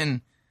God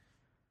can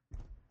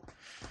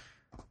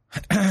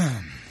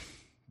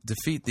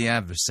defeat the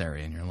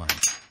adversary in your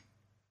life.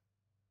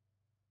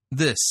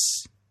 This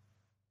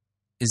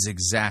is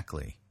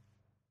exactly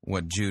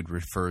what Jude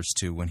refers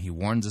to when he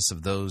warns us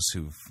of those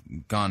who've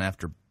gone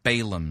after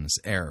Balaam's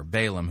error,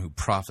 Balaam who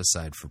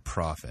prophesied for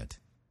profit.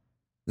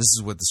 This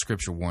is what the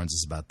scripture warns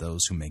us about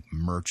those who make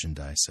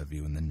merchandise of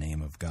you in the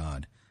name of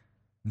God.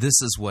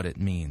 This is what it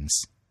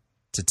means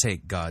to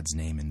take God's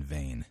name in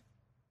vain.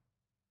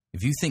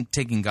 If you think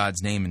taking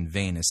God's name in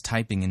vain is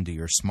typing into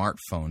your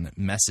smartphone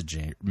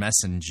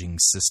messaging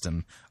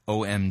system,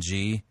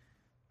 OMG,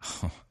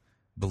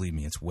 believe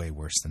me, it's way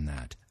worse than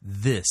that.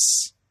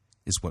 This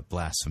is what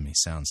blasphemy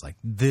sounds like.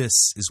 This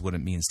is what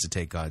it means to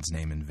take God's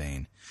name in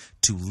vain.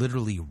 To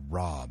literally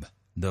rob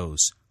those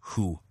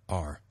who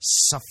are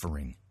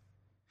suffering,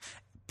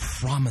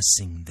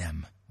 promising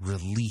them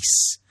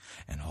release,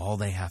 and all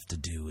they have to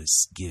do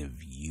is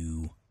give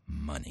you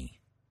money.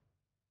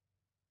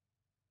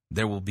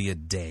 There will be a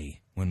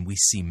day when we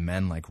see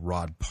men like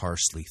Rod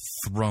Parsley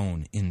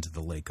thrown into the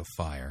lake of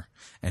fire,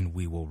 and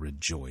we will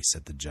rejoice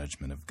at the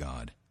judgment of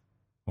God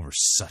over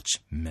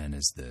such men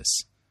as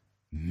this.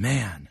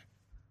 Man,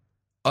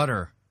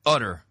 utter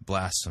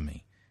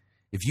blasphemy.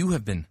 If you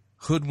have been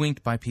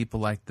hoodwinked by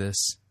people like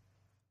this,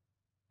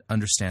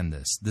 understand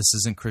this. This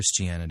isn't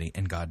Christianity,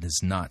 and God is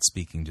not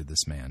speaking to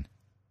this man.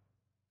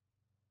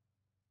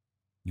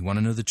 You want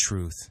to know the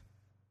truth?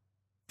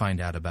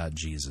 Find out about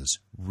Jesus.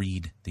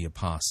 Read the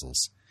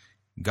apostles.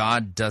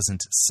 God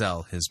doesn't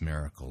sell his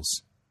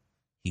miracles.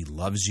 He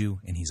loves you,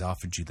 and he's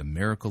offered you the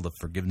miracle of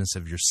forgiveness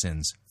of your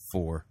sins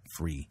for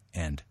free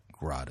and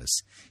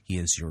gratis. He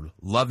is your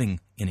loving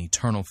and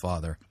eternal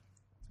Father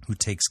who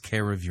takes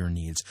care of your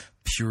needs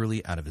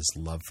purely out of his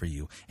love for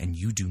you, and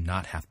you do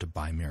not have to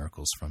buy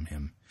miracles from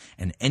him.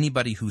 And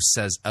anybody who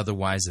says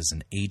otherwise is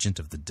an agent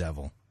of the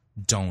devil.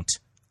 Don't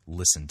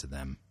listen to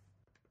them.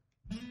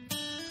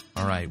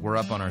 All right, we're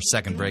up on our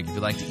second break. If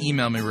you'd like to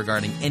email me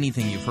regarding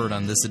anything you've heard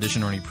on this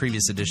edition or any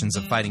previous editions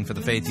of Fighting for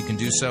the Faith, you can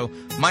do so.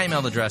 My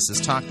email address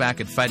is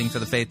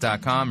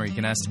talkback@fightingforthefaith.com, or you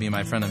can ask to be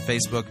my friend on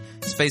Facebook.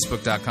 It's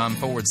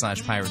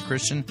facebook.com/Pirate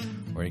Christian,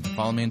 or you can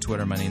follow me on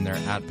Twitter. My name there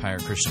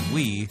 @Pirate Christian.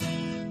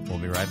 We'll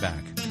be right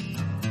back.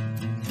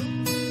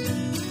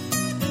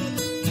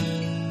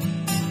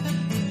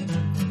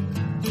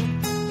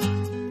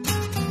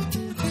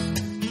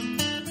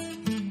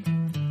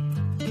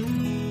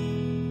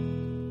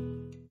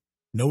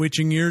 No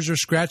itching ears are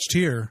scratched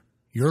here.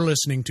 You're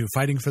listening to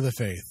Fighting for the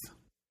Faith.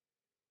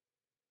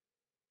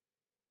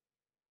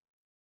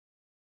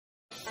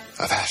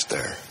 Avast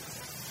there.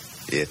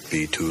 It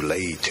be too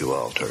late to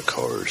alter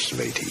course,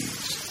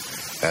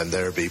 mateys. And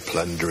there be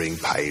plundering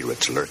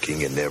pirates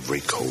lurking in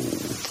every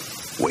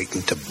cove,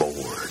 waiting to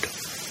board.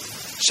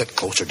 Sit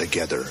closer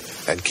together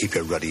and keep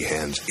your ruddy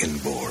hands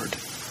inboard.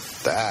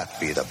 That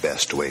be the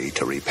best way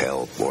to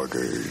repel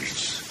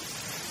boarders.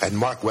 And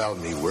mark well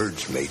me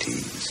words,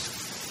 mateys.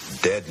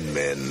 Dead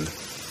men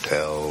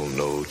tell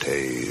no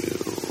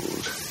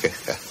tales.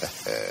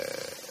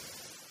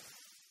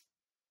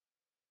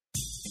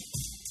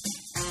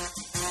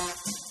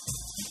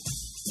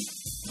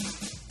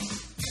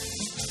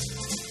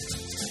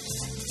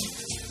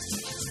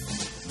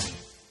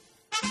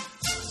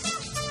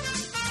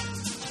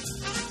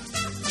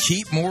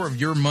 Keep more of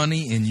your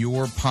money in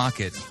your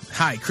pocket.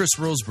 Hi, Chris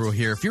Roseborough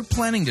here. If you're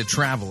planning to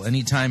travel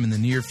anytime in the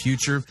near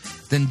future,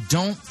 then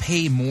don't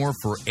pay more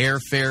for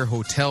airfare,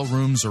 hotel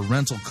rooms, or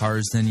rental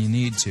cars than you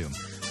need to.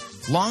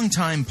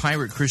 Longtime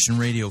Pirate Christian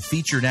Radio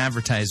featured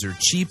advertiser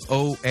Cheap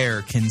O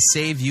Air can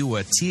save you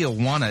a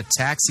Tijuana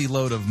taxi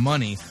load of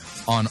money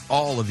on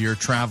all of your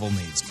travel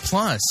needs.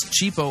 Plus,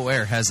 Cheap O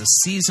Air has a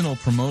seasonal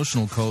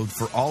promotional code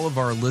for all of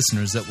our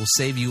listeners that will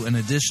save you an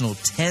additional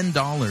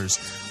 $10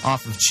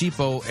 off of Cheap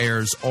O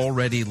Air's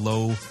already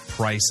low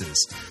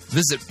prices.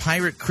 Visit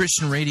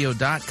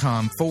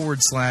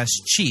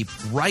piratechristianradio.com/cheap.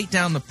 Write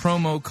down the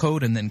promo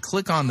code and then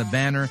click on the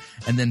banner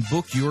and then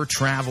book your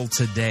travel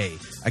today.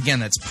 Again,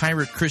 that's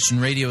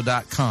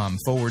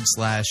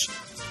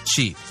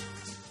piratechristianradio.com/cheap.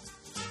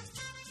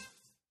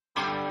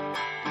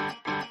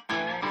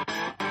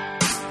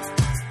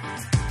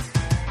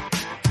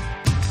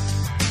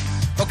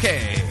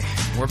 Okay,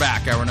 we're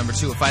back. Hour number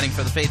 2 of Fighting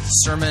for the Faith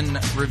sermon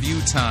review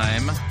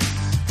time.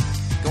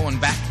 Going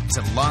back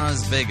to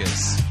Las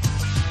Vegas.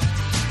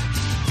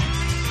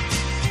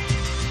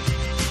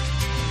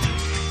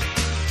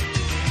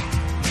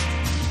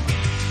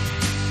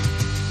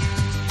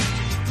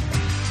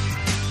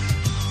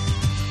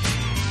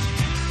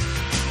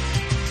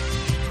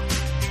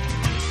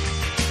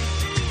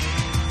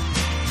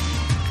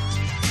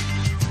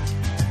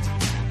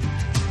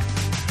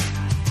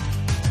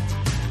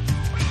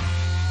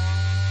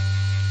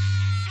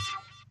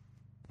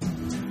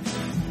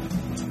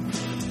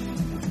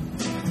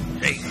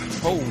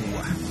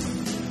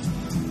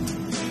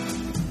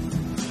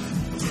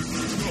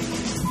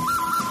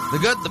 The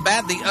good, the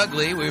bad, the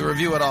ugly. We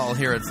review it all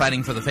here at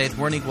Fighting for the Faith.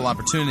 We're an equal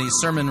opportunity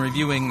sermon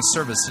reviewing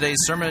service. Today's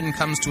sermon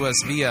comes to us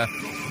via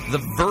the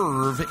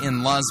Verve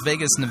in Las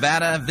Vegas,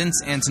 Nevada.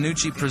 Vince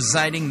Antonucci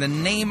presiding. The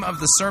name of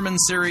the sermon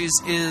series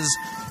is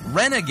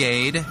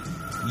Renegade.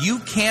 You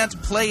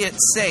Can't Play It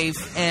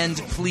Safe and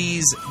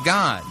Please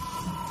God.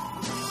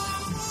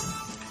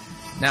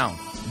 Now,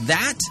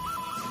 that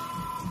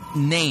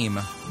name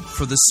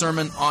for the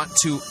sermon ought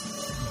to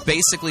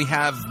basically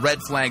have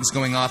red flags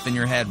going off in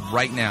your head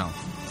right now.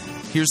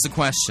 Here's the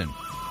question.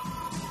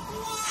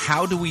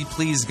 How do we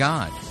please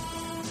God?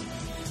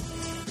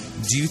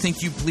 Do you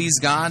think you please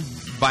God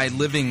by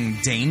living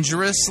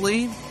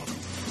dangerously?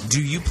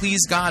 Do you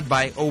please God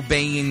by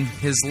obeying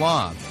His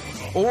law?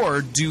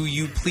 Or do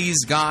you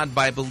please God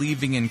by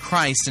believing in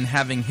Christ and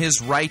having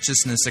His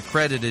righteousness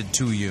accredited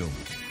to you?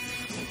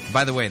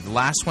 By the way, the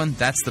last one,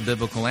 that's the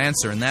biblical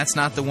answer, and that's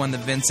not the one that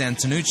Vince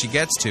Antonucci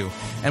gets to.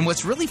 And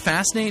what's really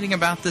fascinating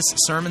about this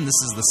sermon,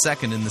 this is the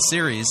second in the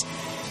series,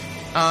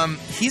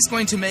 he's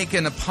going to make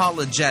an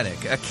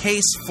apologetic, a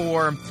case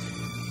for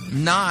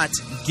not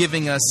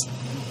giving us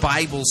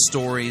Bible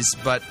stories,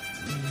 but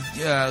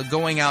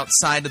going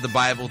outside of the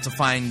Bible to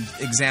find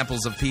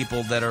examples of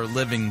people that are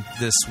living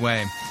this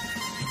way.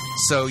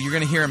 So you're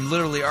going to hear him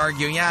literally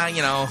argue,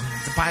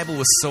 the Bible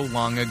was so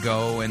long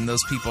ago, and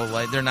those people,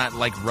 they're not,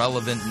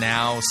 relevant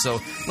now. So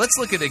let's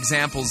look at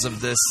examples of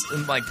this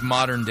in,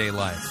 modern day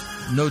life.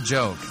 No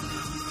joke.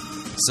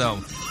 So,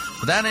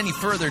 without any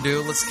further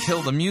ado, let's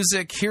kill the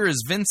music. Here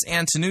is Vince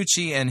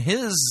Antonucci and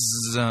his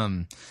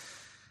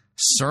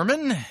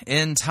sermon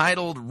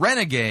entitled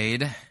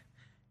Renegade,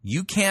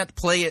 You Can't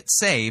Play It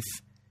Safe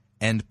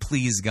and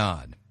Please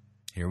God.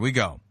 Here we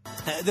go.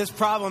 This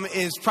problem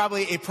is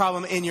probably a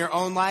problem in your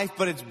own life,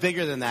 but it's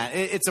bigger than that.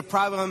 It's a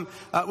problem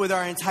with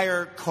our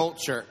entire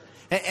culture,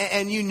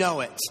 and you know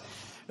it.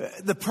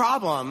 The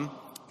problem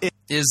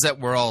is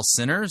that we're all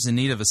sinners in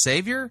need of a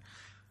Savior?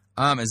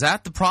 Is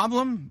that the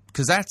problem?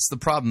 Because that's the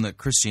problem that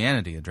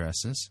Christianity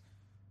addresses.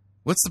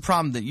 What's the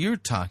problem that you're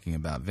talking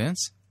about,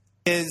 Vince?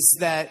 Is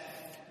that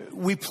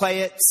we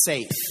play it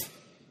safe.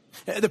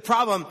 The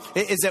problem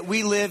is that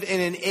we live in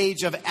an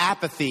age of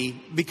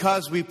apathy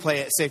because we play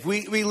it safe.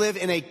 We live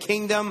in a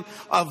kingdom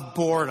of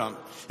boredom.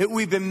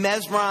 We've been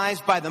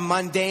mesmerized by the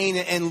mundane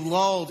and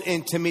lulled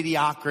into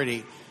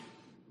mediocrity.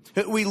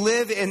 We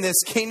live in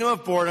this kingdom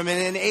of boredom in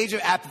an age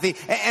of apathy,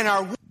 and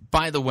our...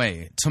 By the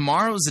way,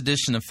 tomorrow's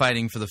edition of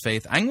Fighting for the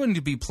Faith, I'm going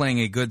to be playing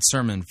a good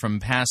sermon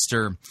from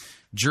Pastor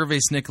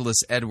Gervais Nicholas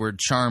Edward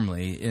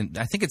Charmley.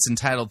 I think it's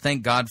entitled,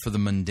 Thank God for the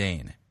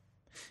Mundane.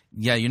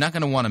 Yeah, you're not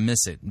going to want to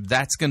miss it.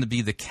 That's going to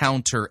be the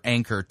counter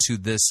anchor to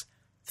this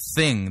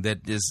thing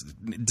that is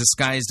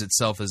disguised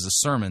itself as a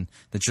sermon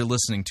that you're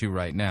listening to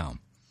right now.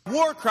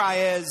 War cry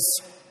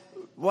is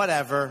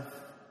whatever.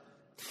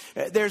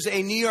 There's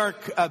a New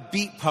York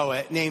beat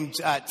poet named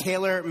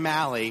Taylor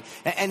Malley,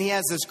 and he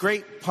has this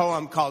great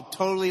poem called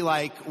Totally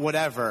Like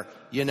Whatever,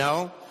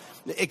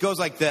 It goes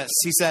like this.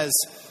 He says,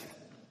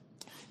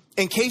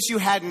 in case you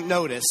hadn't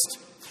noticed,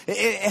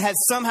 it has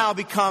somehow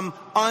become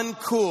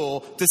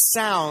uncool to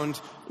sound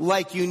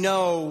like you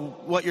know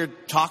what you're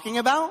talking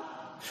about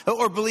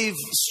or believe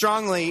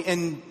strongly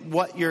in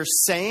what you're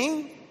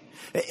saying.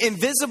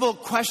 Invisible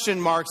question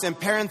marks and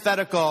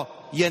parenthetical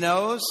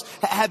you-knows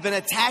have been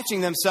attaching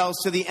themselves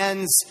to the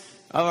ends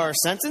of our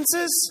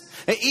sentences,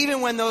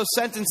 even when those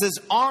sentences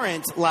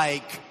aren't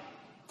like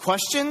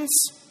questions,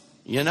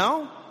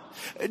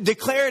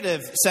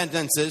 Declarative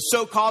sentences,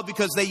 so-called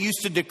because they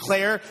used to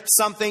declare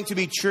something to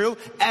be true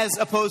as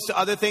opposed to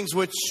other things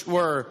which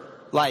were,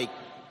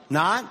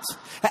 not,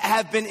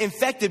 have been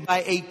infected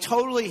by a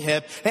totally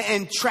hip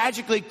and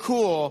tragically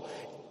cool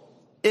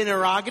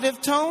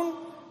interrogative tone,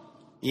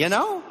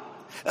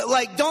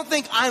 don't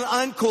think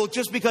I'm uncool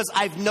just because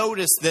I've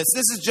noticed this.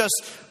 This is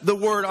just the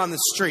word on the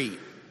street,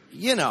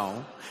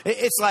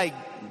 It's like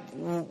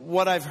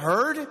what I've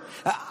heard.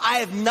 I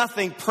have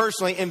nothing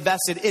personally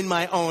invested in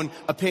my own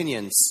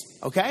opinions,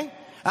 okay?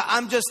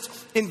 I'm just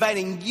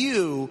inviting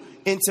you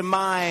into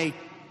my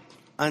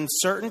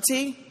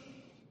uncertainty.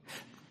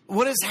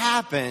 What has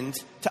happened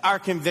to our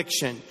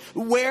conviction?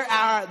 Where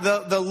are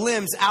the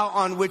limbs out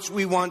on which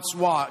we once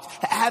walked?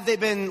 Have they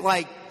been,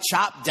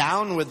 chopped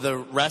down with the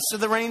rest of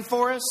the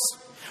rainforest?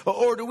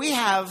 Or do we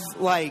have,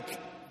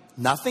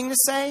 nothing to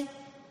say?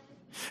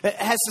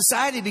 Has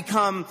society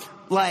become,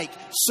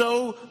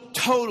 so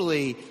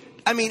totally,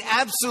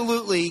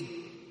 absolutely,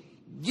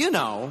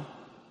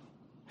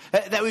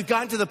 that we've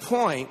gotten to the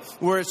point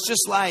where it's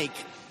just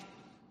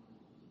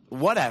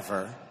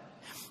whatever.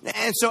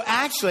 And so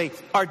actually,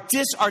 our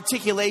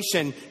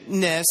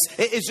disarticulationness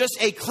is just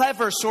a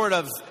clever sort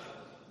of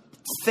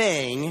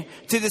thing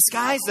to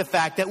disguise the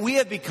fact that we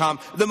have become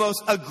the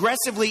most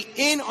aggressively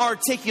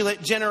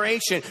inarticulate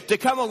generation to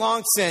come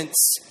along since,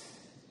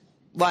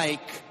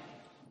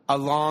 a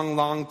long,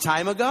 long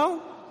time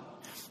ago.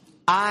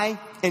 I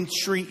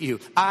entreat you,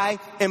 I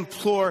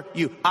implore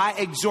you, I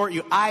exhort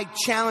you, I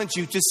challenge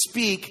you to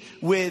speak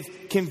with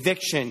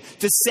conviction,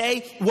 to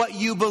say what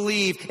you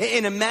believe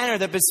in a manner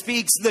that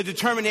bespeaks the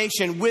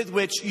determination with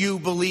which you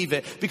believe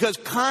it. Because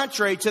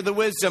contrary to the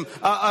wisdom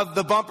of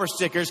the bumper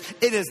stickers,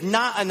 it is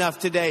not enough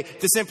today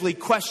to simply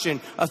question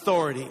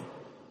authority.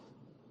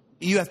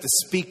 You have to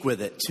speak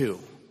with it too.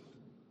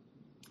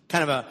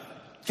 Kind of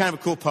a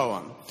cool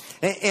poem.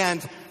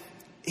 And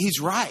he's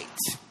right.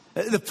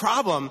 The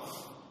problem,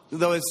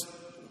 though, is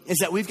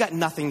that we've got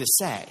nothing to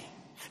say.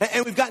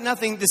 And we've got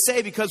nothing to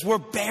say because we're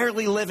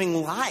barely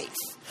living life.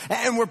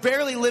 And we're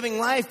barely living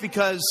life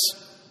because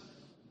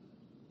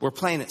we're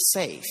playing it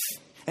safe.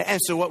 And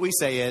so what we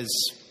say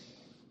is,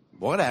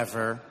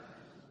 whatever.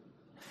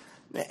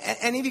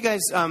 Any of you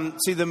guys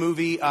see the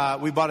movie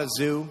We Bought a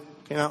Zoo?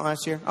 Came out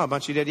last year? Oh, a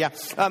bunch of you did, yeah.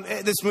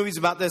 This movie's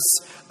about this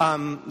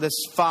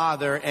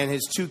father and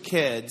his two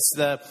kids.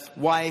 The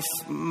wife,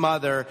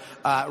 mother,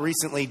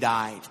 recently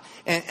died.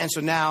 And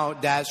so now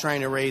dad's trying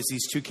to raise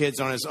these two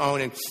kids on his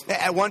own. And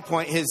at one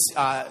point, his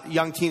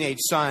young teenage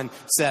son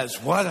says,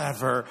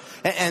 whatever.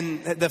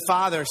 And the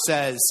father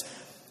says,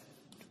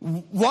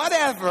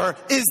 whatever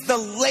is the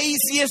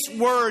laziest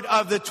word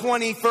of the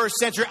 21st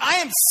century. I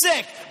am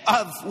sick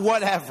of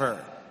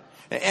whatever.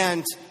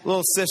 And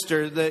little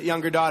sister, the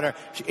younger daughter,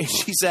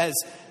 she says,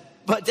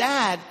 but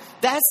Dad,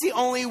 that's the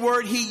only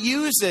word he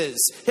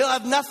uses. He'll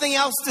have nothing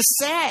else to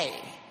say.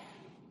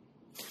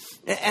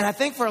 And I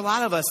think for a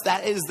lot of us,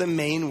 that is the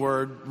main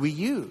word we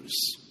use.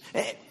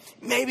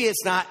 Maybe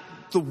it's not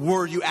the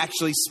word you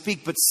actually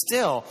speak, but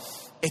still,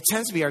 it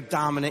tends to be our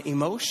dominant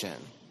emotion.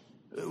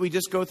 We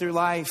just go through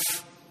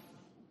life,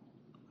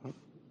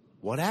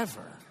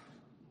 whatever.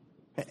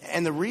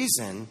 And the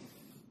reason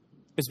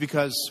is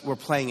because we're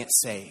playing it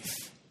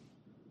safe.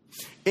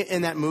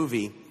 In that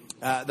movie,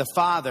 the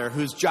father,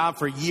 whose job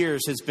for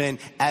years has been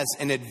as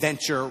an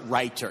adventure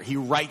writer, he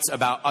writes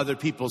about other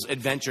people's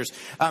adventures.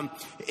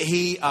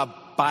 He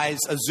buys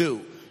a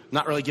zoo.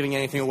 Not really giving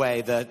anything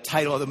away. The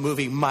title of the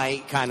movie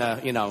might kind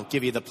of,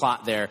 give you the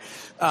plot there.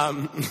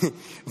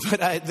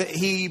 But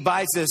he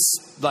buys this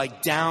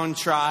like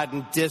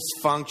downtrodden,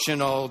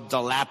 dysfunctional,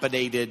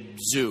 dilapidated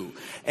zoo.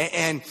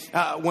 And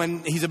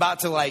when he's about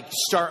to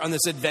start on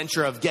this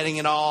adventure of getting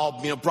it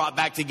all, brought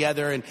back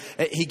together, and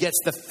he gets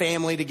the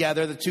family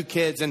together, the two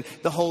kids and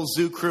the whole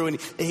zoo crew,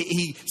 and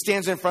he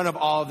stands in front of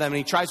all of them and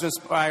he tries to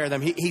inspire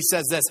them. He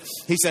says this.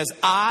 He says,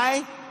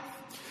 I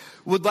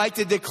would like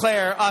to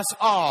declare us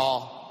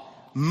all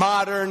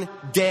modern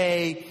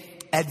day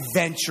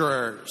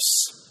adventurers.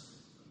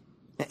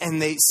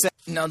 And they say,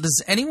 now,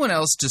 does anyone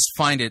else just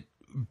find it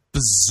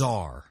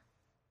bizarre,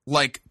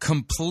 like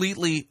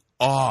completely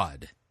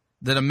odd,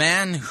 that a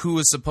man who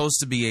is supposed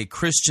to be a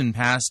Christian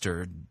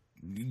pastor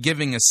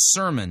giving a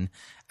sermon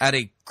at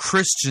a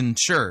Christian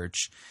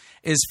church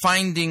is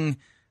finding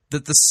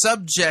that the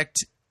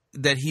subject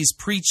that he's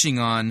preaching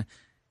on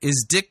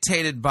is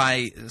dictated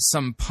by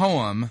some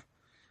poem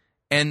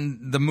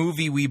and the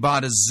movie We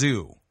Bought a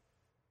Zoo,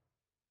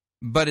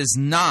 but is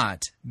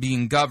not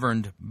being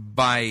governed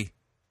by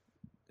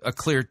a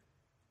clear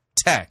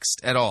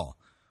text at all?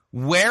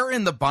 Where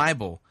in the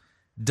Bible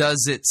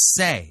does it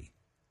say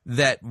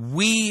that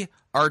we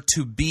are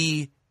to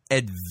be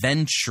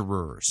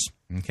adventurers?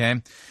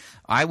 Okay,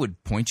 I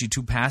would point you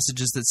to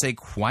passages that say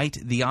quite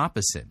the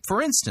opposite.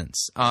 For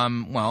instance,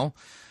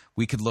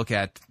 we could look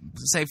at,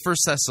 say, 1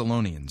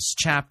 Thessalonians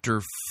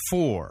chapter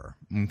 4,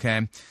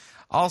 okay?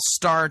 I'll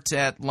start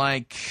at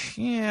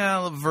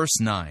verse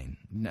 9.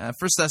 1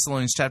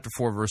 Thessalonians chapter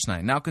 4, verse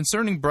 9. Now,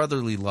 concerning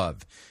brotherly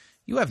love,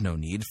 you have no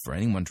need for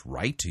anyone to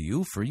write to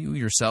you, for you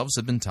yourselves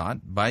have been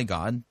taught by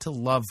God to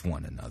love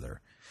one another.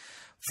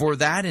 For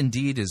that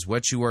indeed is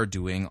what you are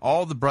doing,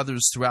 all the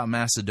brothers throughout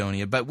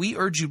Macedonia. But we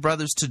urge you,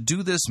 brothers, to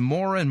do this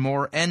more and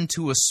more, and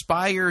to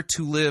aspire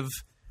to live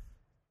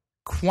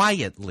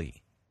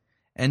quietly,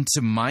 and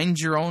to mind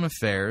your own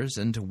affairs,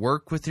 and to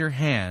work with your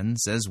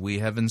hands as we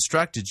have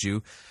instructed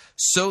you,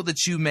 so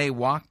that you may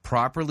walk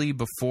properly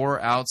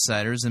before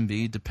outsiders and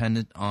be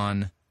dependent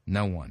on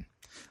no one.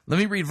 Let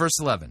me read verse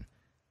 11.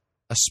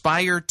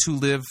 Aspire to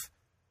live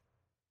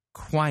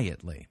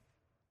quietly.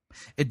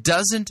 It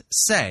doesn't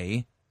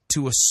say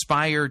to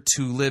aspire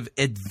to live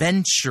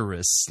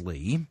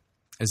adventurously,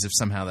 as if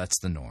somehow that's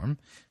the norm.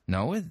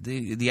 No,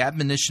 the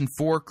admonition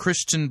for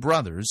Christian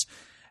brothers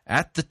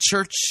at the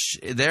church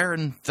there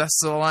in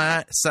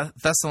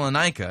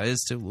Thessalonica is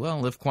to,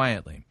 live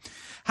quietly.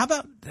 How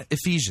about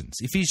Ephesians?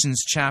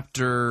 Ephesians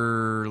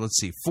chapter,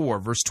 4,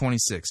 verse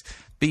 26.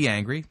 Be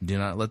angry. Do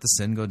not let the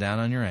sin go down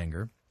on your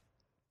anger.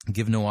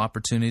 Give no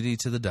opportunity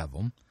to the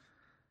devil.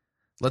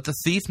 Let the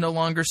thief no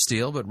longer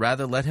steal, but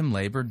rather let him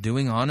labor,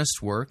 doing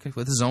honest work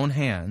with his own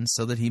hands,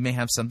 so that he may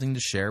have something to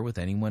share with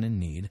anyone in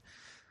need.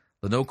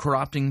 Let no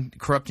corrupting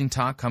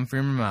talk come from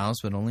your mouths,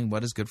 but only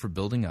what is good for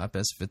building up,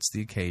 as fits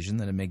the occasion,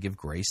 that it may give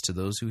grace to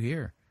those who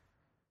hear.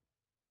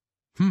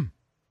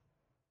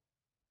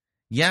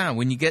 Yeah,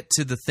 when you get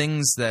to the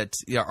things that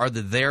are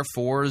the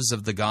therefores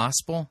of the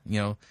gospel,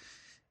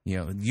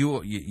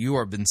 You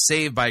are been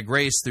saved by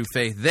grace through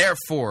faith.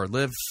 Therefore,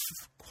 live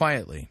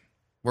quietly.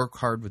 Work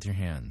hard with your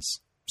hands.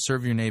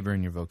 Serve your neighbor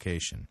in your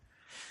vocation.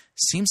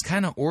 Seems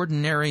kind of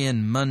ordinary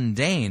and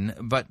mundane,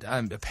 but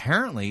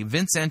apparently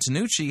Vince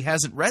Antonucci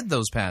hasn't read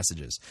those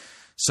passages.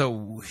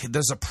 So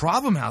there's a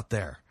problem out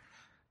there.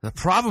 The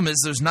problem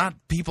is there's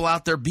not people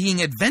out there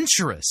being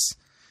adventurous.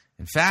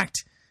 In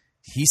fact,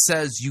 he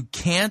says you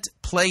can't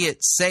play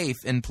it safe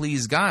and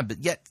please God,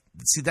 but yet,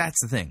 see, that's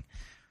the thing.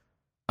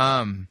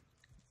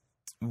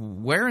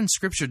 Where in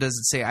Scripture does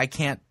it say I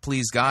can't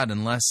please God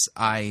unless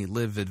I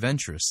live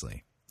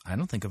adventurously? I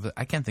can't think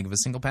of a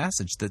single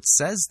passage that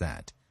says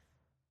that.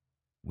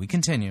 We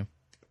continue.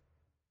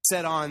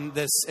 Set on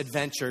this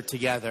adventure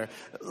together.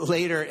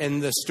 Later in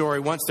the story,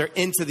 once they're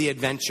into the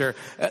adventure,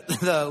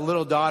 the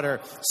little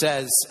daughter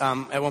says,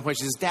 at one point,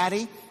 she says,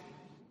 "Daddy,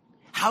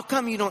 how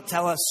come you don't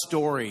tell us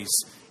stories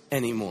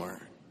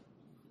anymore?"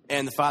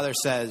 And the father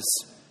says,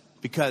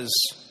 "Because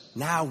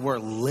now we're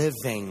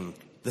living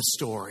the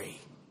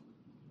story.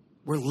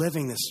 We're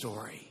living the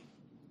story."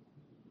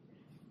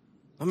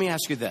 Let me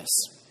ask you this.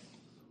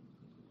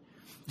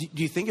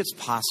 Do you think it's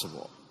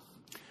possible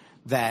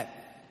that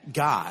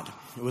God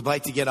would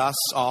like to get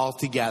us all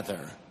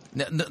together?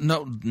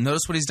 No,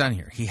 notice what he's done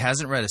here. He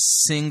hasn't read a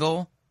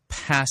single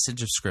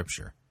passage of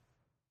Scripture.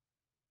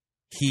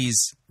 He's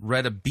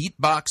read a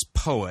beatbox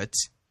poet,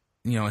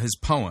 his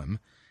poem.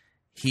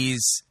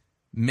 He's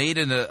made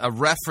a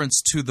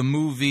reference to the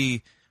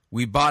movie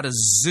We Bought a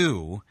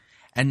Zoo,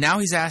 and now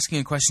he's asking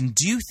a question.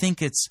 Do you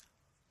think it's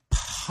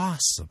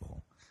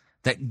possible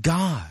that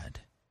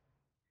God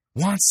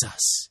wants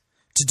us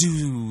to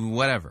do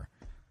whatever?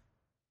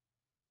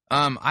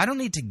 I don't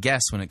need to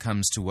guess when it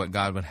comes to what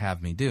God would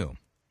have me do.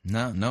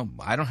 No,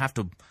 I don't have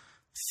to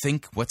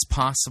think what's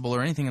possible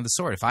or anything of the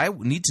sort. If I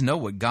need to know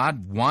what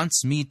God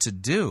wants me to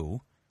do,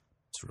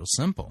 it's real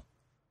simple.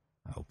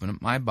 I open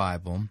up my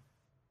Bible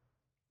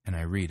and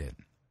I read it.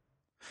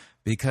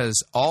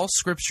 Because all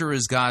Scripture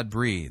is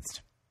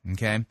God-breathed,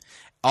 okay?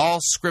 All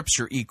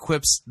Scripture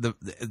equips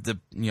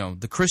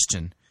the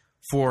Christian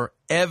for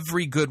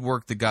every good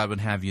work that God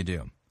would have you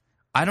do.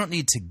 I don't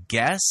need to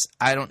guess.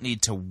 I don't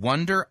need to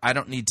wonder. I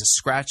don't need to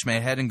scratch my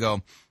head and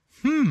go,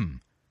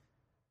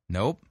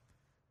 Nope.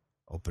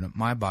 Open up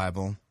my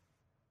Bible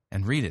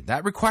and read it.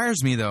 That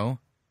requires me, though,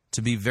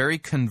 to be very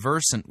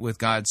conversant with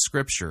God's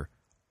Scripture.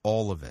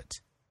 All of it.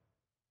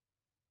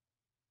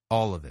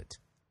 All of it.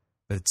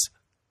 But it's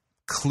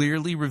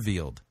clearly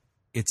revealed.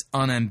 It's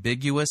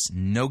unambiguous.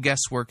 No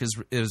guesswork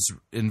is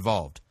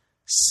involved.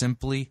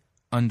 Simply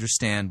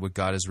understand what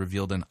God has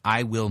revealed, and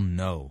I will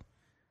know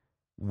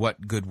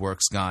what good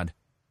works God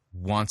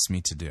wants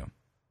me to do.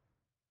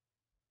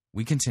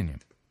 We continue.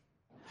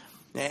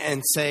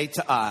 And say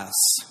to us,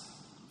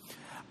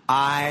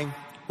 I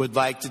would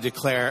like to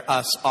declare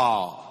us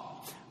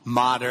all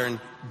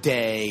modern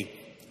day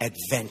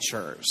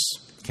adventurers.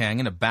 Okay, I'm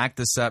going to back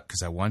this up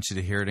because I want you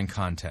to hear it in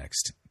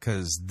context,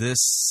 because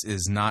this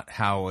is not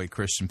how a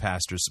Christian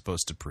pastor is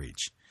supposed to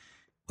preach.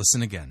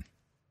 Listen again.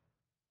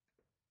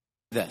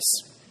 This.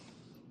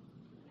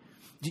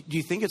 Do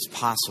you think it's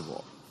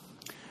possible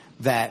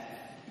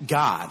that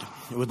God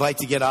would like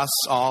to get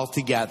us all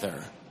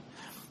together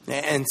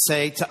and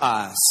say to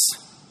us,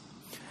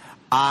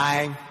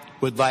 I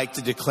would like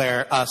to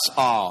declare us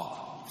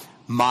all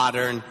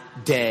modern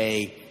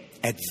day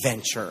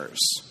adventurers?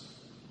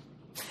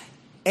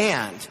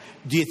 And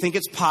do you think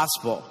it's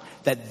possible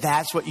that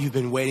that's what you've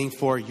been waiting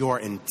for your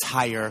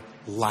entire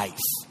life?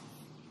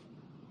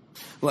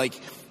 Like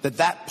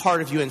that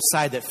part of you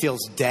inside that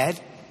feels dead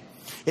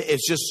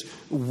is just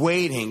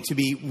waiting to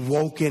be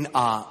woken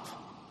up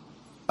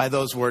by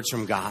those words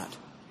from God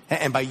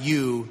and by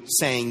you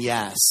saying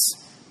yes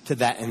to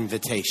that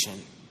invitation.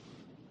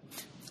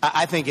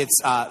 I think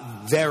it's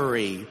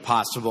very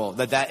possible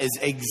that is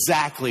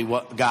exactly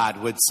what God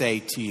would say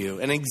to you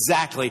and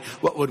exactly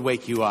what would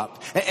wake you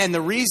up. And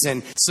the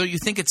reason... So you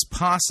think it's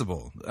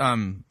possible?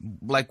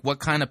 Like what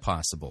kind of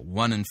possible?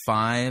 1 in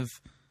 5?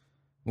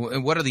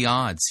 What are the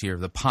odds here,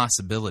 the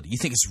possibility? You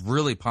think it's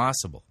really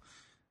possible?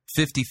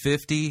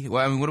 50-50?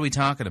 Well, I mean, what are we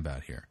talking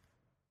about here?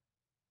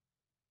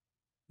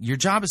 Your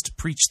job is to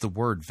preach the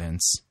word,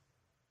 Vince.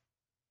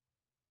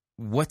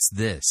 What's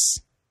this?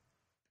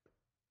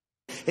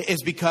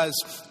 Is because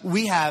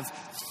we have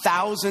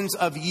thousands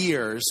of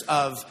years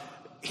of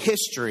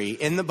history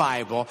in the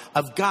Bible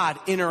of God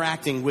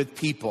interacting with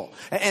people.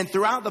 And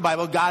throughout the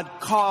Bible, God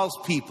calls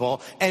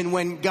people. And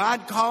when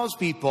God calls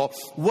people,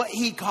 what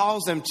he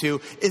calls them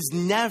to is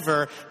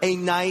never a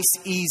nice,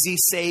 easy,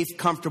 safe,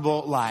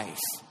 comfortable life.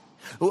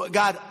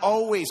 God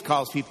always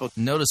calls people.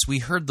 Notice we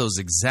heard those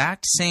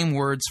exact same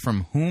words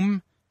from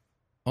whom?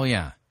 Oh,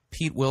 yeah,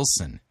 Pete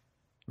Wilson.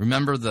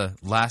 Remember the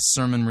last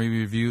sermon we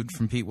reviewed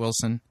from Pete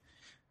Wilson?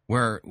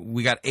 Where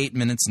we got 8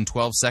 minutes and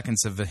 12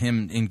 seconds of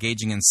him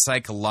engaging in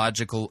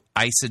psychological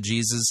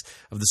eisegesis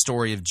of the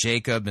story of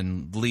Jacob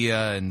and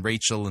Leah and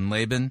Rachel and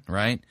Laban,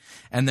 right?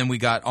 And then we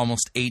got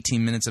almost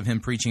 18 minutes of him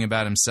preaching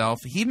about himself.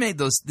 He made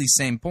these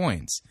same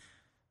points.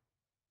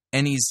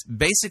 And he's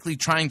basically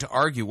trying to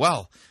argue,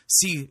 well,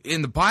 see,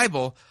 in the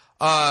Bible,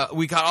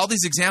 we got all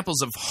these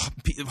examples of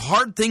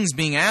hard things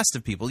being asked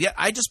of people. Yet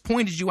I just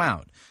pointed you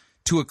out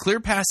to a clear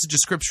passage of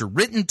Scripture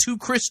written to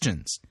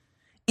Christians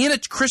in a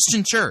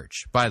Christian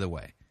church, by the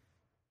way.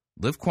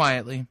 Live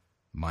quietly,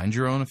 mind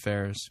your own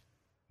affairs,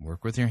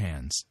 work with your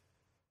hands.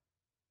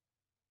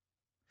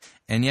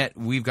 And yet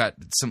we've got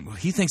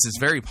he thinks it's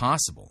very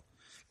possible,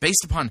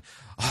 based upon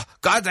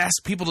God asks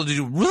people to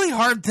do really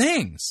hard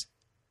things.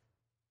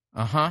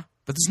 But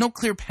there's no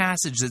clear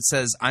passage that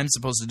says I'm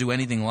supposed to do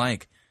anything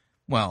like,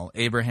 well,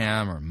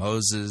 Abraham or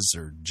Moses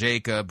or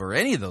Jacob or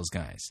any of those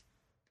guys.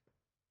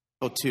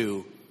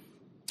 Too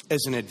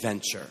is an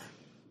adventure.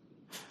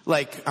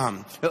 Like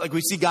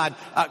we see God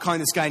calling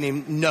this guy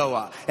named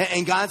Noah.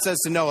 And God says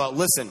to Noah,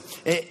 listen,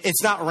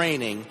 it's not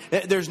raining.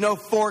 There's no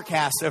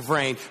forecast of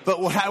rain.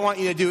 But what I want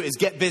you to do is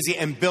get busy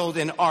and build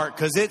an ark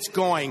because it's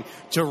going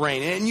to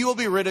rain. And you will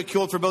be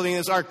ridiculed for building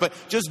this ark, but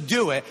just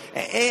do it.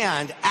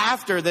 And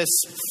after this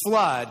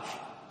flood,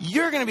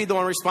 you're going to be the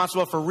one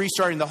responsible for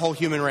restarting the whole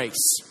human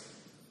race.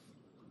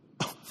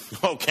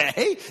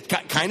 Okay,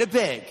 kind of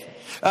big.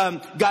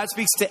 God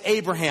speaks to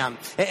Abraham,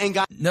 and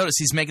God... Notice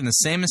he's making the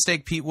same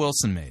mistake Pete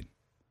Wilson made,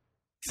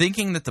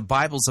 thinking that the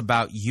Bible's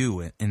about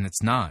you, and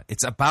it's not.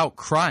 It's about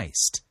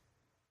Christ.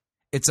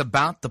 It's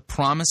about the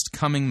promised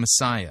coming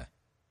Messiah.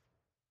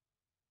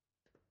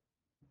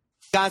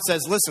 God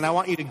says, listen, I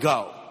want you to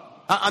go.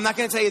 I'm not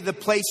going to tell you the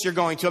place you're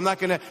going to. I'm not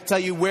going to tell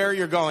you where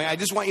you're going. I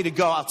just want you to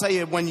go. I'll tell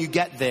you when you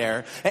get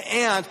there.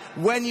 And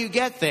when you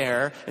get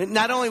there,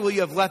 not only will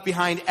you have left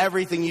behind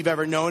everything you've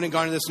ever known and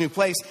gone to this new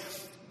place,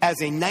 as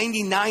a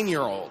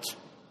 99-year-old,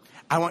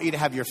 I want you to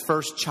have your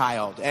first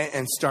child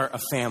and start a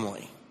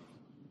family.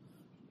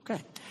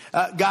 Okay.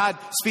 God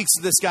speaks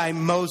to this guy,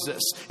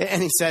 Moses,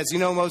 and he says, you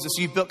know, Moses,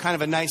 you've built kind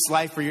of a nice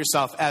life for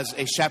yourself as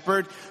a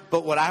shepherd,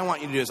 but what I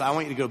want you to do is I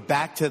want you to go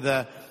back to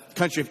the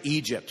country of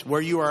Egypt,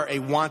 where you are a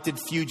wanted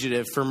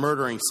fugitive for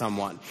murdering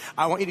someone.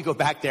 I want you to go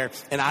back there,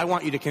 and I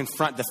want you to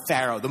confront the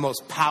Pharaoh, the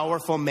most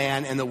powerful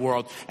man in the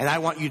world, and I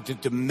want you to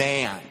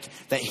demand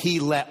that he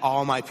let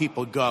all my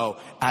people go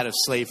out of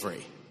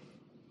slavery.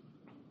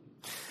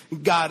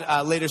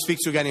 God later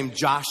speaks to a guy named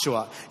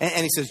Joshua,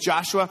 and he says,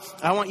 Joshua,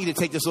 I want you to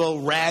take this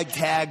little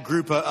ragtag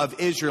group of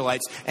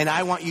Israelites, and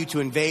I want you to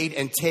invade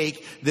and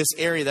take this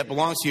area that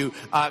belongs to you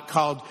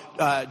called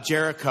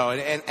Jericho,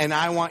 and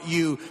I want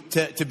you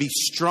to be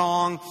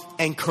strong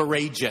and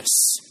courageous.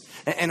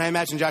 And I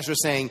imagine Joshua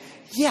saying,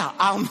 yeah,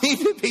 I'll need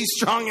to be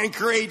strong and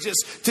courageous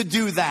to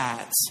do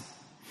that.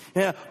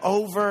 Yeah,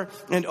 over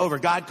and over.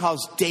 God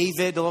calls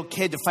David, the little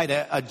kid, to fight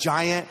a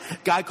giant.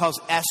 God calls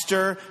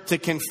Esther to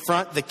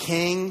confront the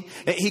king.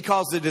 He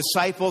calls the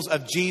disciples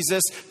of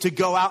Jesus to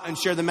go out and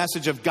share the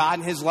message of God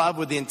and his love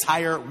with the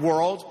entire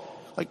world.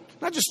 Like,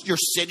 not just your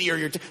city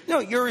or no,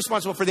 you're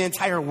responsible for the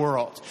entire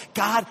world.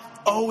 God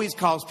always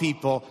calls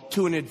people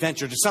to an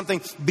adventure, to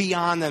something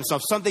beyond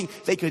themselves, something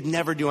they could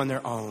never do on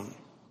their own.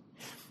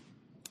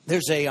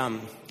 There's a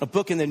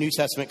book in the New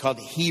Testament called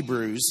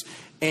Hebrews.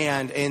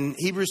 And in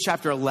Hebrews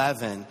chapter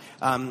 11,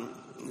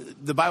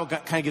 the Bible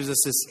kind of gives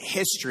us this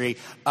history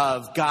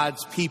of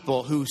God's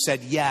people who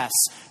said yes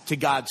to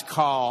God's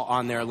call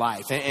on their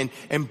life and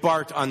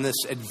embarked on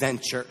this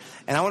adventure.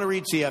 And I want to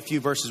read to you a few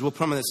verses. We'll put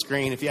them on the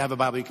screen. If you have a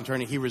Bible, you can turn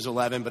to Hebrews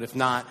 11. But if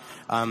not,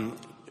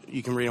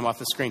 you can read them off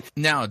the screen.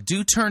 Now,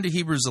 do turn to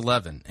Hebrews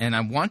 11. And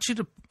I want you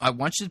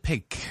to pay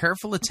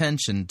careful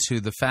attention to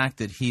the fact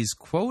that he's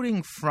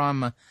quoting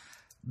from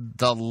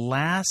the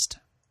last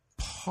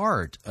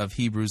part of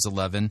Hebrews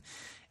 11,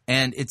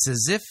 and it's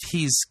as if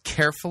he's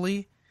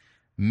carefully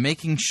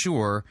making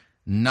sure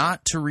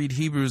not to read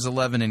Hebrews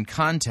 11 in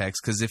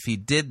context, because if he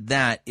did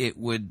that, it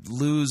would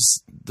lose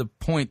the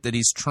point that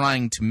he's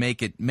trying to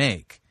make it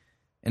make.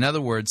 In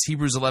other words,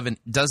 Hebrews 11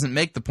 doesn't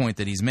make the point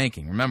that he's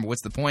making. Remember,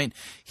 what's the point?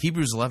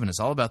 Hebrews 11 is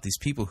all about these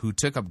people who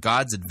took up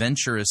God's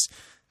adventurous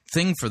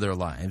thing for their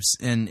lives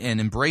and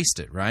embraced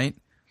it, right?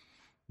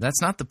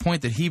 That's not the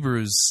point that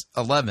Hebrews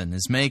 11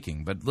 is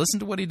making, but listen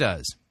to what he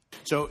does.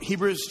 So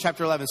Hebrews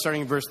chapter 11,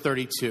 starting in verse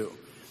 32.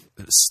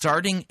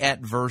 Starting at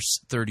verse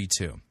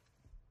 32.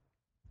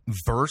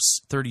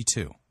 Verse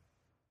 32.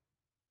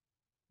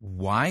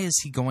 Why is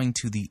he going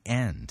to the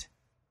end?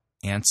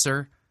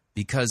 Answer,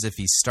 because if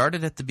he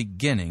started at the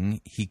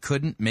beginning, he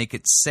couldn't make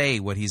it say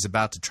what he's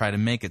about to try to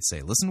make it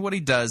say. Listen to what he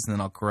does, and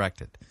then I'll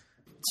correct it.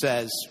 It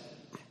says,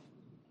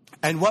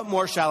 and what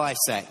more shall I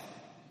say?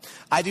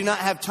 I do not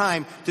have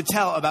time to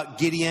tell about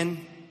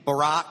Gideon,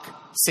 Barak,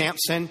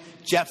 Samson,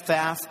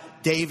 Jephthah,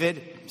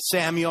 David,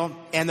 Samuel,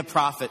 and the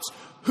prophets,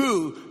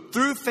 who,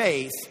 through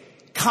faith,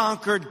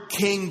 conquered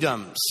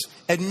kingdoms,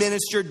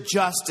 administered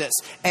justice,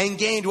 and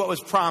gained what was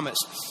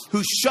promised,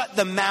 who shut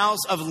the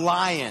mouths of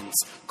lions,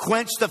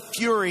 quenched the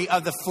fury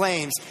of the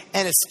flames,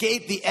 and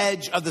escaped the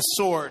edge of the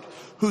sword,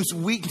 whose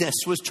weakness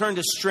was turned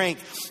to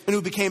strength and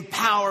who became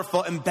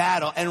powerful in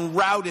battle and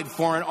routed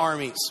foreign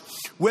armies.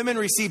 Women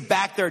received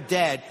back their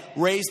dead,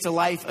 raised to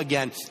life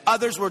again.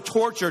 Others were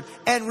tortured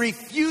and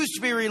refused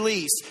to be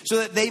released so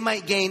that they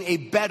might gain a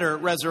better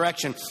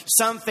resurrection.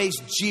 Some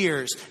faced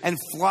jeers and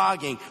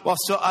flogging, while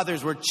still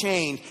others were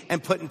chained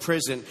and put in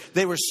prison.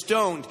 They were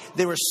stoned.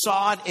 They were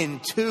sawed in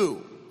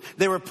two.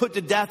 They were put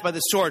to death by the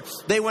sword.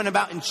 They went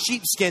about in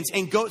sheepskins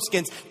and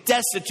goatskins,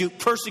 destitute,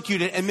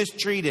 persecuted, and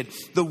mistreated.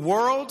 The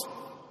world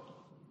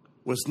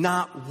was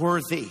not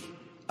worthy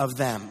of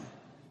them.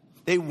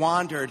 They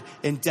wandered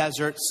in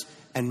deserts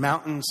and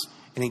mountains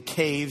and in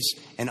caves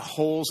and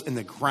holes in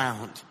the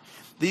ground.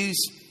 These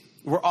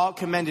were all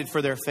commended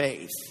for their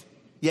faith,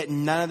 yet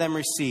none of them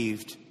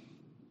received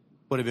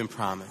what had been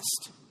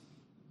promised.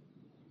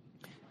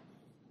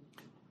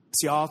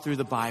 See, all through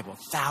the Bible,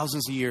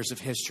 thousands of years of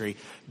history,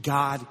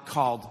 God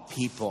called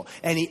people,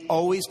 and he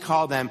always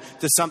called them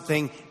to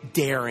something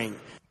daring.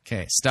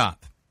 Okay,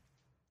 stop.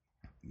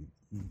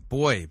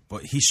 Boy,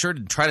 but he sure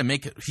did try to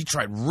make it. He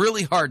tried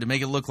really hard to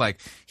make it look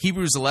like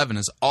Hebrews 11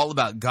 is all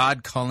about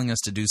God calling us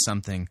to do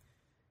something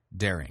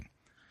daring.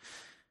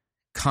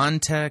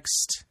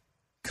 Context,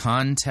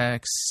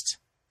 context,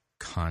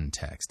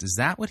 context. Is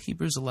that what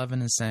Hebrews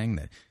 11 is saying?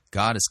 That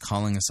God is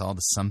calling us all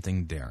to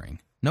something daring?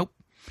 Nope.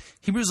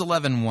 Hebrews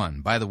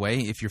 11:1. By the way,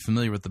 if you're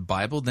familiar with the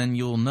Bible, then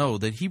you'll know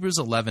that Hebrews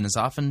 11 is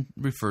often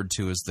referred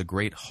to as the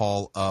Great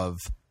Hall of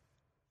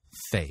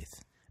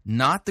Faith,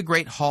 not the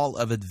Great Hall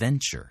of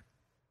Adventure.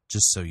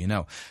 Just so you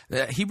know,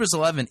 Hebrews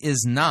 11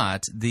 is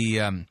not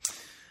the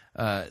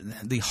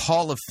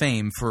Hall of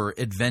Fame for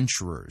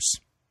adventurers.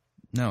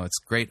 No, it's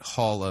Great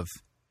Hall of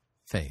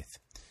Faith.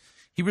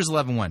 Hebrews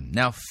 11:1.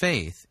 Now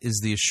faith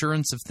is the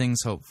assurance of things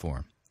hoped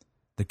for,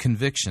 the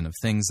conviction of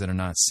things that are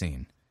not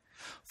seen.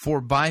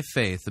 For by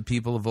faith the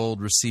people of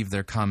old received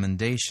their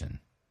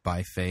commendation.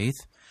 By faith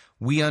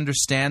we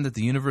understand that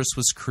the universe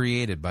was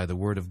created by the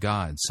word of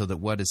God, so that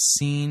what is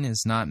seen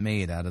is not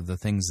made out of the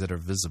things that are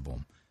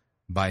visible.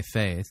 By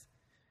faith,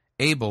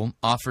 Abel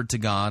offered to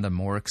God a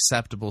more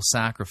acceptable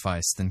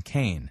sacrifice than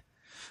Cain,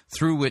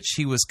 through which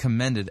he was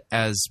commended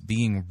as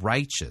being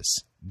righteous,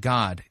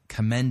 God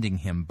commending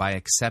him by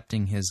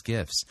accepting his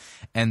gifts.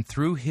 And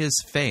through his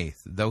faith,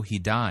 though he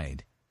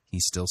died, he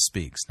still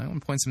speaks. Now, I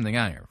want to point something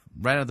out here,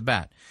 right out of the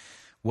bat.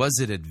 Was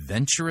it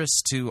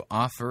adventurous to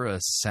offer a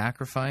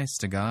sacrifice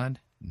to God?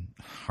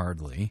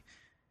 Hardly.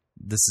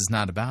 This is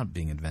not about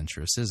being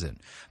adventurous, is it?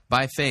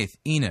 By faith,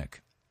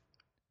 Enoch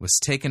was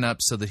taken up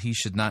so that he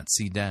should not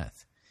see death.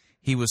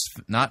 He was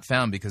not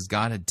found because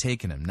God had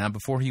taken him. Now,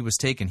 before he was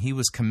taken, he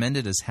was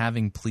commended as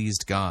having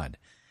pleased God.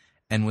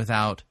 And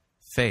without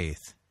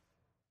faith,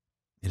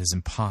 it is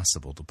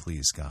impossible to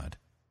please God.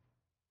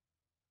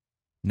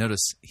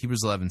 Notice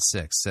Hebrews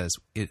 11:6 says,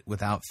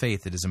 without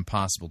faith, it is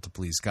impossible to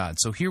please God.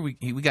 So here we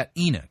got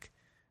Enoch,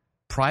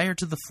 prior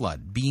to the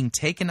flood, being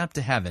taken up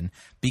to heaven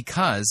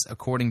because,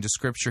 according to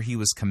Scripture, he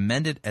was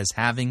commended as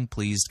having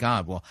pleased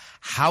God. Well,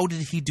 how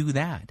did he do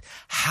that?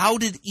 How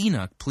did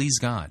Enoch please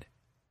God?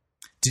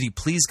 Did he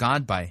please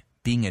God by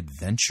being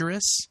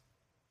adventurous?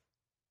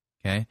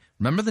 Okay,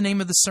 remember the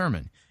name of the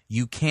sermon.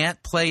 You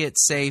can't play it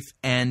safe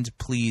and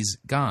please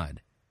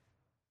God.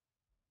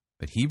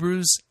 But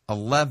Hebrews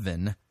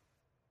 11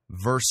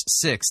 Verse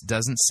 6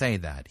 doesn't say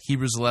that.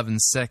 Hebrews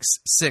 11:6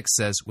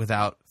 says,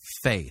 without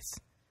faith,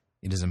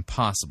 it is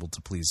impossible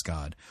to please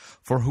God.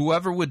 For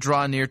whoever would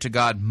draw near to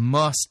God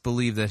must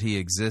believe that he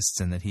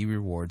exists and that he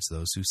rewards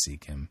those who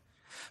seek him.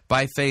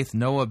 By faith,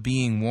 Noah,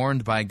 being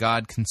warned by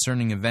God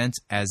concerning events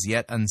as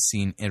yet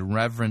unseen, in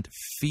reverent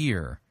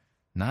fear,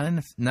 not in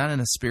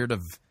a spirit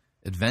of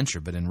adventure,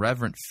 but in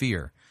reverent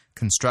fear,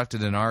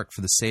 constructed an ark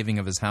for the saving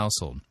of his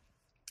household.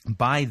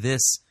 By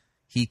this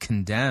he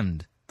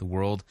condemned the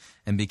world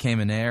and became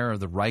an heir of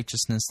the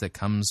righteousness that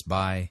comes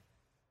by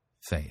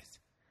faith.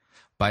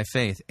 By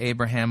faith,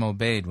 Abraham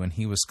obeyed when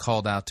he was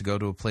called out to go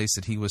to a place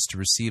that he was to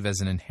receive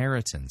as an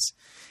inheritance.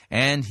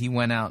 And he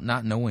went out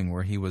not knowing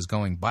where he was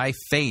going. By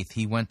faith,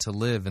 he went to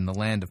live in the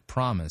land of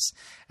promise,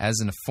 as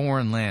in a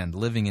foreign land,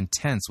 living in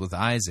tents with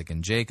Isaac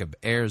and Jacob,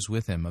 heirs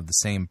with him of the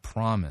same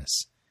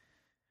promise.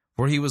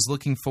 For he was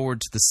looking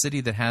forward to the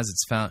city that has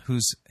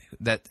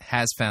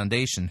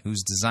foundation,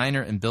 whose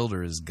designer and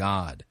builder is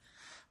God.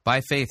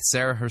 By faith,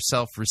 Sarah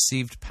herself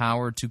received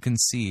power to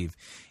conceive,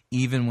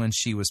 even when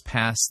she was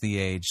past the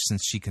age,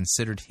 since she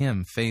considered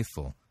him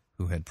faithful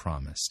who had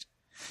promised.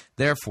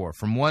 Therefore,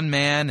 from one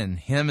man, and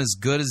him as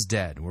good as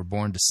dead, were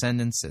born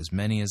descendants as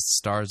many as the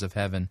stars of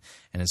heaven,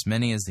 and as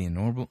many as the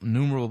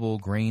innumerable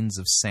grains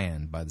of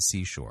sand by the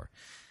seashore.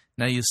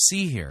 Now you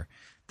see here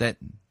that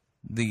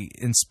the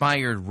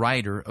inspired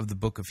writer of the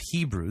book of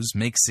Hebrews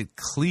makes it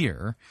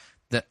clear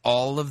that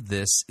all of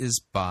this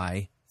is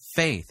by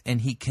faith,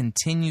 and he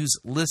continues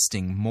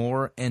listing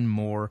more and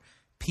more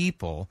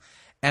people,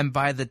 and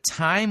by the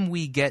time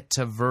we get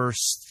to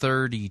verse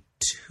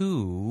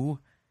 32,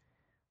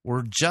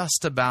 we're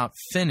just about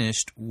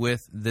finished with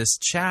this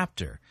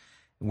chapter.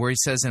 where he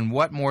says, "And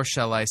what more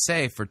shall I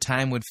say? For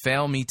time would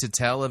fail me to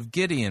tell of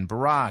Gideon,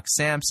 Barak,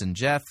 Samson,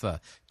 Jephthah,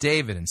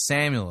 David, and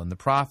Samuel, and the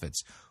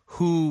prophets,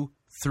 who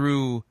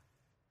through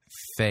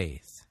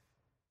faith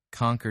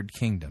conquered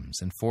kingdoms,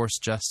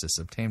 enforced justice,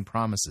 obtained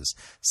promises,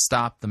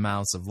 stopped the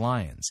mouths of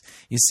lions."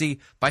 You see,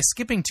 by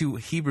skipping to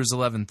Hebrews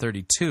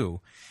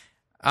 11:32,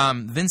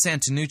 Vince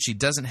Antonucci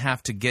doesn't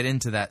have to get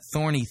into that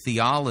thorny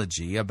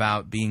theology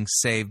about being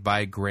saved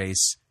by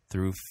grace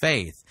through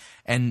faith,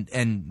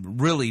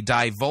 and really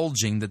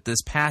divulging that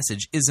this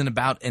passage isn't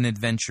about an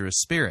adventurous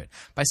spirit.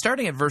 By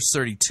starting at verse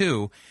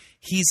 32,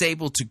 he's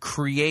able to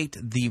create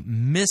the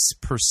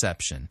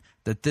misperception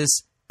that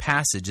this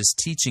passage is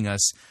teaching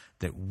us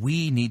that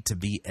we need to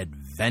be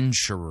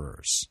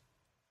adventurers.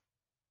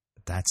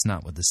 But that's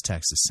not what this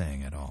text is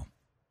saying at all.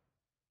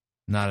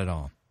 Not at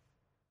all.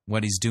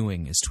 What he's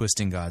doing is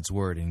twisting God's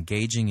word,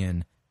 engaging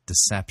in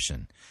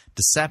deception.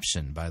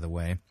 Deception, by the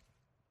way,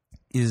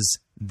 is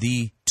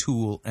the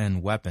tool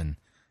and weapon,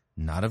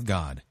 not of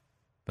God,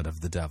 but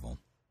of the devil.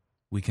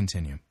 We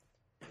continue.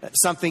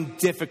 Something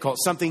difficult,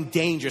 something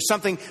dangerous,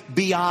 something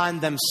beyond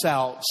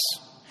themselves.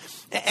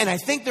 And I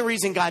think the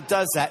reason God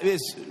does that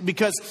is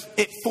because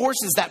it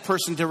forces that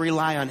person to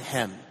rely on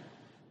him.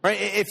 Right?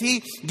 If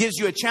he gives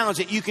you a challenge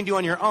that you can do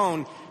on your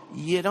own,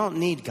 you don't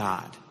need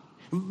God.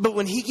 But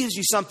when he gives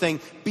you something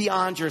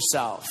beyond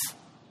yourself,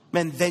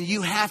 man, then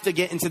you have to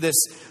get into this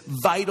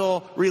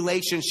vital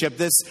relationship,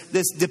 this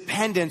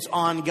dependence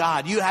on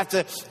God. You have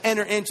to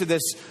enter into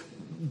this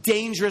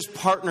dangerous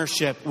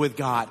partnership with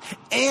God.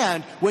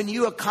 And when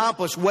you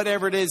accomplish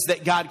whatever it is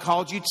that God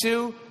called you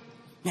to,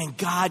 man,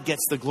 God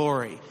gets the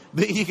glory.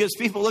 Because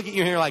people look at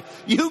you and you're like,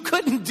 you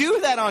couldn't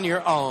do that on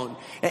your own.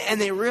 And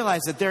they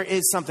realize that there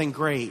is something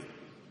great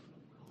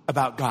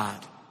about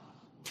God.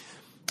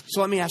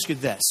 So let me ask you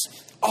this.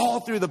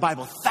 All through the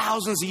Bible,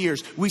 thousands of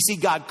years, we see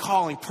God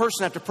calling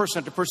person after person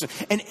after person.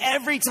 And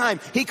every time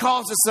he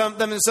calls them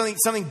to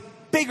something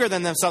bigger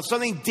than themselves,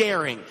 something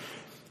daring.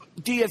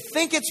 Do you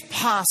think it's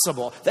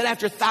possible that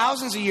after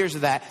thousands of years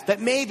of that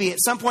maybe at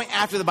some point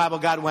after the Bible,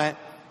 God went,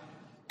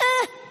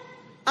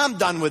 I'm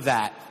done with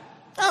that.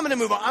 I'm going to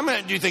move on. I'm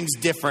going to do things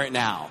different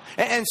now.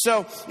 And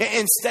so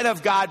instead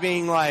of God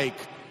being like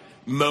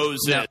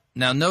Moses.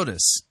 Now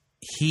notice,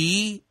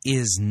 he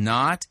is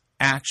not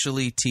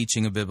actually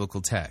teaching a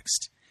biblical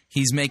text.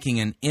 He's making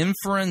an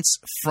inference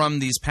from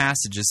these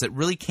passages that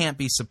really can't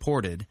be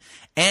supported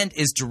and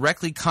is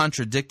directly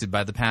contradicted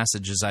by the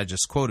passages I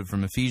just quoted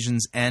from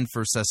Ephesians and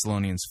 1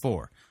 Thessalonians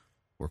 4.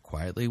 Work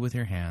quietly with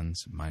your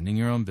hands, minding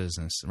your own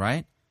business,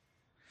 right?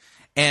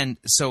 And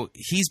so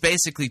he's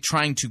basically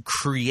trying to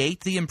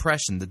create the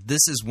impression that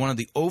this is one of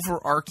the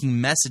overarching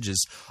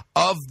messages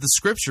of the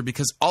Scripture,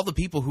 because all the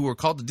people who were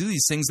called to do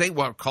these things, they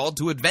were called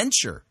to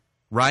adventure,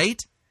 right?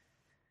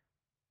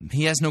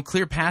 He has no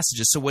clear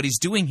passages, so what he's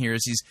doing here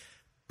is he's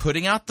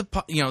putting out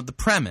the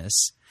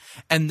premise,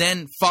 and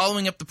then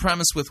following up the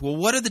premise with, well,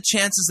 what are the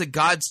chances that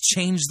God's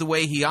changed the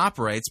way he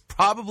operates?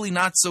 Probably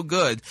not so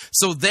good.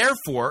 So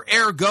therefore,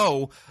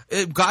 ergo,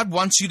 God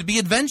wants you to be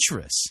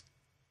adventurous.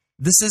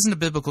 This isn't a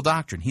biblical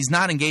doctrine. He's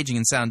not engaging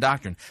in sound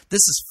doctrine.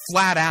 This is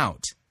flat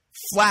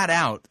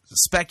out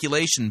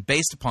speculation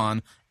based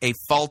upon a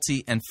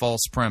faulty and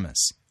false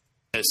premise.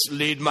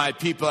 Lead my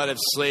people out of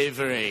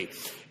slavery.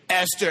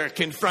 Esther,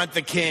 confront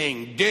the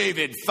king.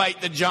 David, fight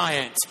the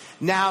giant.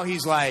 Now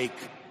he's like,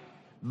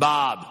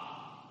 Bob,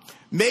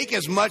 make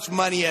as much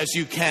money as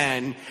you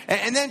can,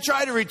 and then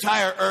try to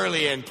retire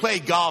early and play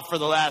golf for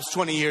the last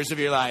 20 years of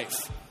your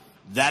life.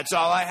 That's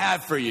all I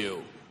have for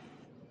you.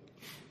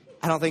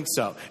 I don't think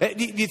so.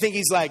 Do you think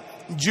he's like,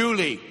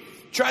 Julie,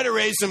 try to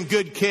raise some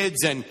good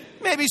kids and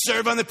maybe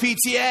serve on the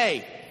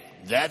PTA?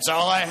 That's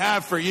all I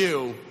have for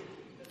you.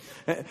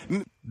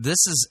 This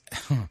is,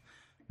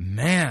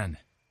 man.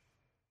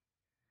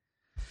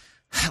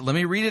 Let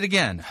me read it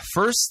again.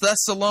 1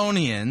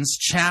 Thessalonians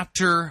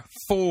chapter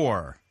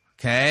 4,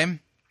 okay?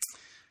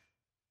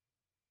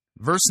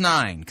 Verse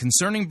 9,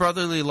 concerning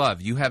brotherly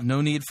love, you have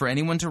no need for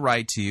anyone to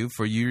write to you,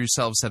 for you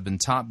yourselves have been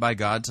taught by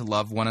God to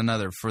love one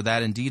another. For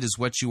that indeed is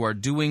what you are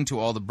doing to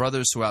all the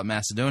brothers throughout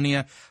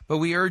Macedonia. But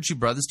we urge you,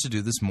 brothers, to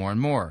do this more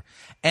and more,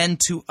 and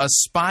to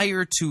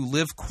aspire to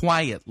live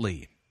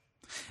quietly,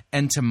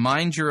 and to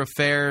mind your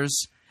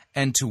affairs,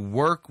 and to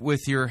work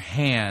with your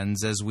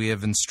hands as we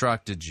have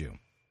instructed you.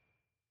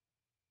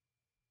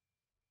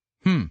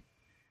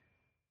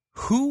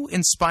 Who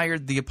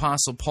inspired the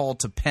Apostle Paul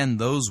to pen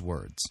those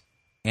words?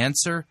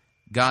 Answer,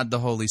 God the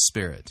Holy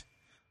Spirit.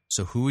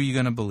 So who are you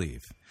going to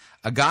believe?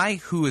 A guy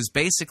who is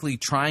basically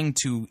trying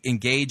to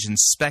engage in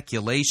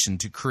speculation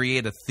to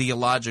create a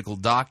theological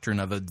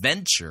doctrine of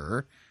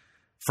adventure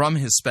from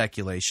his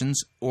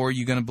speculations, or are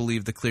you going to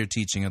believe the clear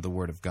teaching of the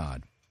Word of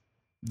God?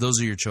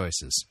 Those are your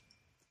choices.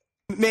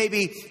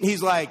 Maybe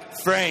he's like,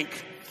 Frank,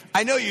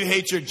 I know you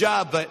hate your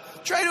job,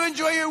 but try to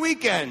enjoy your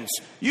weekends.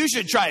 You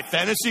should try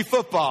fantasy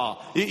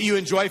football. You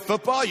enjoy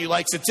football? You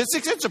like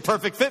statistics? It's a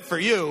perfect fit for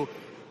you.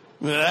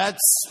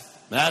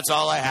 That's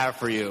all I have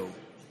for you.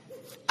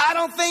 I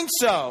don't think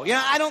so.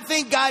 I don't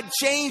think God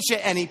changed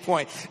at any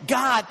point.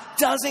 God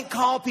doesn't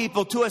call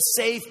people to a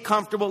safe,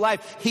 comfortable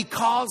life. He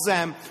calls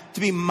them to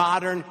be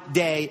modern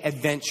day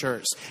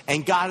adventurers.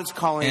 And God is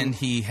calling And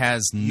he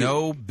has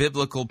no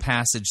biblical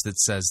passage that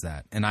says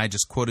that. And I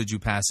just quoted you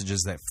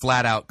passages that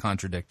flat out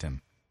contradict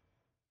him.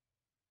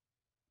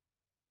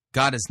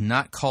 God has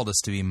not called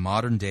us to be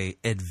modern day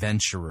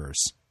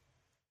adventurers.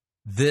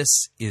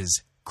 This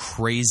is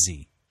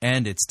crazy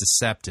and it's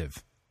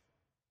deceptive.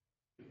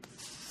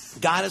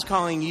 God is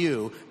calling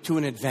you to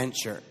an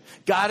adventure.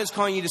 God is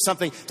calling you to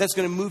something that's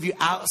going to move you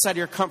outside of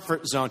your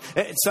comfort zone.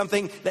 It's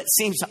something that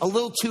seems a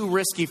little too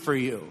risky for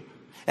you.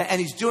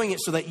 And he's doing it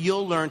so that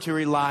you'll learn to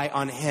rely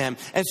on him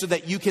and so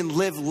that you can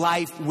live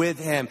life with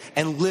him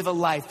and live a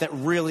life that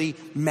really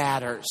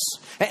matters.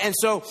 And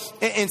so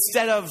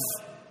instead of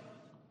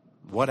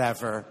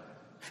whatever,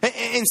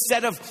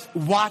 instead of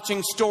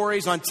watching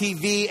stories on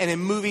TV and in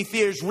movie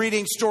theaters,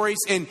 reading stories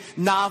in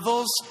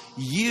novels,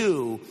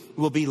 you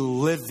will be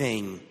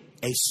living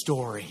a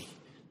story.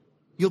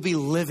 You'll be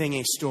living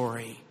a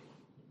story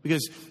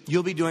because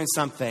you'll be doing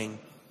something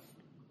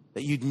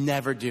that you'd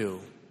never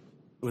do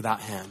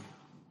without him.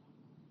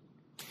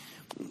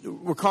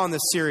 We're calling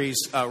this series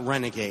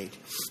Renegade.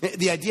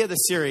 The idea of the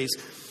series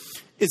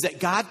is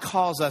that God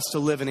calls us to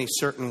live in a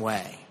certain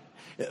way.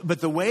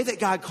 But the way that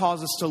God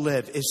calls us to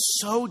live is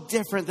so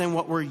different than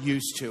what we're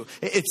used to.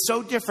 It's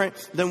so different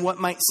than what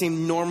might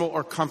seem normal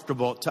or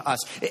comfortable to us.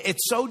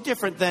 It's so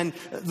different than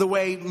the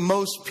way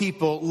most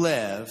people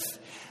live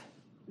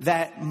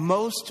that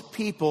most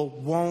people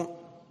won't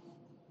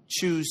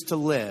choose to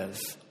live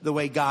the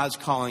way God's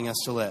calling us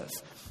to live.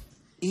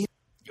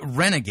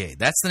 Renegade,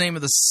 that's the name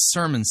of the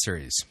sermon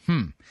series.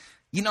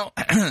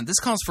 This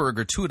calls for a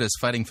gratuitous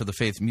Fighting for the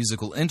Faith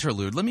musical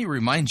interlude. Let me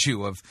remind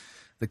you of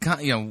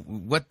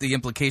what the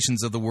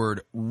implications of the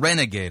word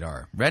renegade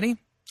are. Ready?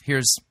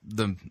 Here's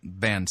the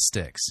band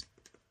Styx.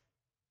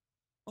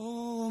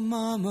 Oh,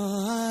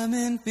 Mama, I'm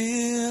in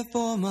fear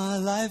for my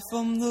life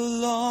from the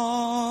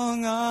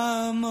long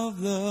arm of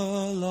the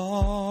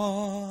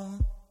law.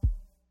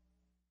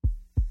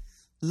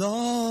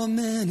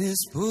 Lawman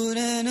is putting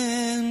an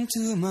end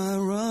to my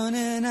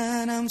running,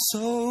 and I'm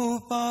so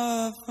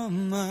far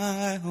from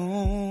my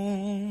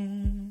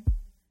home.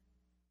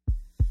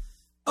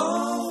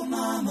 Oh,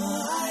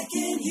 Mama, I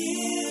can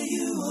hear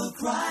you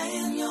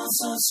a-crying. You're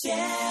so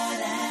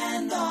scared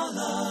and all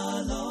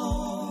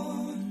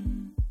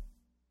alone.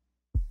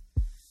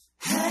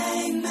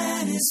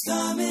 Hangman is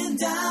coming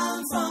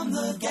down from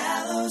the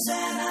gallows,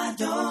 and I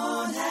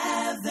don't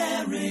have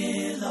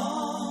very long.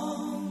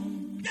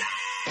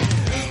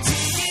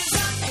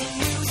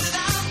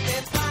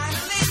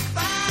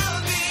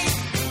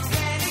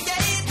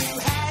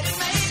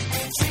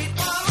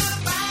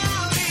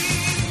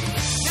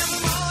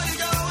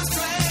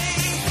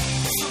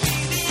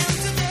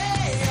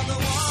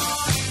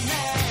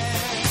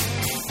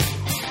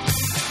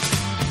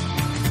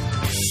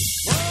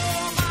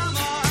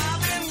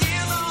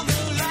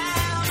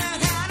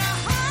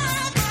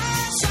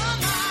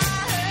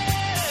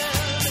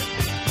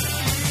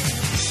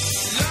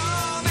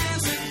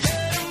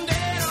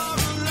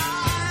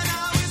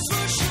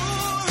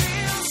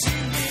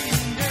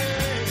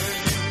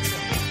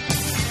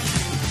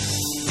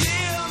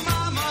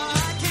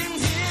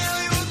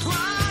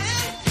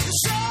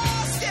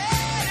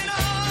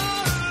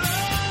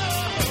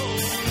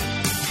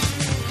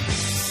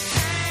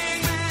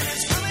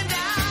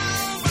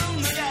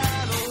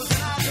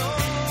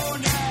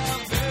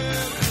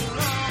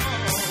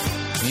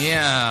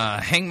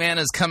 Yeah, Hangman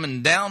is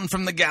coming down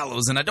from the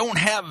gallows, and I don't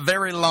have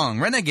very long.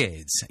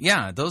 Renegades.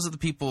 Yeah, those are the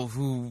people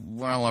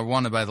who, are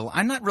wanted by the law.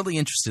 I'm not really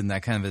interested in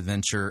that kind of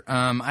adventure.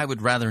 I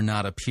would rather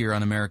not appear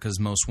on America's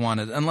Most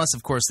Wanted, unless,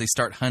 of course, they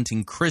start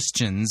hunting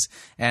Christians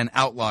and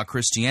outlaw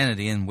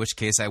Christianity, in which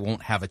case I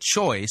won't have a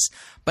choice.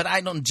 But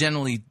I don't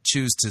generally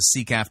choose to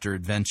seek after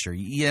adventure.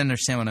 You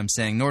understand what I'm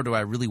saying? Nor do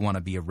I really want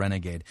to be a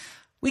renegade.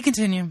 We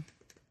continue.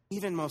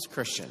 Even most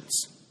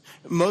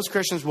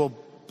Christians will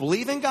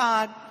believe in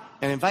God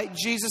and invite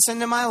Jesus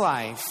into my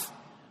life,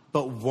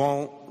 but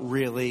won't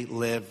really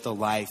live the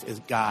life as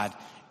God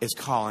is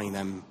calling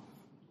them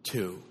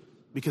to,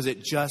 because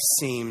it just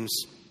seems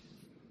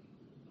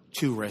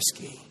too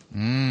risky.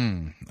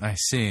 I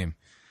see.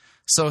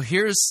 So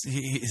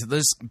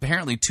there's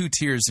apparently two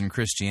tiers in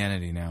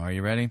Christianity now. Are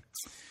you ready?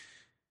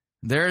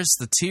 There's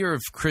the tier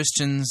of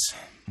Christians,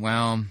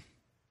 well,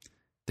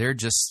 they're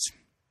just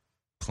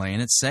playing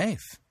it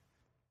safe.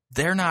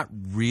 They're not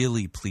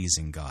really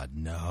pleasing God.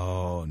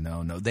 No.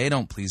 They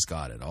don't please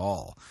God at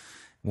all.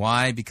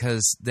 Why?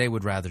 Because they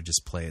would rather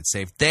just play it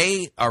safe.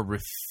 They are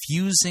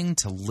refusing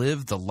to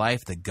live the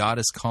life that God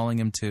is calling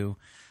them to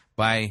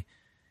by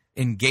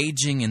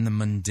engaging in the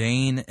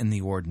mundane and the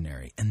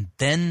ordinary. And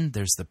then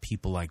there's the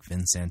people like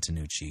Vince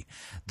Antonucci,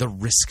 the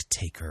risk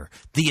taker,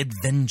 the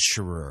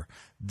adventurer.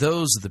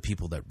 Those are the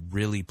people that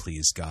really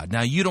please God.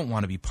 Now, you don't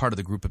want to be part of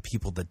the group of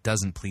people that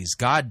doesn't please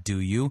God, do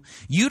you?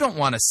 You don't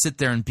want to sit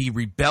there and be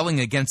rebelling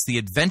against the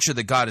adventure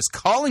that God is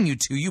calling you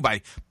to you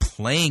by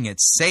playing it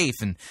safe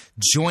and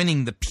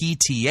joining the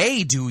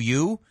PTA, do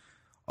you?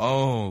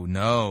 Oh,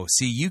 no.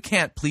 See, you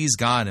can't please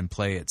God and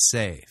play it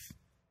safe.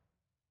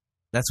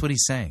 That's what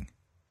he's saying.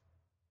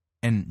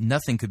 And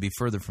nothing could be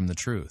further from the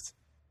truth.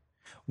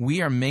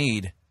 We are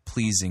made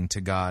pleasing to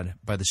God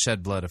by the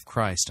shed blood of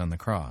Christ on the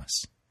cross.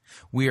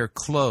 We are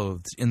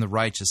clothed in the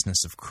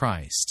righteousness of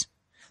Christ.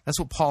 That's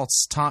what Paul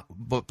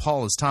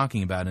is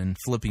talking about in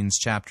Philippians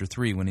chapter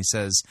 3 when he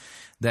says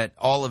that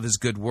all of his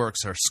good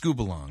works are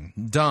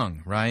skubalong,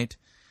 dung, right?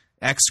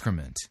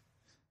 Excrement,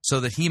 so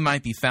that he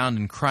might be found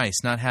in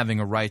Christ, not having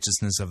a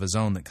righteousness of his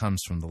own that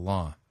comes from the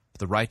law, but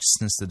the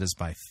righteousness that is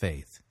by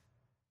faith.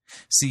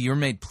 See, you're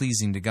made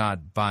pleasing to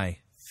God by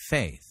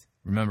faith.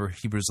 Remember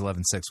Hebrews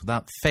 11:6.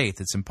 Without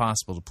faith, it's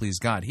impossible to please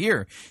God.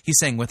 Here, he's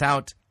saying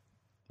without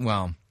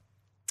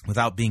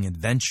being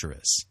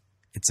adventurous,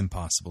 it's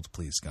impossible to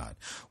please God.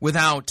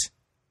 Without,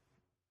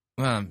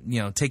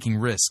 taking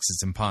risks,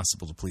 it's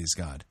impossible to please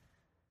God.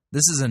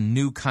 This is a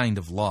new kind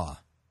of law,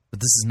 but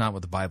this is not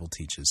what the Bible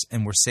teaches.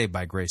 And we're saved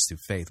by grace through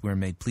faith. We're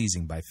made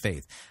pleasing by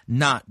faith,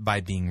 not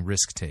by being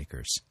risk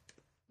takers.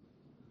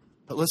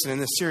 But listen, in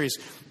this series,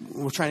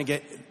 we're trying to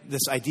get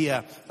this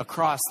idea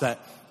across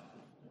that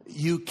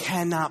you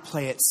cannot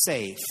play it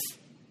safe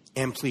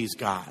and please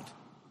God.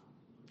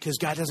 Because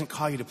God doesn't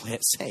call you to play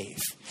it safe.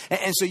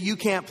 And so you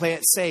can't play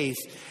it safe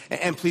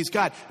and please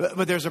God.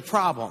 But there's a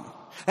problem.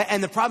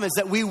 And the problem is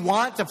that we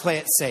want to play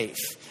it safe.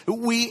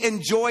 We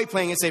enjoy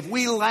playing it safe.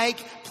 We like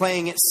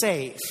playing it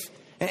safe.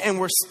 And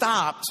we're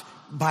stopped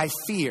by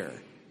fear.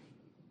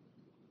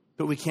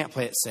 But we can't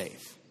play it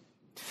safe.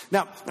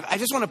 Now, I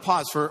just want to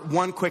pause for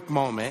one quick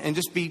moment and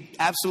just be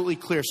absolutely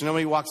clear so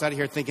nobody walks out of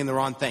here thinking the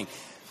wrong thing.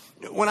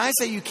 When I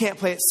say you can't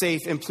play it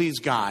safe and please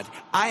God,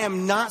 I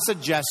am not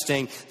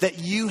suggesting that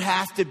you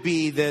have to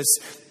be this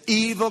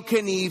evil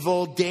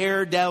Knievel,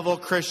 daredevil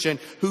Christian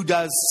who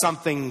does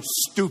something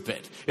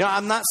stupid.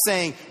 I'm not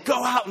saying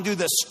go out and do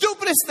the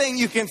stupidest thing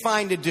you can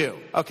find to do,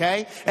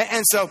 okay?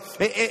 And so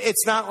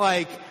it's not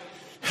like,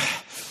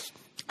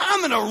 I'm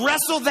going to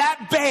wrestle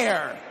that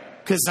bear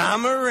because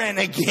I'm a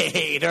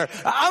renegade, or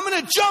I'm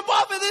going to jump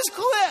off of this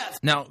cliff.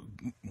 Now,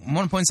 I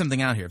want to point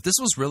something out here. If this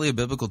was really a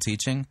biblical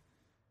teaching,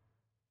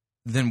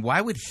 then why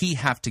would he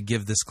have to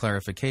give this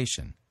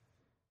clarification?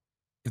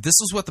 If this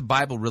is what the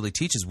Bible really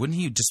teaches, wouldn't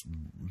he just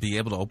be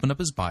able to open up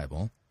his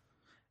Bible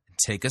and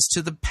take us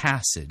to the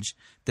passage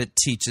that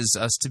teaches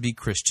us to be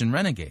Christian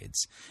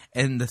renegades?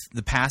 And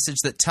the passage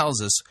that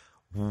tells us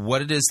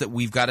what it is that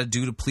we've got to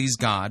do to please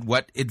God,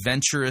 what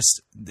adventures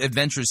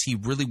he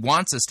really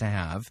wants us to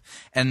have,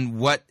 and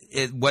what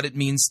it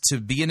means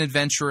to be an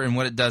adventurer and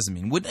what it doesn't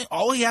mean.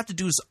 All he have to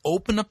do is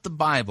open up the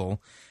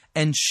Bible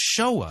and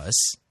show us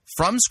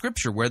from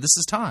Scripture where this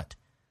is taught.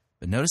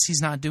 But notice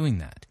he's not doing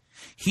that.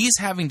 He's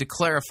having to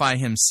clarify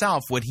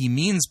himself what he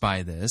means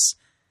by this,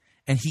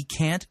 and he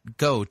can't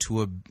go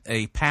to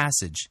a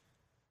passage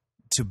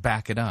to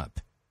back it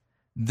up.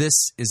 This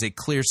is a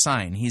clear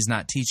sign he's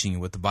not teaching you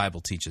what the Bible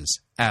teaches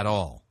at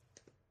all.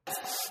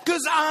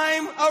 Because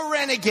I'm a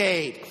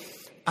renegade.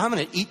 I'm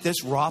going to eat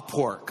this raw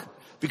pork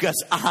because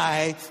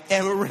I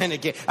am a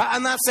renegade.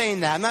 I'm not saying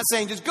that. I'm not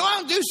saying just go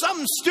out and do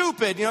something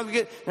stupid. No,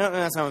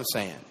 that's not what I'm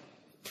saying.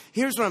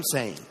 Here's what I'm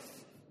saying.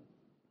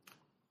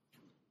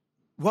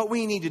 What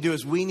we need to do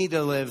is we need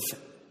to live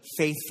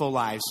faithful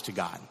lives to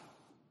God.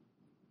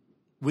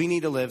 We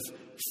need to live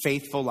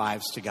faithful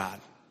lives to God.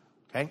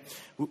 Okay?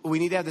 We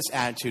need to have this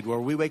attitude where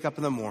we wake up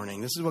in the morning.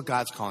 This is what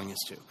God's calling us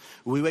to.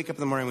 We wake up in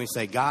the morning and we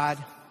say, God,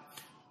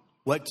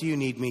 what do you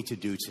need me to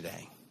do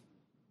today?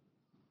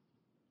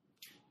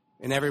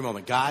 In every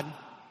moment, God,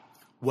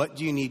 what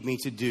do you need me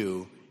to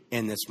do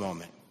in this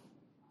moment?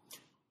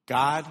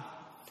 God,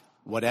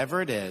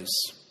 whatever it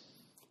is,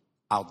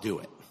 I'll do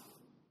it.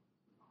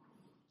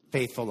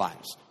 Faithful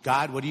lives.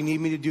 God, what do you need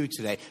me to do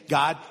today?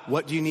 God,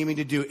 what do you need me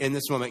to do in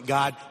this moment?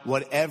 God,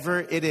 whatever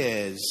it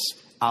is,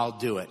 I'll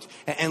do it.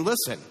 And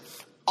listen,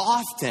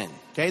 often,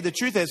 okay, the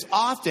truth is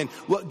often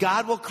what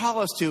God will call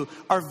us to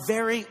are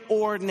very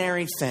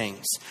ordinary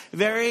things,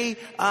 very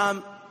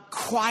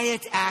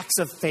quiet acts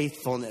of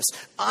faithfulness,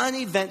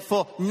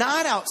 uneventful,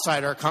 not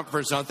outside our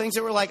comfort zone, things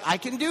that we're like, I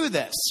can do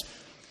this.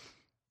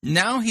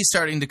 Now he's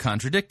starting to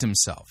contradict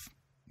himself.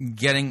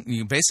 Didn't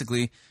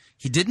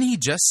he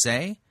just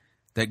say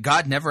that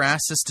God never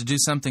asked us to do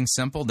something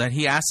simple, that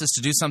he asked us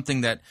to do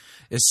something that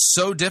is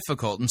so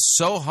difficult and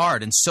so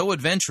hard and so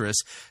adventurous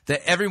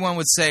that everyone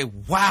would say,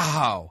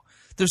 wow,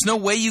 there's no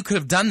way you could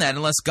have done that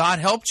unless God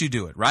helped you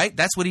do it, right?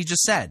 That's what he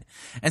just said.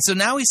 And so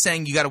now he's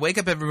saying you got to wake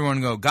up every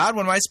morning and go, God,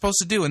 what am I supposed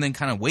to do? And then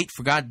kind of wait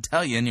for God to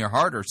tell you in your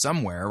heart or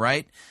somewhere,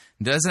 right?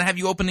 It doesn't have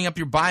you opening up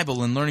your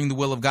Bible and learning the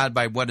will of God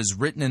by what is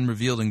written and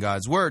revealed in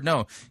God's Word.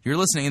 No, you're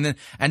listening.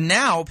 And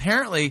now,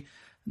 apparently,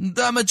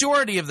 the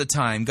majority of the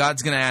time,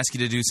 God's going to ask you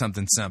to do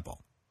something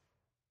simple.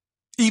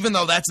 Even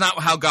though that's not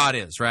how God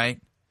is, right?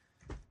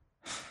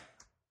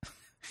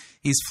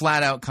 He's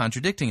flat out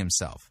contradicting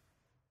himself.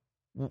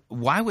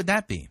 Why would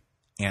that be?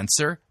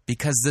 Answer,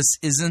 because this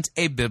isn't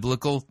a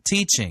biblical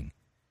teaching.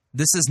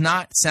 This is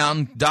not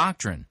sound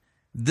doctrine.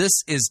 This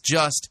is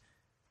just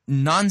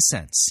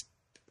nonsense.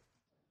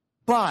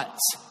 But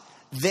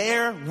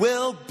there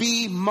will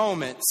be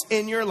moments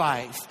in your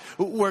life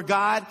where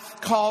God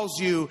calls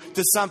you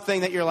to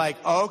something that you're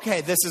like,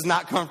 okay, this is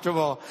not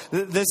comfortable.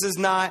 This is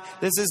not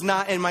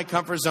in my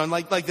comfort zone.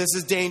 Like this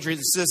is dangerous.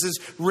 This is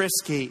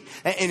risky.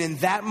 And in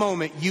that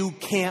moment, you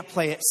can't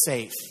play it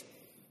safe.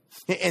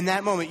 In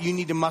that moment, you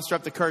need to muster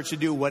up the courage to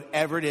do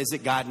whatever it is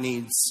that God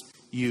needs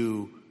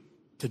you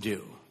to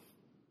do.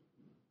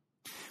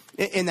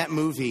 In that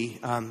movie,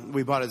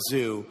 We Bought a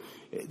Zoo,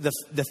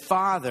 the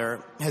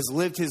father has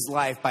lived his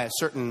life by a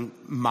certain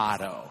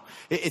motto.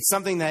 It's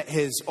something that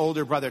his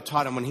older brother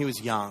taught him when he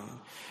was young.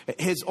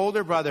 His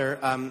older brother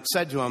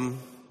said to him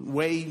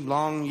way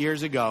long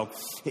years ago,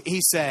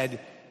 he said,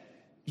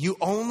 you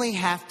only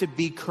have to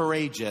be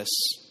courageous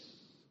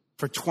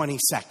for 20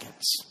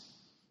 seconds.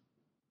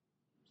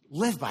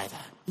 Live by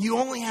that. You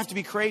only have to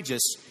be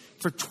courageous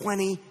for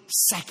 20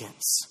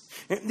 seconds.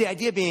 The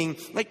idea being,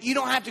 like, you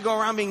don't have to go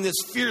around being this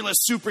fearless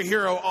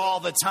superhero all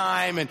the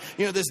time and,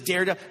 this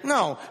daredevil.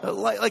 No,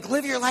 like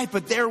live your life,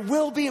 but there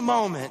will be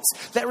moments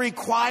that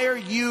require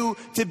you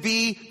to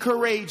be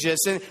courageous.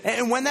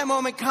 And when that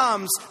moment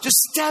comes, just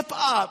step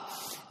up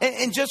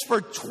and just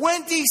for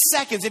 20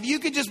 seconds, if you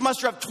could just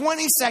muster up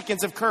 20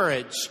 seconds of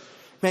courage,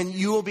 then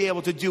you will be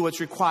able to do what's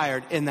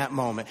required in that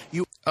moment.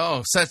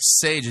 Oh, such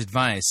sage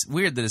advice.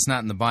 Weird that it's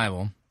not in the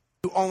Bible.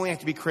 You only have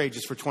to be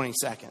courageous for 20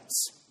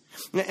 seconds.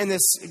 And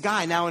this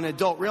guy, now an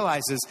adult,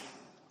 realizes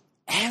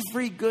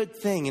every good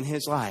thing in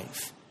his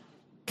life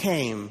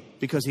came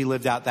because he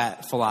lived out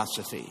that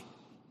philosophy.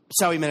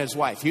 That's how he met his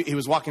wife. He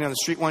was walking down the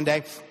street one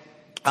day,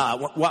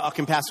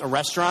 walking past a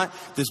restaurant,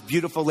 this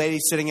beautiful lady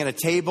sitting at a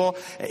table.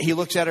 He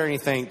looks at her and he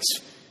thinks,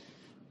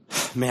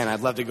 man,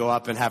 I'd love to go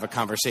up and have a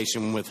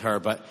conversation with her,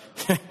 but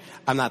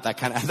I'm not the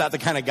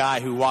kind of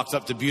guy who walks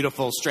up to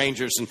beautiful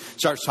strangers and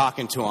starts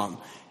talking to them.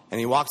 And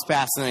he walks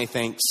past and he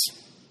thinks,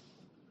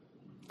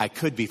 I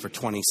could be for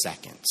 20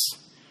 seconds.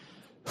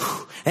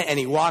 And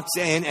he walks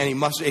in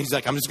and he's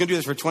like, I'm just going to do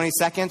this for 20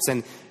 seconds.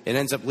 And it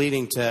ends up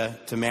leading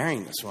to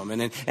marrying this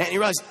woman. And he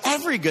realized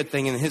every good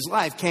thing in his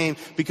life came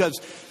because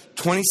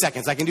 20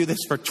 seconds. I can do this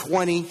for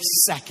 20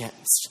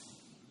 seconds.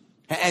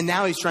 And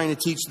now he's trying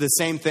to teach the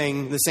same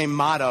thing, the same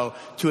motto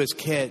to his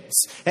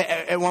kids.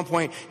 At one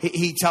point,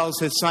 he tells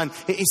his son,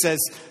 he says,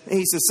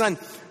 son,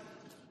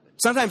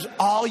 sometimes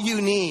all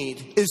you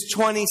need is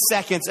 20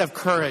 seconds of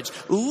courage.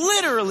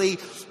 Literally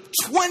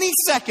 20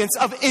 seconds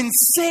of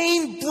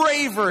insane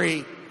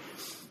bravery.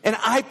 And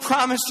I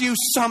promise you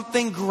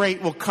something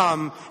great will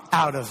come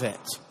out of it.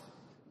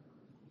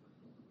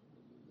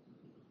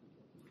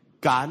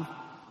 God,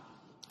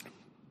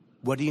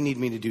 what do you need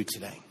me to do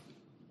today?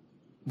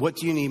 What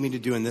do you need me to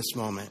do in this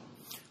moment?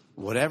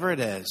 Whatever it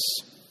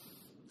is,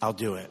 I'll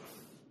do it.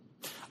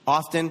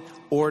 Often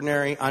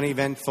ordinary,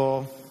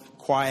 uneventful,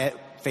 quiet,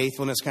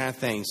 faithfulness kind of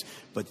things.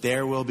 But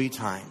there will be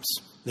times,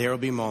 there will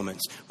be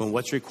moments when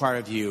what's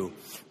required of you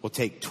will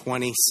take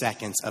 20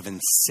 seconds of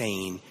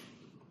insane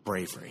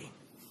bravery.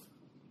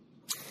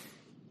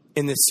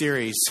 In this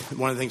series,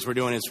 one of the things we're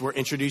doing is we're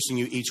introducing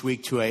you each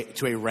week to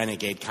a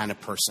renegade kind of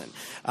person.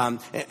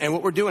 And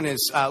what we're doing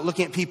is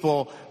looking at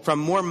people from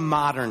more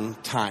modern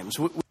times.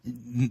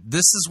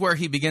 This is where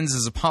he begins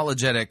his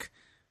apologetic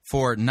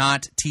for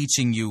not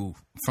teaching you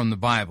from the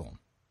Bible.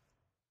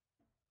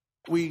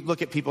 We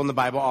look at people in the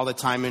Bible all the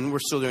time, and we're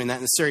still doing that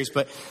in the series.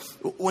 But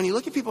when you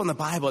look at people in the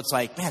Bible, it's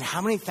like, man,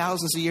 how many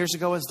thousands of years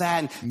ago was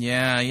that?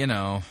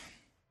 Yeah,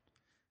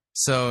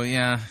 So,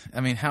 yeah,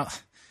 I mean,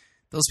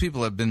 those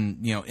people have been,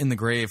 in the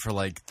grave for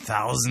like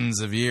thousands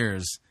of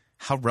years.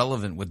 How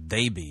relevant would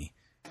they be?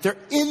 They're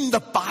in the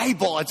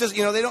Bible. It's just,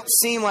 they don't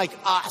seem like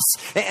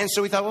us. And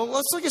so we thought, well,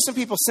 let's look at some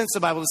people since the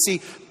Bible to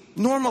see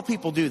normal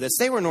people do this.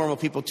 They were normal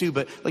people too,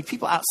 but like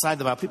people outside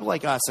the Bible, people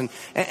like us.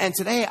 And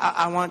today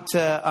I want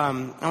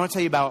to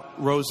tell you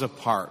about Rosa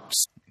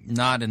Parks.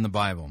 Not in the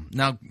Bible.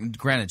 Now,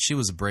 granted, she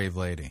was a brave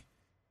lady.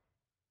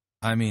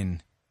 I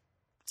mean,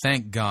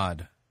 thank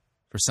God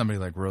for somebody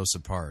like Rosa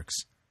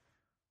Parks.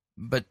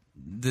 But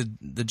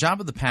the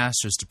job of the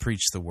pastor is to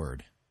preach the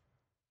word,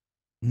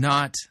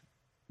 not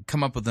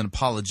come up with an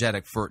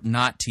apologetic for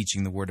not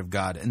teaching the word of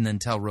God and then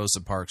tell Rosa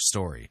Parks'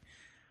 story.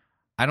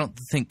 I don't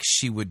think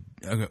she would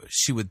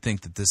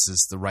think that this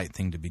is the right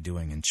thing to be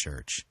doing in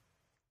church.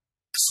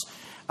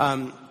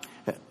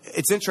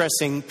 It's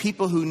interesting.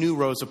 People who knew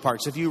Rosa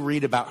Parks, if you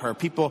read about her,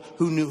 people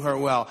who knew her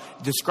well,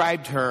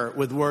 described her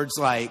with words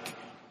like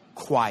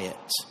quiet,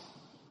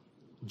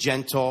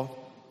 gentle,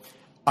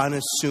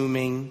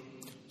 unassuming,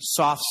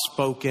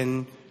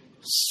 soft-spoken,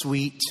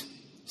 sweet,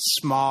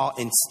 small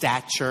in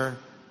stature.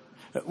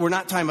 We're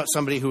not talking about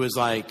somebody who is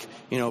like,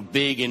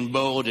 big and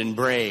bold and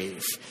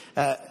brave.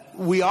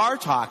 We are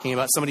talking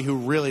about somebody who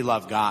really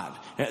loved God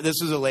This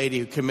was a lady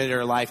who committed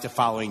her life to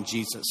following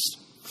Jesus.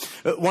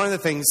 One of the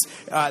things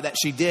that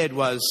she did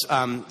was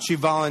she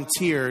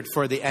volunteered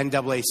for the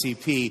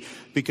NAACP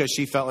because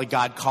she felt like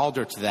God called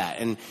her to that.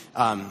 And,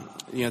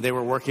 they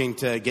were working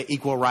to get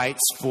equal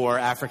rights for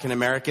African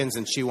Americans,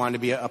 and she wanted to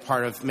be a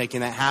part of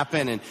making that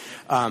happen. And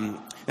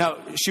now,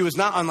 she was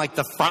not on like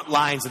the front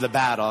lines of the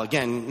battle.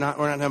 Again, we're not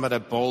talking about a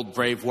bold,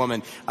 brave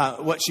woman.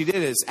 What she did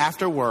is,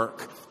 after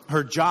work,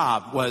 her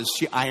job was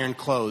she ironed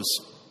clothes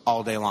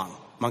all day long.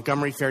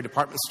 Montgomery Fair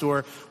department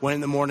store, went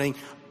in the morning,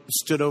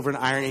 stood over an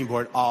ironing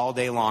board all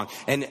day long.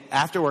 And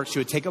after work, she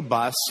would take a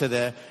bus to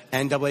the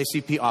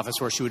NAACP office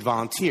where she would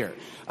volunteer.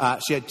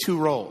 She had two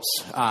roles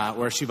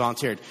where she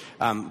volunteered.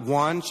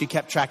 One, she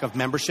kept track of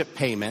membership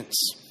payments.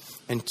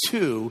 And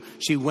two,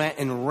 she went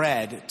and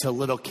read to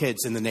little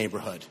kids in the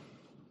neighborhood.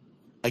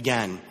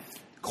 Again,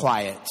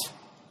 quiet,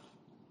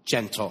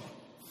 gentle,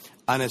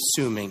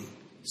 unassuming,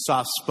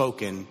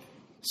 soft-spoken,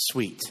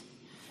 sweet.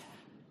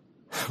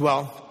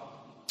 Well,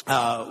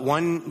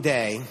 one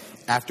day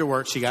after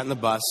work, she got in the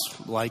bus,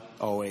 like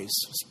always,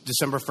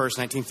 December 1st,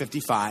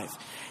 1955,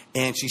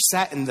 and she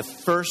sat in the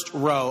first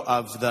row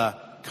of the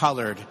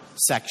colored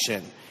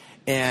section.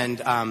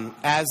 And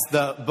as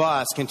the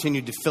bus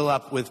continued to fill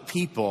up with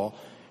people,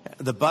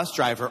 the bus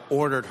driver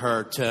ordered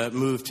her to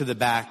move to the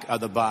back of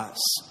the bus.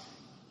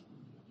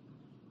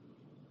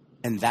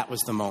 And that was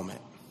the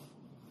moment.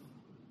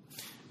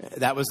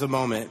 That was the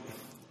moment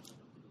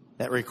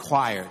that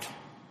required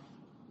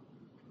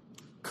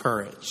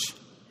courage.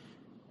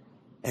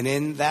 And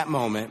in that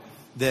moment,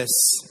 this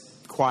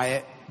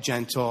quiet,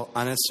 gentle,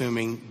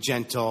 unassuming,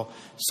 gentle,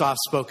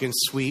 soft-spoken,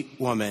 sweet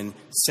woman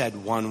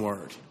said one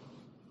word.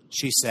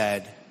 She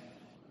said,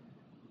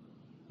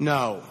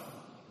 "No."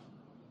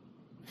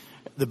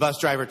 The bus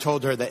driver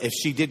told her that if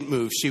she didn't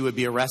move, she would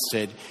be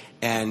arrested.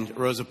 And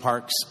Rosa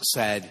Parks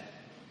said,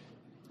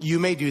 "You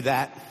may do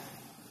that."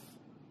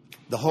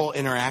 The whole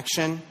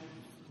interaction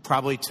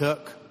probably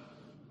took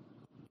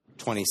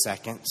 20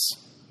 seconds.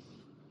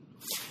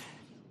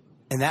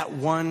 And that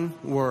one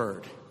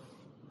word,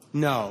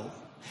 no,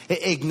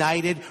 it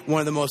ignited one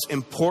of the most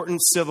important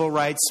civil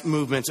rights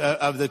movements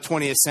of the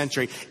 20th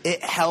century.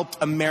 It helped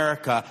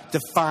America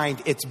to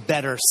find its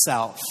better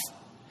self.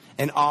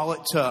 And all it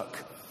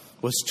took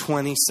was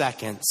 20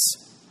 seconds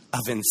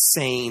of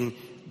insane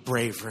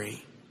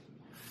bravery.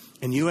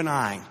 And you and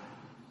I,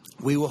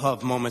 we will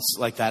have moments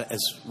like that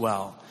as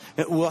well.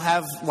 We'll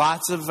have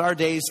lots of our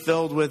days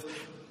filled with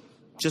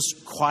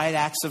just quiet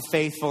acts of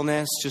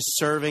faithfulness, just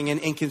serving in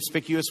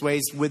inconspicuous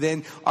ways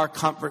within our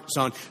comfort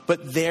zone.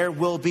 But there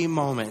will be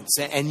moments,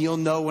 and you'll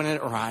know when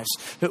it arrives,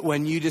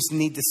 when you just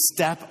need to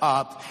step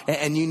up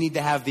and you need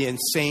to have the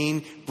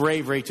insane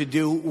bravery to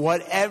do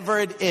whatever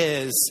it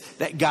is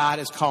that God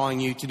is calling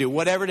you to do,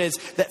 whatever it is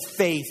that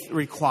faith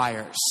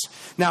requires.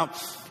 Now,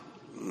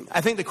 I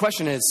think the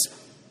question is,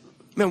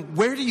 man,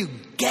 where do you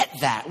get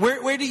that?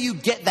 Where do you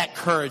get that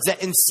courage,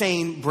 that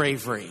insane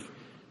bravery?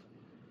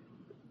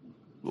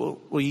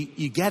 Well,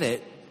 you get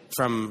it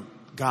from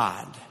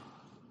God.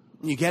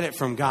 You get it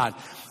from God.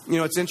 You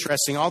know, it's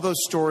interesting. All those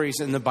stories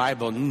in the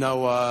Bible,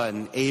 Noah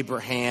and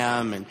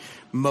Abraham and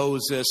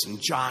Moses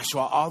and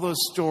Joshua, all those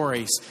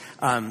stories,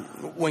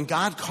 when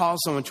God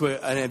calls someone to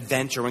an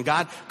adventure, when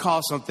God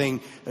calls someone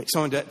to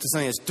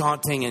something that's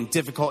daunting and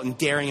difficult and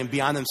daring and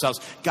beyond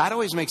themselves, God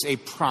always makes a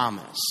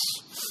promise.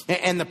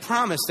 And the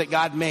promise that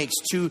God makes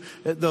to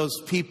those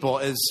people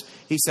is,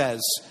 he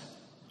says,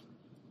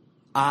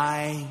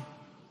 "I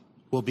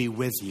will be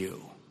with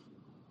you.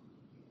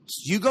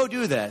 So you go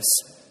do this,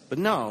 but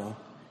no,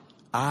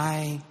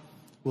 I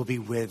will be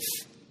with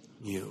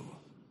you."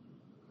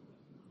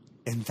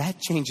 And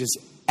that changes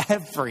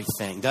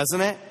everything,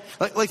 doesn't it?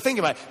 Like think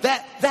about it.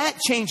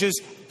 That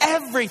changes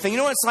everything. You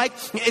know what it's like?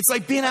 It's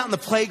like being out in the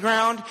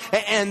playground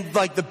and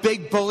like the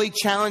big bully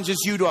challenges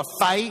you to a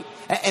fight,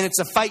 and it's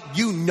a fight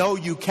you know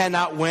you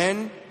cannot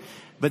win.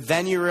 But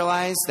then you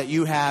realize that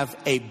you have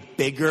a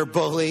bigger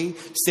bully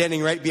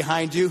standing right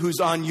behind you who's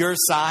on your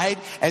side.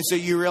 And so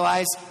you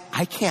realize,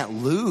 I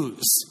can't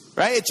lose,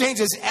 right? It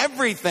changes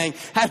everything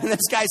having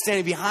this guy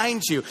standing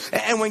behind you.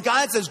 And when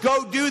God says,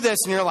 go do this,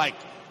 and you're like,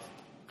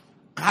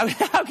 how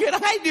can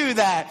I do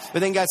that? But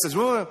then God says,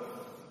 well,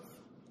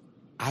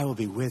 I will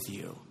be with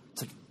you.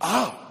 It's like,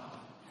 oh,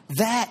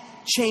 that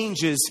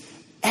changes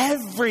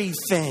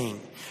everything.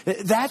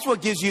 That's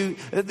what gives you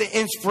the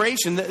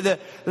inspiration,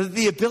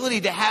 the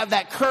ability to have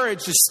that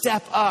courage to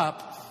step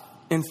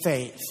up in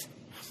faith.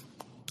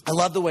 I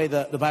love the way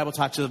the Bible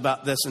talks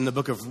about this in the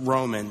book of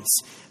Romans.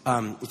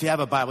 If you have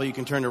a Bible, you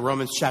can turn to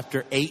Romans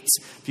chapter 8.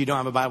 If you don't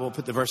have a Bible, we'll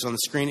put the verse on the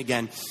screen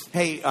again.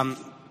 Hey,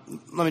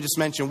 let me just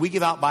mention, we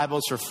give out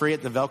Bibles for free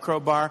at the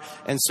Velcro bar.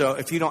 And so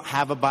if you don't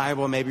have a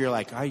Bible, maybe you're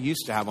like, I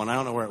used to have one. I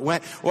don't know where it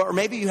went. Or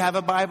maybe you have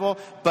a Bible,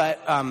 but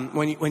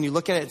when you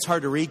look at it, it's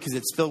hard to read because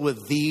it's filled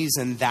with these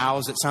and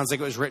thous. It sounds like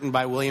it was written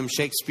by William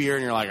Shakespeare,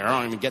 and you're like, I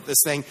don't even get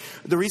this thing.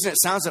 The reason it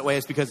sounds that way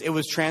is because it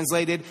was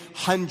translated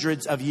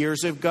hundreds of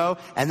years ago,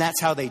 and that's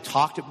how they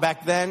talked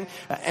back then.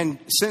 And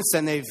since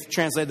then, they've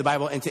translated the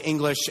Bible into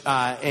English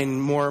in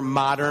more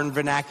modern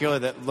vernacular,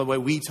 the way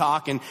we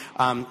talk. And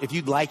if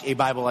you'd like a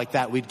Bible like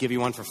that, we'd give you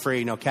one for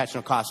free, no catch,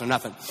 no cost, no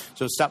nothing.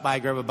 So stop by,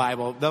 grab a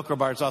Bible. Velcro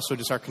bar is also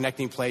just our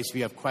connecting place if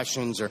you have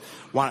questions or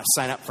want to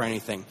sign up for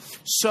anything.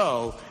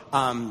 So,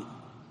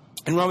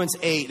 in Romans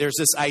 8, there's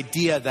this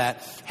idea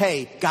that,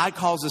 hey, God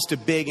calls us to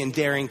big and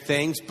daring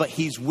things, but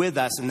he's with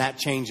us, and that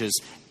changes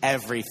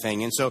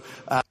everything. And so...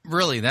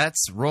 really,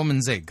 that's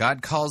Romans 8.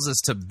 God calls us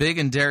to big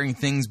and daring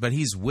things, but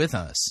he's with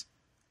us.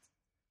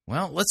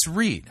 Well, let's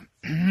read.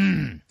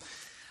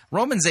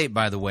 Romans 8,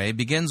 by the way,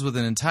 begins with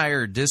an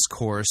entire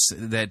discourse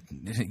that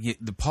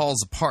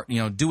Paul's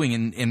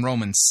doing in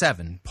Romans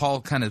 7.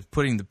 Paul kind of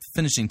putting the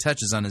finishing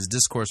touches on his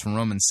discourse from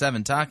Romans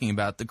 7, talking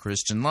about the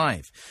Christian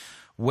life,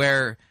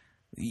 where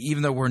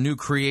even though we're new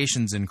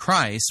creations in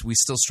Christ, we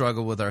still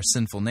struggle with our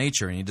sinful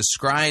nature. And he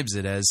describes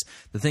it as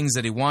the things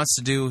that he wants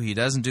to do, he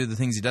doesn't do. The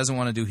things he doesn't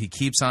want to do, he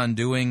keeps on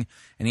doing.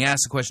 And he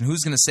asks the question,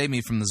 who's going to save me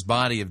from this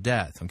body of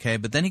death? Okay,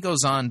 but then he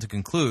goes on to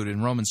conclude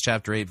in Romans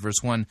chapter 8,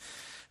 verse 1,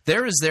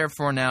 there is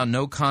therefore now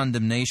no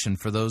condemnation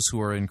for those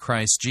who are in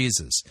Christ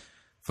Jesus.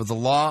 For the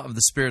law of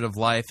the Spirit of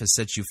life has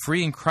set you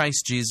free in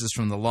Christ Jesus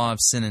from the law of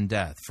sin and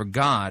death. For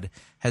God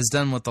has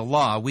done what the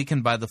law,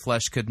 weakened by the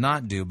flesh, could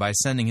not do by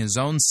sending his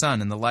own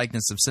Son in the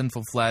likeness of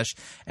sinful flesh,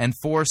 and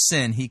for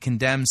sin he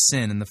condemned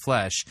sin in the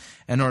flesh,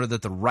 in order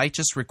that the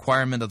righteous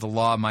requirement of the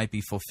law might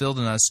be fulfilled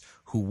in us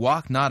who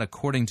walk not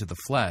according to the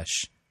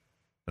flesh,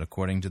 but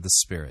according to the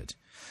Spirit.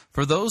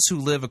 For those who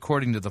live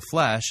according to the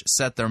flesh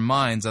set their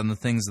minds on the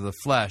things of the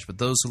flesh, but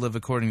those who live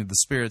according to the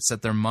Spirit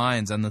set their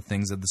minds on the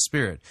things of the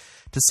Spirit.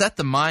 To set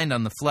the mind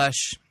on the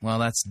flesh, well,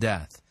 that's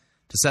death.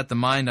 To set the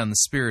mind on the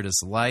Spirit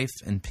is life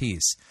and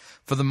peace.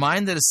 For the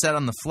mind that is set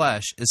on the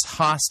flesh is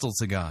hostile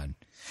to God.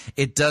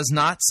 It does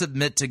not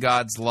submit to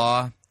God's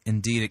law.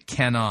 Indeed, it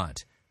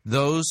cannot.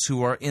 Those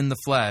who are in the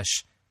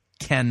flesh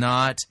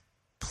cannot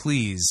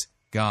please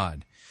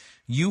God.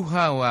 You,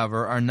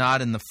 however, are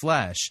not in the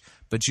flesh,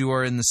 but you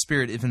are in the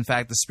Spirit, if in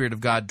fact the Spirit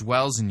of God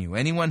dwells in you.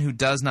 Anyone who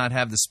does not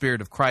have the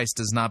Spirit of Christ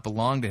does not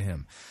belong to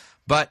him.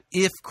 But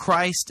if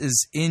Christ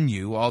is in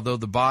you, although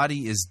the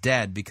body is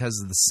dead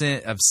because of the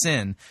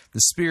sin,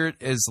 the Spirit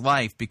is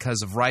life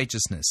because of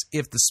righteousness.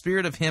 If the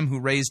Spirit of him who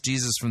raised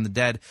Jesus from the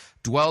dead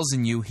dwells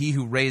in you, he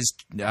who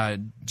raised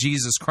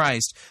Jesus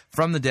Christ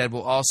from the dead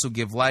will also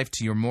give life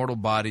to your mortal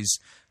bodies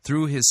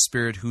through his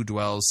Spirit who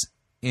dwells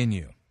in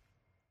you.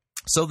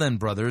 So then,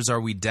 brothers, are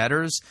we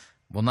debtors?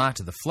 Well, not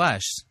to the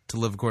flesh, to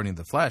live according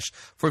to the flesh.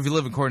 For if you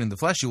live according to the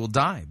flesh, you will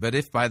die. But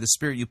if by the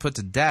Spirit you put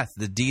to death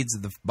the deeds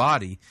of the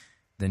body,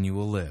 then you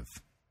will live.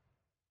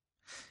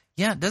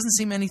 Yeah, it doesn't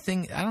seem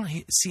anything, I don't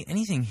see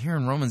anything here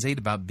in Romans 8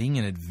 about being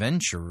an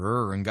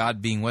adventurer and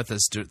God being with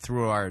us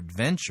through our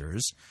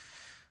adventures.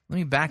 Let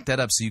me back that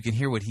up so you can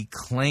hear what he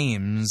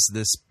claims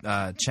this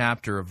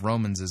chapter of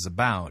Romans is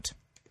about.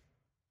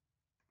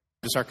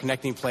 It's our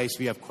connecting place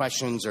if you have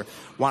questions or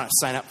want to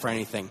sign up for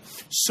anything.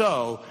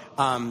 So,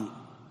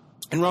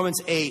 in Romans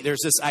 8, there's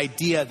this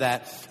idea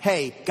that,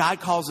 hey, God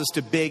calls us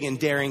to big and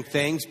daring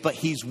things, but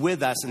he's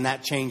with us, and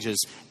that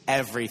changes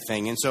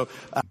everything. And so...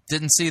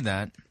 didn't see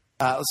that.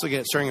 Let's look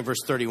at it starting in verse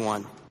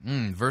 31.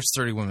 Verse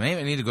 31.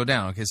 Maybe I need to go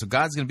down. Okay, so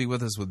God's going to be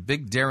with us with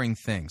big, daring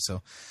things.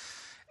 So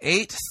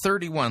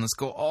 8:31. Let's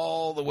go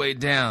all the way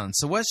down.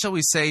 So what shall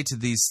we say to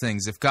these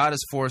things? If God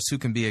is for us, who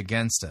can be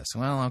against us?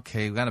 Well,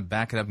 okay, we've got to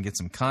back it up and get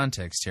some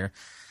context here.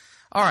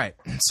 All right,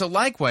 so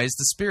likewise,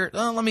 the Spirit...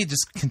 let me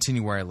just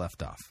continue where I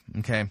left off,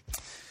 okay?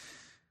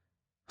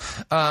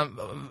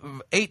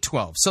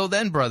 8:12. So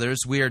then, brothers,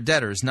 we are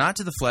debtors, not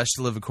to the flesh,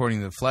 to live according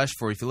to the flesh.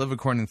 For if you live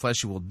according to the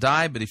flesh, you will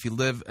die. But if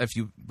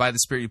you by the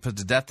Spirit you put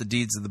to death the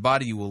deeds of the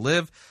body, you will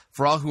live.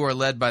 For all who are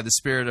led by the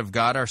Spirit of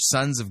God are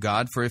sons of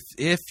God. For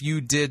if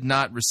you did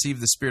not receive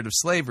the spirit of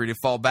slavery to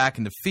fall back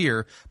into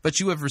fear, but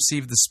you have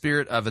received the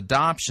Spirit of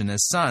adoption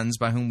as sons,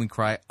 by whom we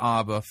cry,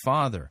 Abba,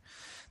 Father.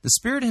 The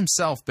Spirit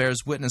himself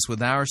bears witness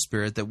with our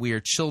spirit that we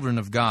are children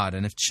of God,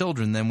 and if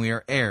children, then we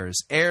are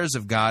heirs, heirs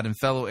of God and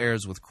fellow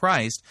heirs with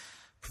Christ,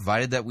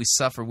 provided that we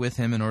suffer with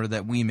him in order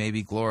that we may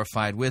be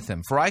glorified with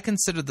him. For I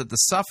consider that the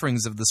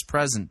sufferings of this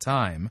present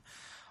time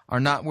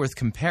are not worth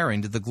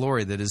comparing to the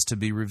glory that is to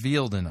be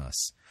revealed in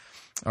us,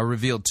 or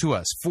revealed to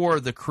us. For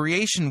the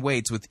creation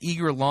waits with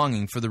eager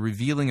longing for the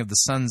revealing of the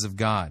sons of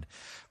God.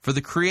 For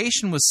the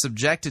creation was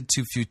subjected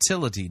to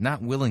futility,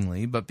 not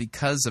willingly, but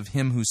because of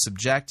him who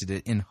subjected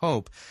it, in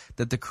hope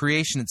that the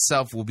creation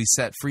itself will be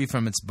set free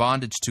from its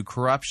bondage to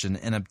corruption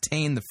and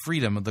obtain the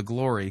freedom of the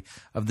glory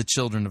of the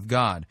children of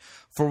God.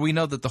 For we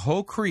know that the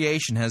whole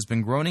creation has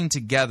been groaning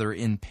together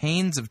in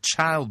pains of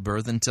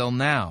childbirth until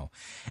now.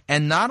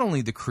 And not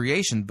only the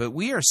creation, but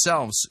we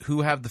ourselves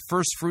who have the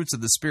first fruits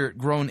of the Spirit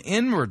groan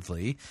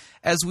inwardly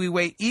as we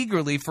wait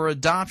eagerly for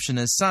adoption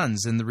as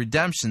sons and the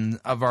redemption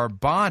of our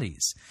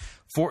bodies.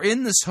 For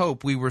in this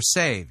hope we were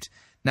saved.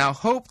 Now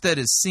hope that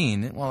is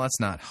seen, well, that's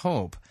not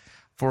hope.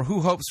 For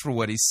who hopes for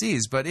what he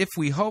sees? But if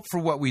we hope for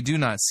what we do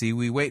not see,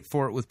 we wait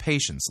for it with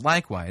patience.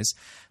 Likewise,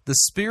 the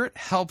Spirit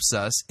helps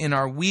us in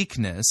our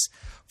weakness,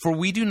 for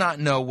we do not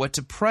know what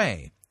to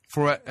pray.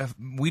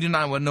 We do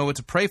not know what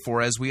to pray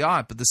for as we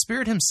ought, but the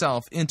Spirit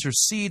himself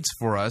intercedes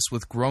for us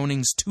with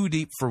groanings too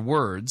deep for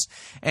words,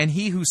 and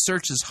he who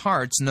searches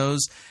hearts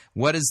knows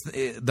what is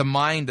the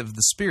mind of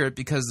the Spirit,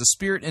 because the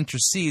Spirit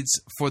intercedes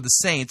for the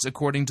saints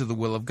according to the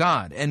will of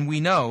God. And we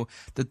know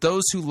that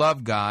those who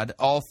love God,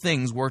 all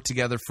things work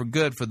together for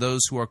good for those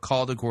who are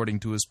called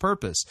according to his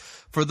purpose.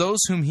 For those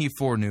whom he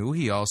foreknew,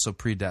 he also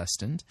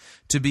predestined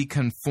to be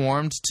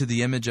conformed to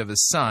the image of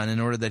his Son, in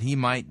order that he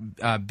might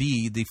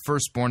be the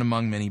firstborn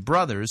among many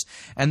brothers.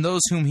 And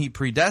those whom he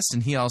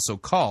predestined, he also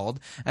called.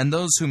 And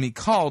those whom he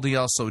called, he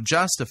also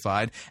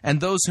justified. And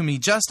those whom he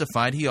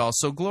justified, he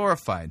also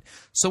glorified.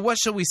 So what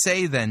shall we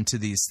say then to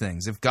these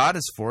things? If God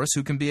is for us,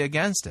 who can be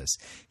against us?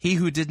 He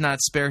who did not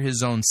spare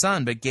his own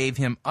Son, but gave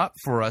him up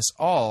for us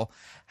all,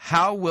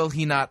 how will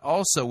he not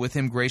also with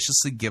him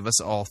graciously give us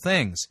all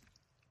things?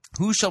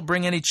 Who shall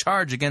bring any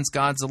charge against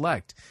God's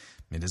elect?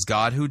 It is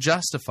God who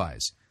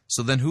justifies.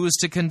 So then who is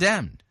to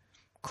condemn?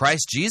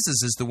 Christ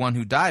Jesus is the one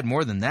who died,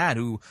 more than that,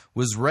 who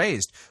was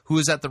raised, who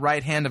is at the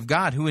right hand of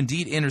God, who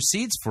indeed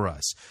intercedes for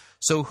us.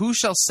 So who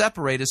shall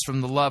separate us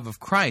from the love of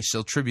Christ?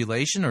 Shall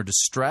tribulation or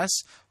distress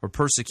or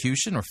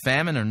persecution or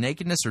famine or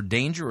nakedness or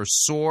danger or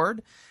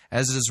sword?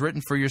 As it is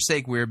written, for your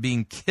sake we are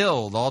being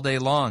killed all day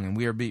long, and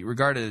we are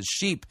regarded as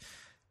sheep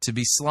to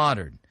be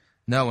slaughtered.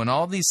 No, in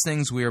all these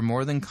things we are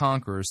more than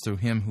conquerors through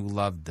him who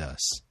loved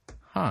us.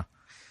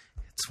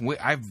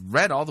 I've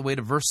read all the way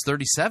to verse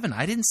 37.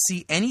 I didn't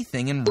see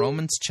anything in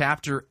Romans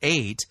chapter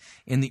 8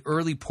 in the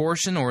early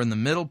portion or in the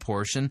middle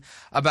portion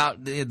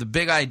about the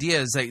big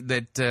ideas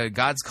that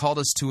God's called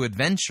us to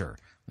adventure.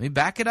 Let me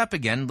back it up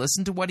again.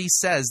 Listen to what he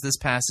says this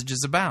passage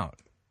is about.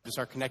 It's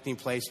our connecting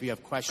place if you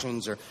have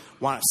questions or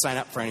want to sign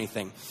up for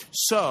anything.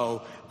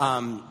 So,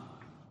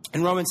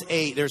 in Romans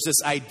 8, there's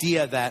this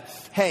idea that,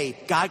 hey,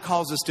 God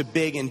calls us to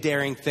big and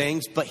daring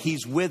things, but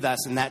he's with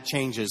us, and that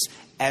changes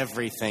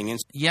everything. And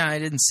yeah, I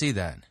didn't see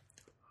that.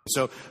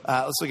 So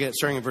let's look at it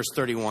starting in verse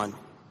 31.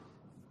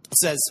 It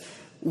says,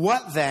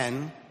 what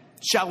then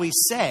shall we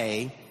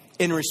say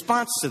in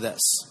response to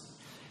this?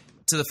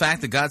 To the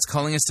fact that God's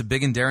calling us to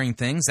big and daring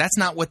things? That's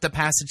not what the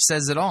passage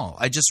says at all.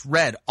 I just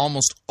read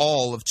almost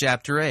all of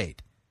chapter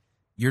 8.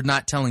 You're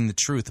not telling the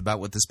truth about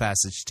what this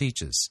passage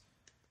teaches.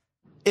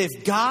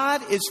 If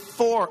God is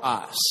for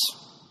us,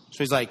 so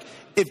he's like,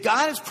 if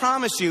God has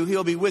promised you,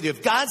 he'll be with you.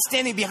 If God's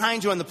standing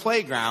behind you on the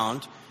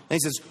playground, and he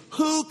says,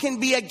 who can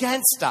be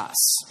against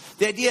us?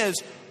 The idea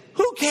is,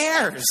 who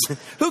cares?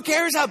 Who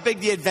cares how big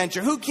the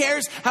adventure? Who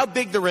cares how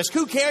big the risk?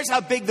 Who cares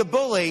how big the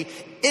bully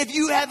if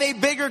you have a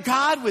bigger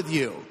God with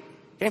you?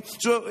 Okay?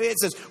 So it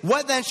says,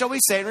 what then shall we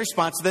say in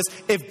response to this?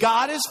 If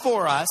God is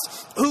for us,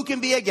 who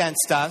can be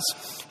against us?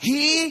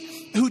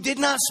 He who did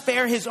not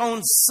spare his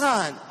own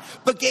Son,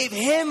 but gave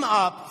him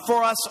up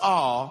for us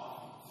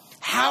all,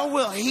 how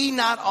will he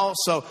not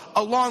also,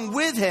 along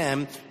with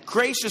him,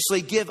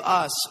 graciously give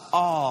us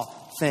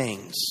all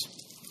things?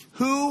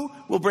 Who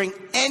will bring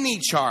any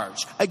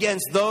charge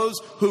against those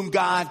whom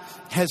God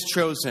has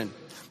chosen?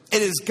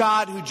 It is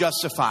God who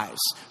justifies.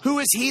 Who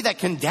is he that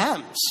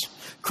condemns?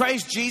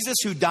 Christ Jesus,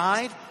 who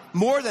died,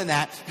 more than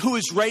that, who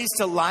is raised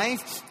to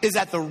life, is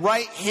at the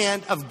right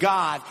hand of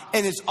God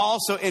and is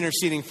also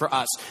interceding for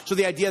us. So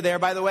the idea there,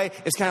 by the way,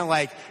 is kind of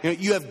like,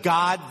 you have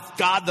God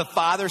the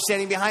Father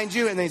standing behind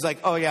you, and then he's like,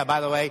 oh yeah, by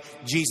the way,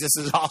 Jesus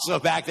is also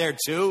back there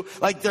too.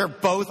 Like they're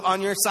both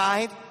on your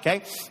side.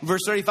 Okay.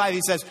 Verse 35,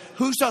 he says,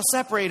 who shall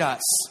separate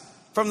us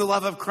from the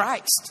love of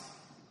Christ?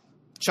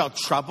 Shall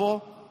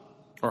trouble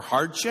or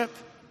hardship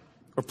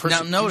or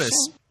persecution? Now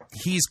notice,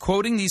 he's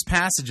quoting these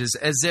passages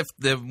as if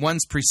the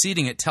ones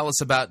preceding it tell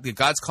us about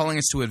God's calling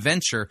us to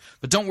adventure,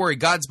 but don't worry,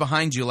 God's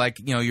behind you like,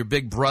 your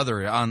big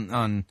brother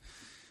on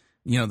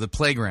the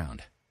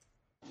playground.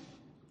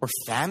 Or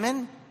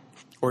famine,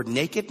 or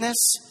nakedness.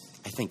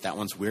 I think that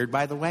one's weird,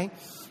 by the way.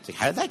 It's like,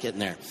 how did that get in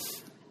there?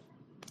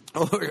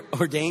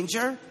 Or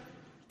danger,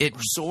 or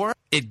sword.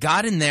 It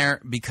got in there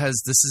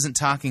because this isn't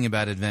talking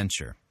about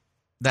adventure.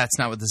 That's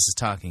not what this is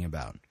talking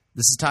about.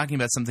 This is talking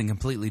about something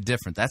completely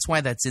different. That's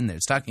why that's in there.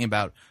 It's talking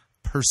about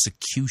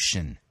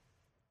persecution,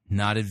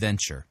 not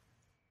adventure.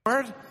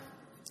 Lord,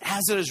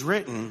 as it is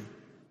written,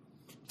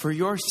 for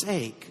your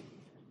sake,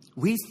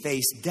 we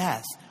face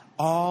death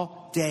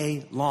all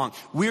day long.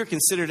 We are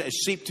considered as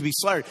sheep to be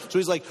slaughtered. So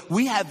he's like,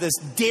 we have this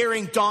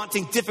daring,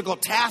 daunting,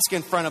 difficult task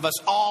in front of us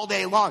all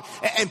day long.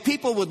 And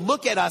people would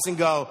look at us and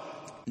go,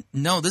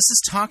 no, this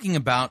is talking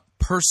about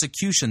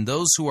persecution,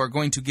 those who are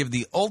going to give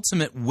the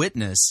ultimate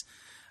witness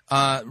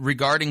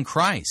regarding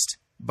Christ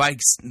by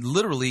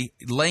literally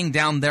laying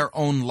down their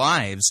own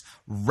lives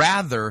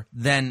rather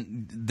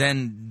than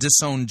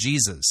disown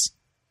Jesus.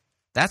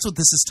 That's what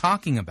this is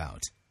talking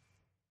about.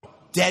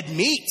 Dead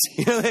meat.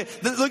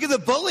 Look at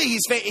the bully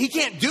he's facing. He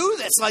can't do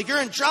this. Like,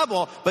 you're in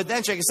trouble. But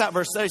then check this out.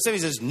 Verse 37,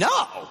 he says,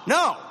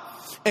 no.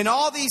 And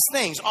all these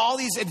things, all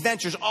these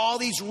adventures, all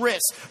these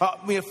risks,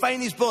 fighting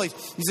these bullies.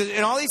 He says,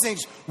 in all these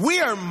things, we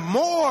are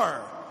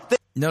more.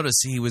 Notice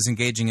he was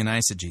engaging in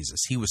eisegesis.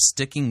 He was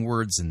sticking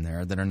words in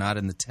there that are not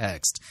in the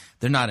text.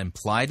 They're not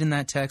implied in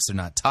that text. They're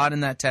not taught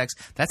in that text.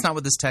 That's not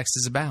what this text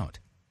is about.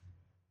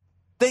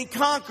 They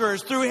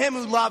conquerors through him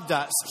who loved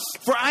us.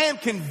 For I am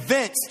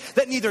convinced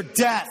that neither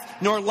death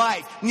nor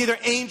life, neither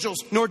angels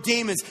nor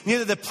demons,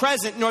 neither the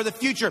present nor the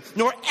future,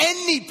 nor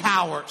any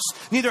powers,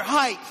 neither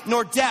height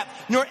nor depth,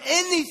 nor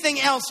anything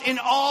else in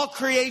all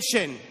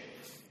creation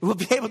will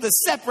be able to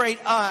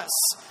separate us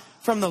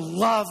from the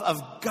love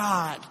of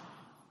God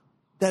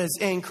that is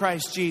in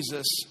Christ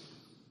Jesus,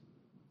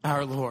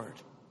 our Lord.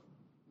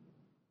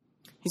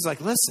 He's like,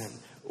 listen,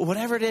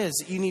 whatever it is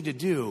that you need to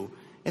do,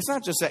 it's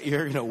not just that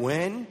you're going to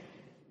win.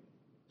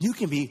 You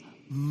can be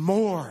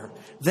more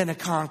than a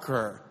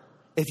conqueror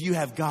if you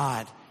have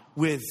God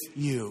with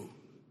you.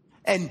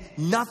 And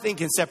nothing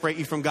can separate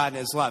you from God and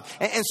his love.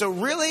 And so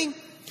really,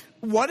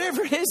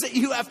 whatever it is that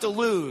you have to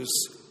lose,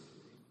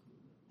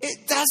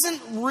 it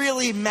doesn't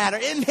really matter.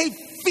 It may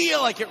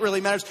feel like it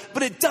really matters,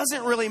 but it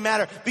doesn't really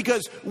matter,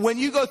 because when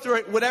you go through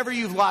it, whatever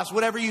you've lost,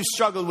 whatever you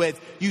struggled with,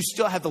 you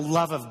still have the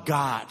love of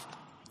God.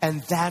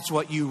 And that's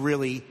what you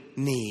really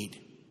need.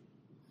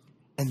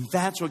 And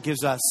that's what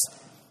gives us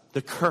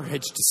the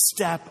courage to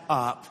step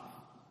up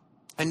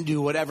and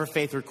do whatever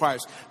faith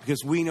requires,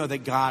 because we know that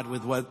God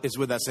is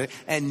with us,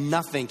 and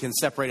nothing can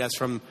separate us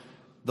from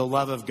the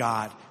love of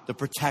God, the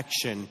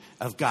protection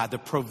of God, the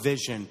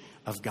provision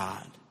of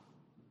God.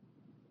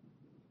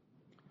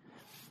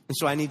 And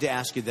so I need to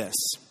ask you this.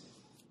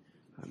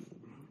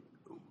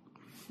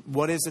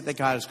 What is it that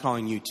God is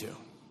calling you to?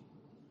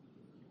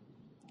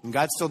 And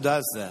God still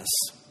does this.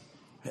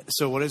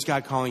 So what is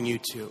God calling you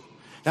to?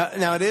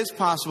 Now it is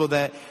possible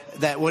that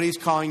what he's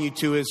calling you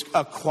to is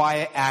a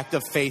quiet act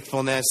of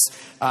faithfulness,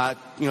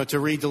 to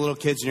read to little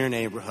kids in your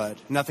neighborhood,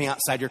 nothing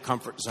outside your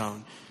comfort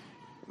zone.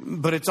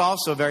 But it's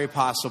also very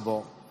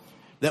possible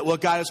that what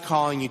God is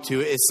calling you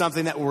to is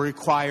something that will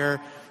require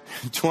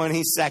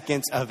 20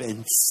 seconds of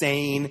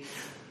insane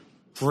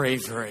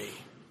bravery.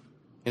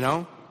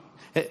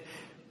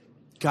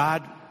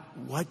 God,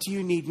 what do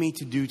you need me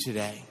to do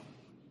today?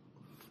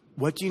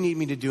 What do you need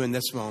me to do in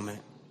this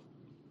moment?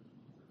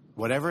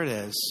 Whatever it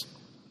is,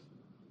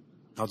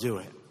 I'll do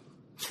it.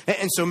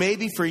 And so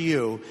maybe for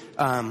you,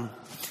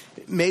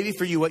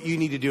 what you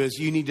need to do is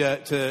you need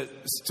to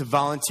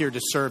volunteer to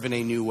serve in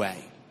a new way.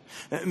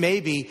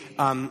 Maybe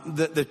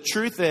the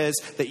truth is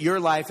that your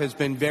life has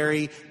been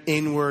very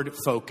inward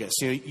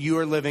focused. You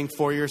are living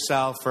for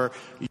yourself.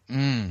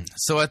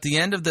 So at the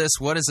end of this,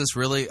 what is this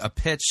really? A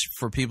pitch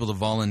for people to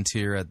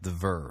volunteer at the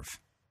Verve?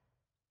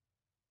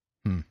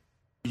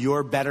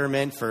 Your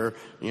betterment, for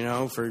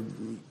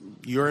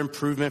your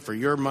improvement, for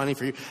your money,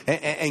 for you.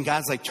 And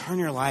God's like, turn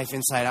your life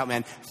inside out,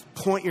 man.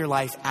 Point your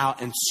life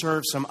out and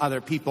serve some other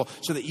people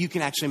so that you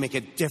can actually make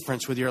a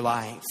difference with your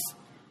life.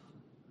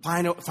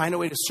 Find a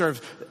way to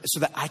serve so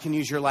that I can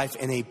use your life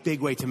in a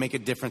big way to make a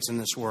difference in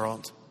this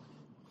world.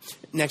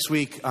 Next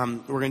week, we're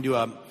going to do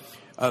a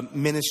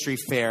ministry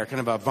fair, kind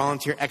of a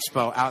volunteer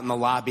expo out in the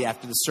lobby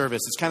after the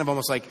service. It's kind of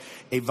almost like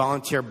a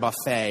volunteer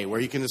buffet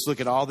where you can just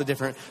look at all the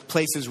different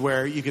places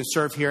where you can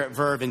serve here at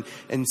Verve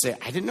and say,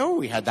 I didn't know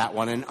we had that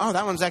one. And,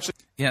 that one's actually...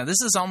 Yeah,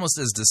 this is almost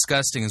as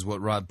disgusting as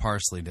what Rod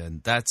Parsley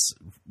did. That's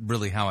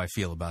really how I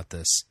feel about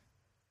this.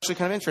 Actually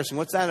kind of interesting.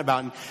 What's that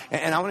about?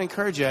 And I want to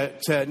encourage you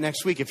to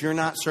next week, if you're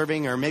not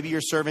serving, or maybe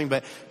you're serving,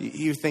 but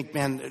you think,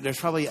 man,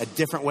 there's probably a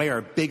different way or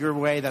a bigger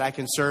way that I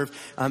can serve,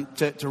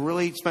 to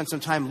really spend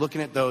some time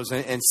looking at those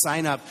and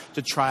sign up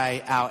to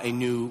try out a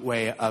new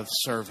way of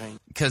serving.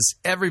 Because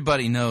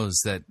everybody knows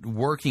that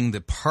working the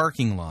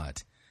parking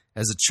lot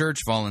as a church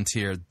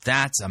volunteer,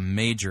 that's a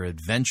major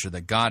adventure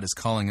that God is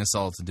calling us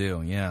all to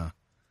do. Yeah.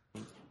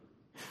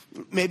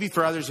 Maybe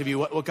for others of you,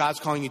 what God's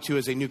calling you to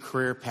is a new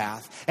career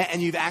path.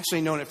 And you've actually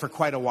known it for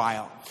quite a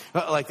while.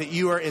 Like that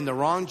you are in the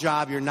wrong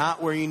job, you're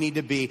not where you need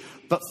to be,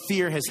 but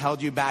fear has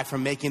held you back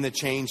from making the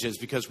changes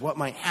because what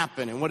might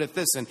happen and what if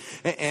this?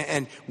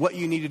 And what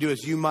you need to do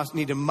is you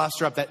need to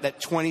muster up that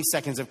 20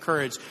 seconds of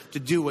courage to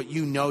do what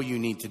you know you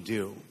need to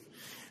do.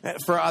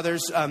 For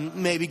others,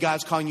 maybe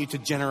God's calling you to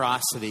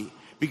generosity.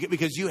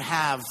 Because you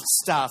have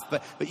stuff,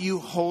 but you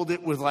hold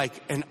it with like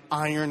an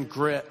iron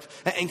grip.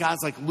 And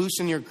God's like,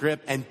 loosen your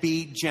grip and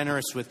be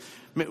generous with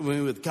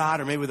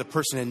God or maybe with a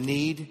person in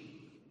need.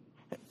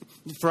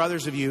 For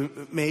others of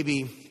you,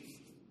 maybe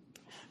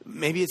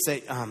it's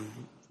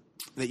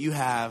that you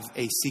have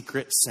a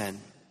secret sin.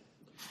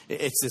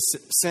 It's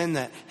this sin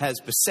that has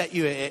beset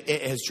you.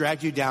 It has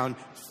dragged you down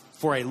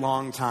for a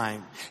long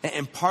time.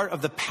 And part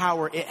of the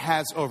power it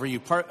has over you,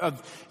 part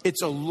of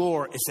its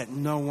allure, is that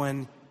no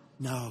one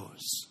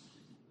knows.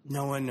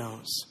 No one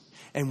knows.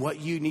 And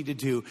what you need to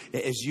do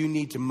is you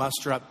need to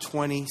muster up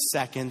 20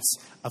 seconds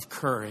of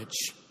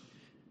courage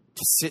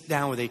to sit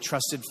down with a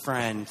trusted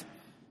friend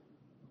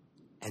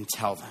and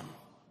tell them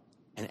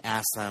and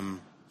ask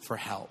them for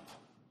help.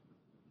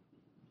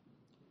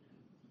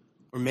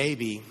 Or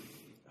maybe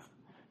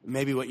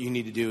what you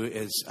need to do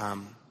is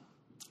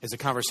a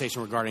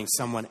conversation regarding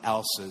someone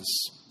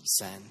else's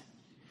sin.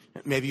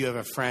 Maybe you have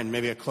a friend,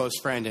 maybe a close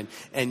friend,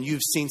 and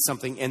you've seen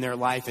something in their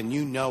life and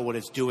you know what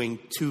it's doing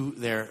to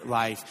their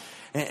life.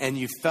 And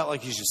you felt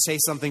like you should say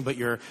something, but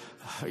you're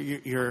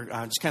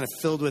just kind of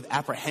filled with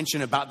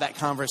apprehension about that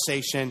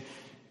conversation.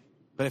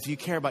 But if you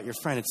care about your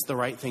friend, it's the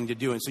right thing to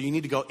do. And so you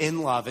need to go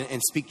in love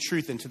and speak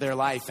truth into their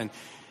life.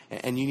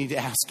 And you need to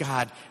ask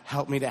God,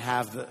 help me to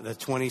have the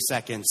 20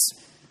 seconds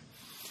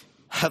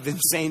of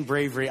insane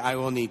bravery I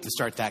will need to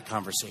start that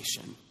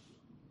conversation.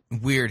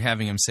 Weird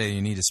having him say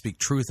you need to speak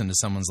truth into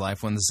someone's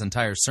life when this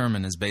entire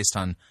sermon is based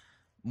on,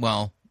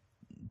 well,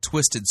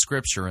 twisted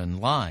scripture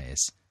and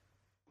lies.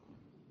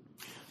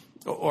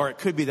 Or it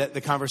could be that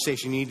the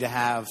conversation you need to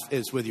have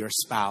is with your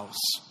spouse.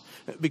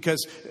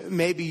 Because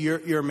maybe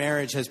your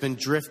marriage has been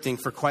drifting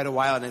for quite a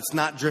while and it's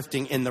not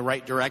drifting in the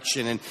right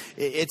direction and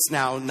it's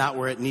now not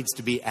where it needs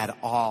to be at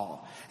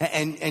all.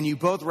 And you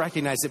both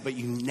recognize it, but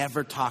you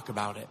never talk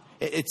about it.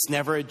 It's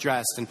never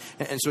addressed.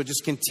 And so it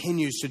just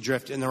continues to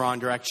drift in the wrong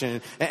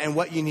direction. And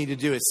what you need to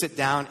do is sit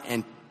down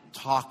and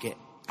talk it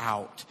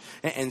out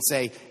and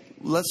say,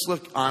 let's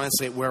look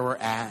honestly at where we're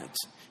at.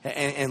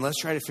 And let's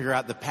try to figure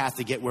out the path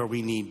to get where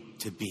we need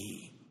to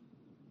be.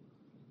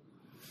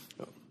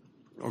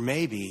 Or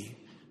maybe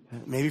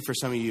for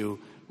some of you,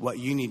 what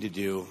you need to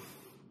do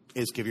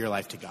is give your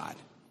life to God.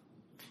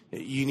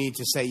 You need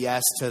to say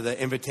yes to the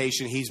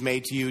invitation he's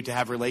made to you to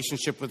have a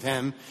relationship with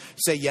him.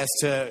 Say yes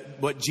to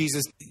what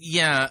Jesus...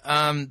 Yeah,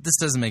 this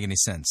doesn't make any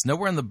sense.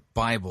 Nowhere in the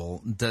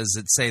Bible does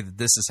it say that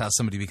this is how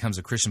somebody becomes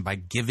a Christian, by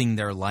giving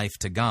their life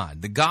to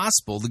God. The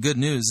gospel, the good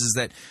news, is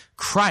that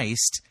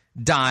Christ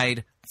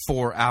died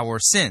for our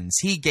sins.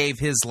 He gave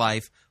his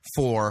life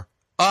for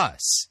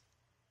us.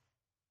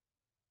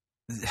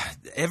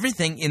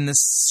 Everything in this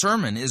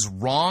sermon is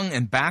wrong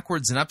and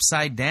backwards and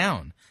upside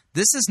down.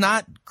 This is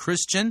not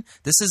Christian.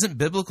 This isn't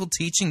biblical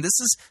teaching. This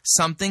is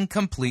something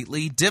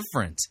completely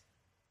different.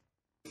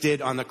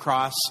 Did on the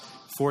cross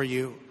for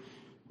you.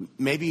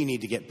 Maybe you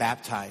need to get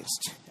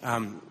baptized.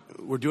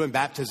 We're doing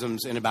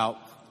baptisms in about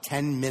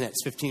 10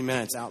 minutes, 15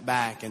 minutes out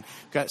back, and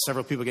we've got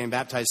several people getting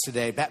baptized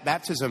today.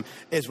 Baptism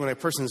is when a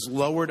person is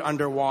lowered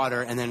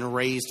underwater and then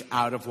raised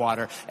out of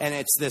water. And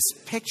it's this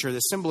picture, the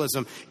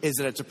symbolism is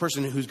that it's a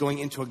person who's going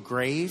into a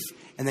grave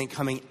and then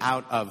coming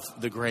out of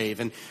the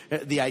grave. And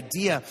the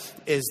idea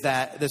is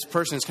that this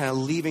person is kind of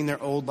leaving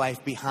their old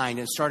life behind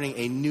and starting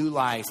a new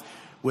life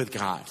with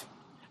God.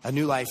 A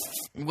new life.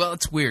 Well,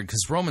 it's weird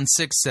because Romans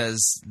 6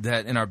 says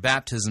that in our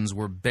baptisms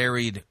we're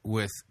buried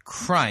with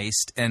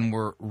Christ and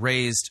we're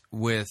raised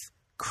with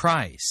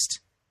Christ.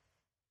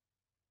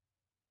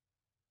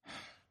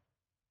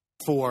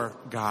 For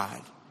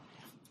God.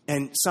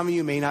 And some of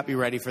you may not be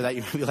ready for that.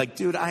 You may be like,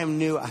 dude, I am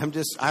new. I'm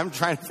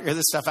trying to figure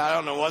this stuff out. I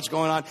don't know what's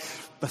going on.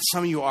 But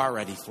some of you are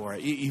ready for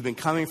it. You've been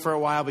coming for a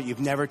while, but you've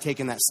never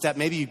taken that step.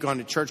 Maybe you've gone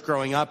to church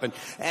growing up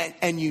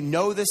and you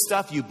know this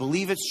stuff. You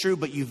believe it's true,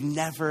 but you've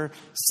never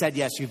said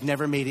yes. You've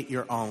never made it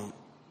your own.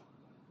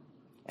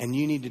 And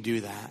you need to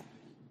do that.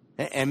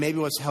 And maybe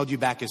what's held you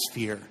back is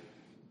fear.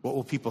 What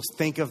will people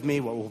think of me?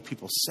 What will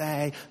people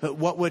say?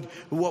 What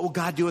will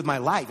God do with my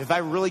life? If I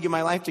really give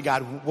my life to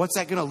God, what's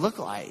that going to look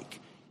like?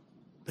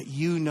 But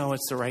you know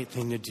it's the right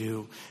thing to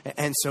do.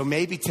 And so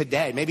maybe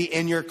today, maybe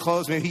in your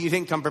clothes, maybe you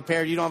didn't come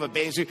prepared, you don't have a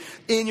bathing suit.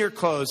 In your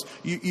clothes,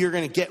 you're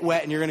going to get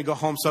wet and you're going to go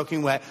home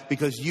soaking wet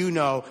because you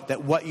know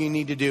that what you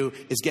need to do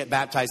is get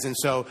baptized. And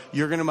so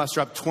you're going to muster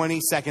up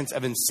 20 seconds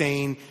of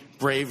insane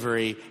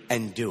bravery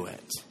and do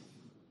it.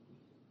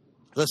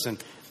 Listen,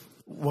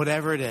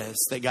 whatever it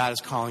is that God is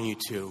calling you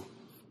to,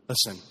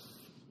 listen,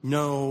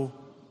 no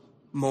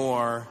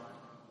more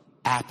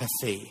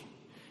apathy.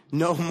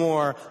 No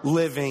more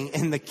living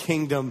in the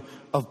kingdom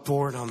of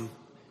boredom.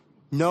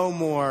 No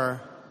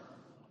more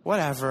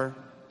whatever.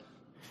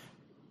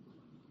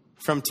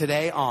 From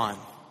today on,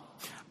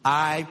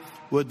 I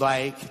would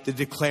like to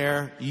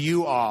declare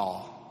you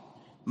all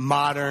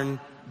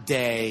modern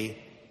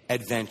day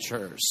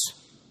adventurers.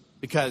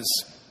 Because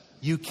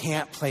you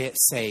can't play it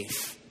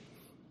safe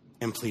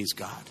and please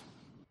God.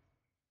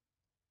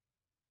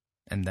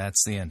 And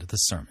that's the end of the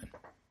sermon.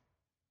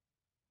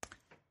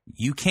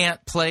 You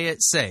can't play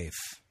it safe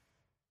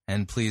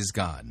and please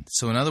God.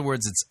 So in other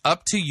words, it's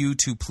up to you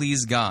to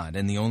please God,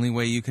 and the only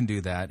way you can do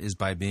that is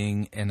by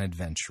being an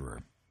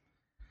adventurer.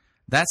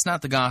 That's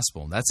not the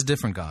gospel. That's a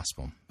different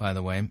gospel, by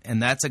the way,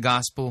 and that's a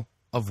gospel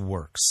of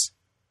works,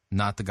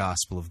 not the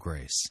gospel of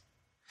grace.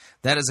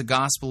 That is a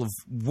gospel of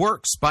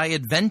works by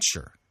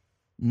adventure.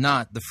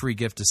 not the free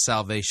gift of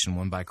salvation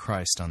won by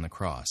Christ on the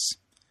cross.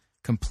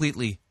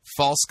 Completely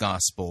false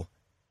gospel,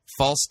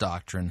 false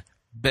doctrine,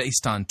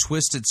 based on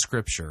twisted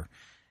scripture,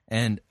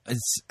 and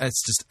it's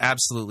just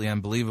absolutely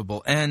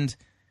unbelievable. And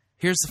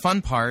here's the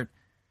fun part.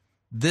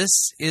 This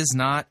is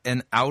not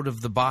an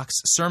out-of-the-box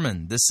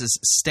sermon. This is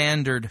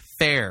standard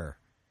fare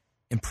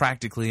in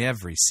practically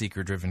every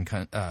seeker-driven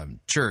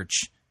church,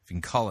 if you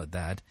can call it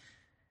that,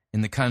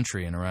 in the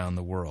country and around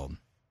the world.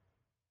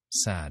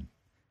 Sad.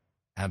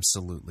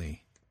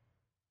 Absolutely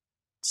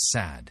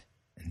sad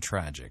and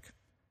tragic.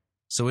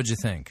 So what'd you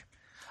think?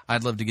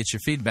 I'd love to get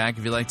your feedback.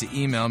 If you'd like to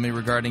email me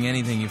regarding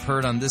anything you've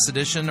heard on this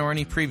edition or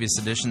any previous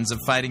editions of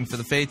Fighting for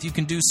the Faith, you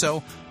can do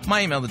so.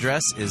 My email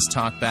address is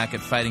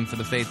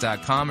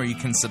talkback@fightingforthefaith.com, or you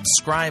can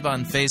subscribe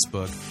on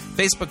Facebook,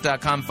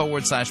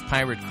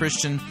 facebook.com/Pirate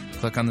Christian.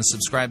 Click on the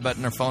subscribe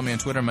button or follow me on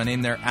Twitter. My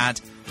name there,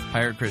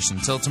 @Pirate Christian.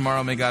 Till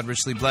tomorrow, may God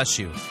richly bless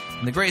you.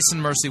 And the grace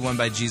and mercy won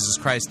by Jesus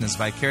Christ and his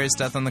vicarious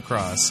death on the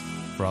cross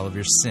for all of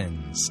your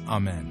sins.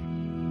 Amen.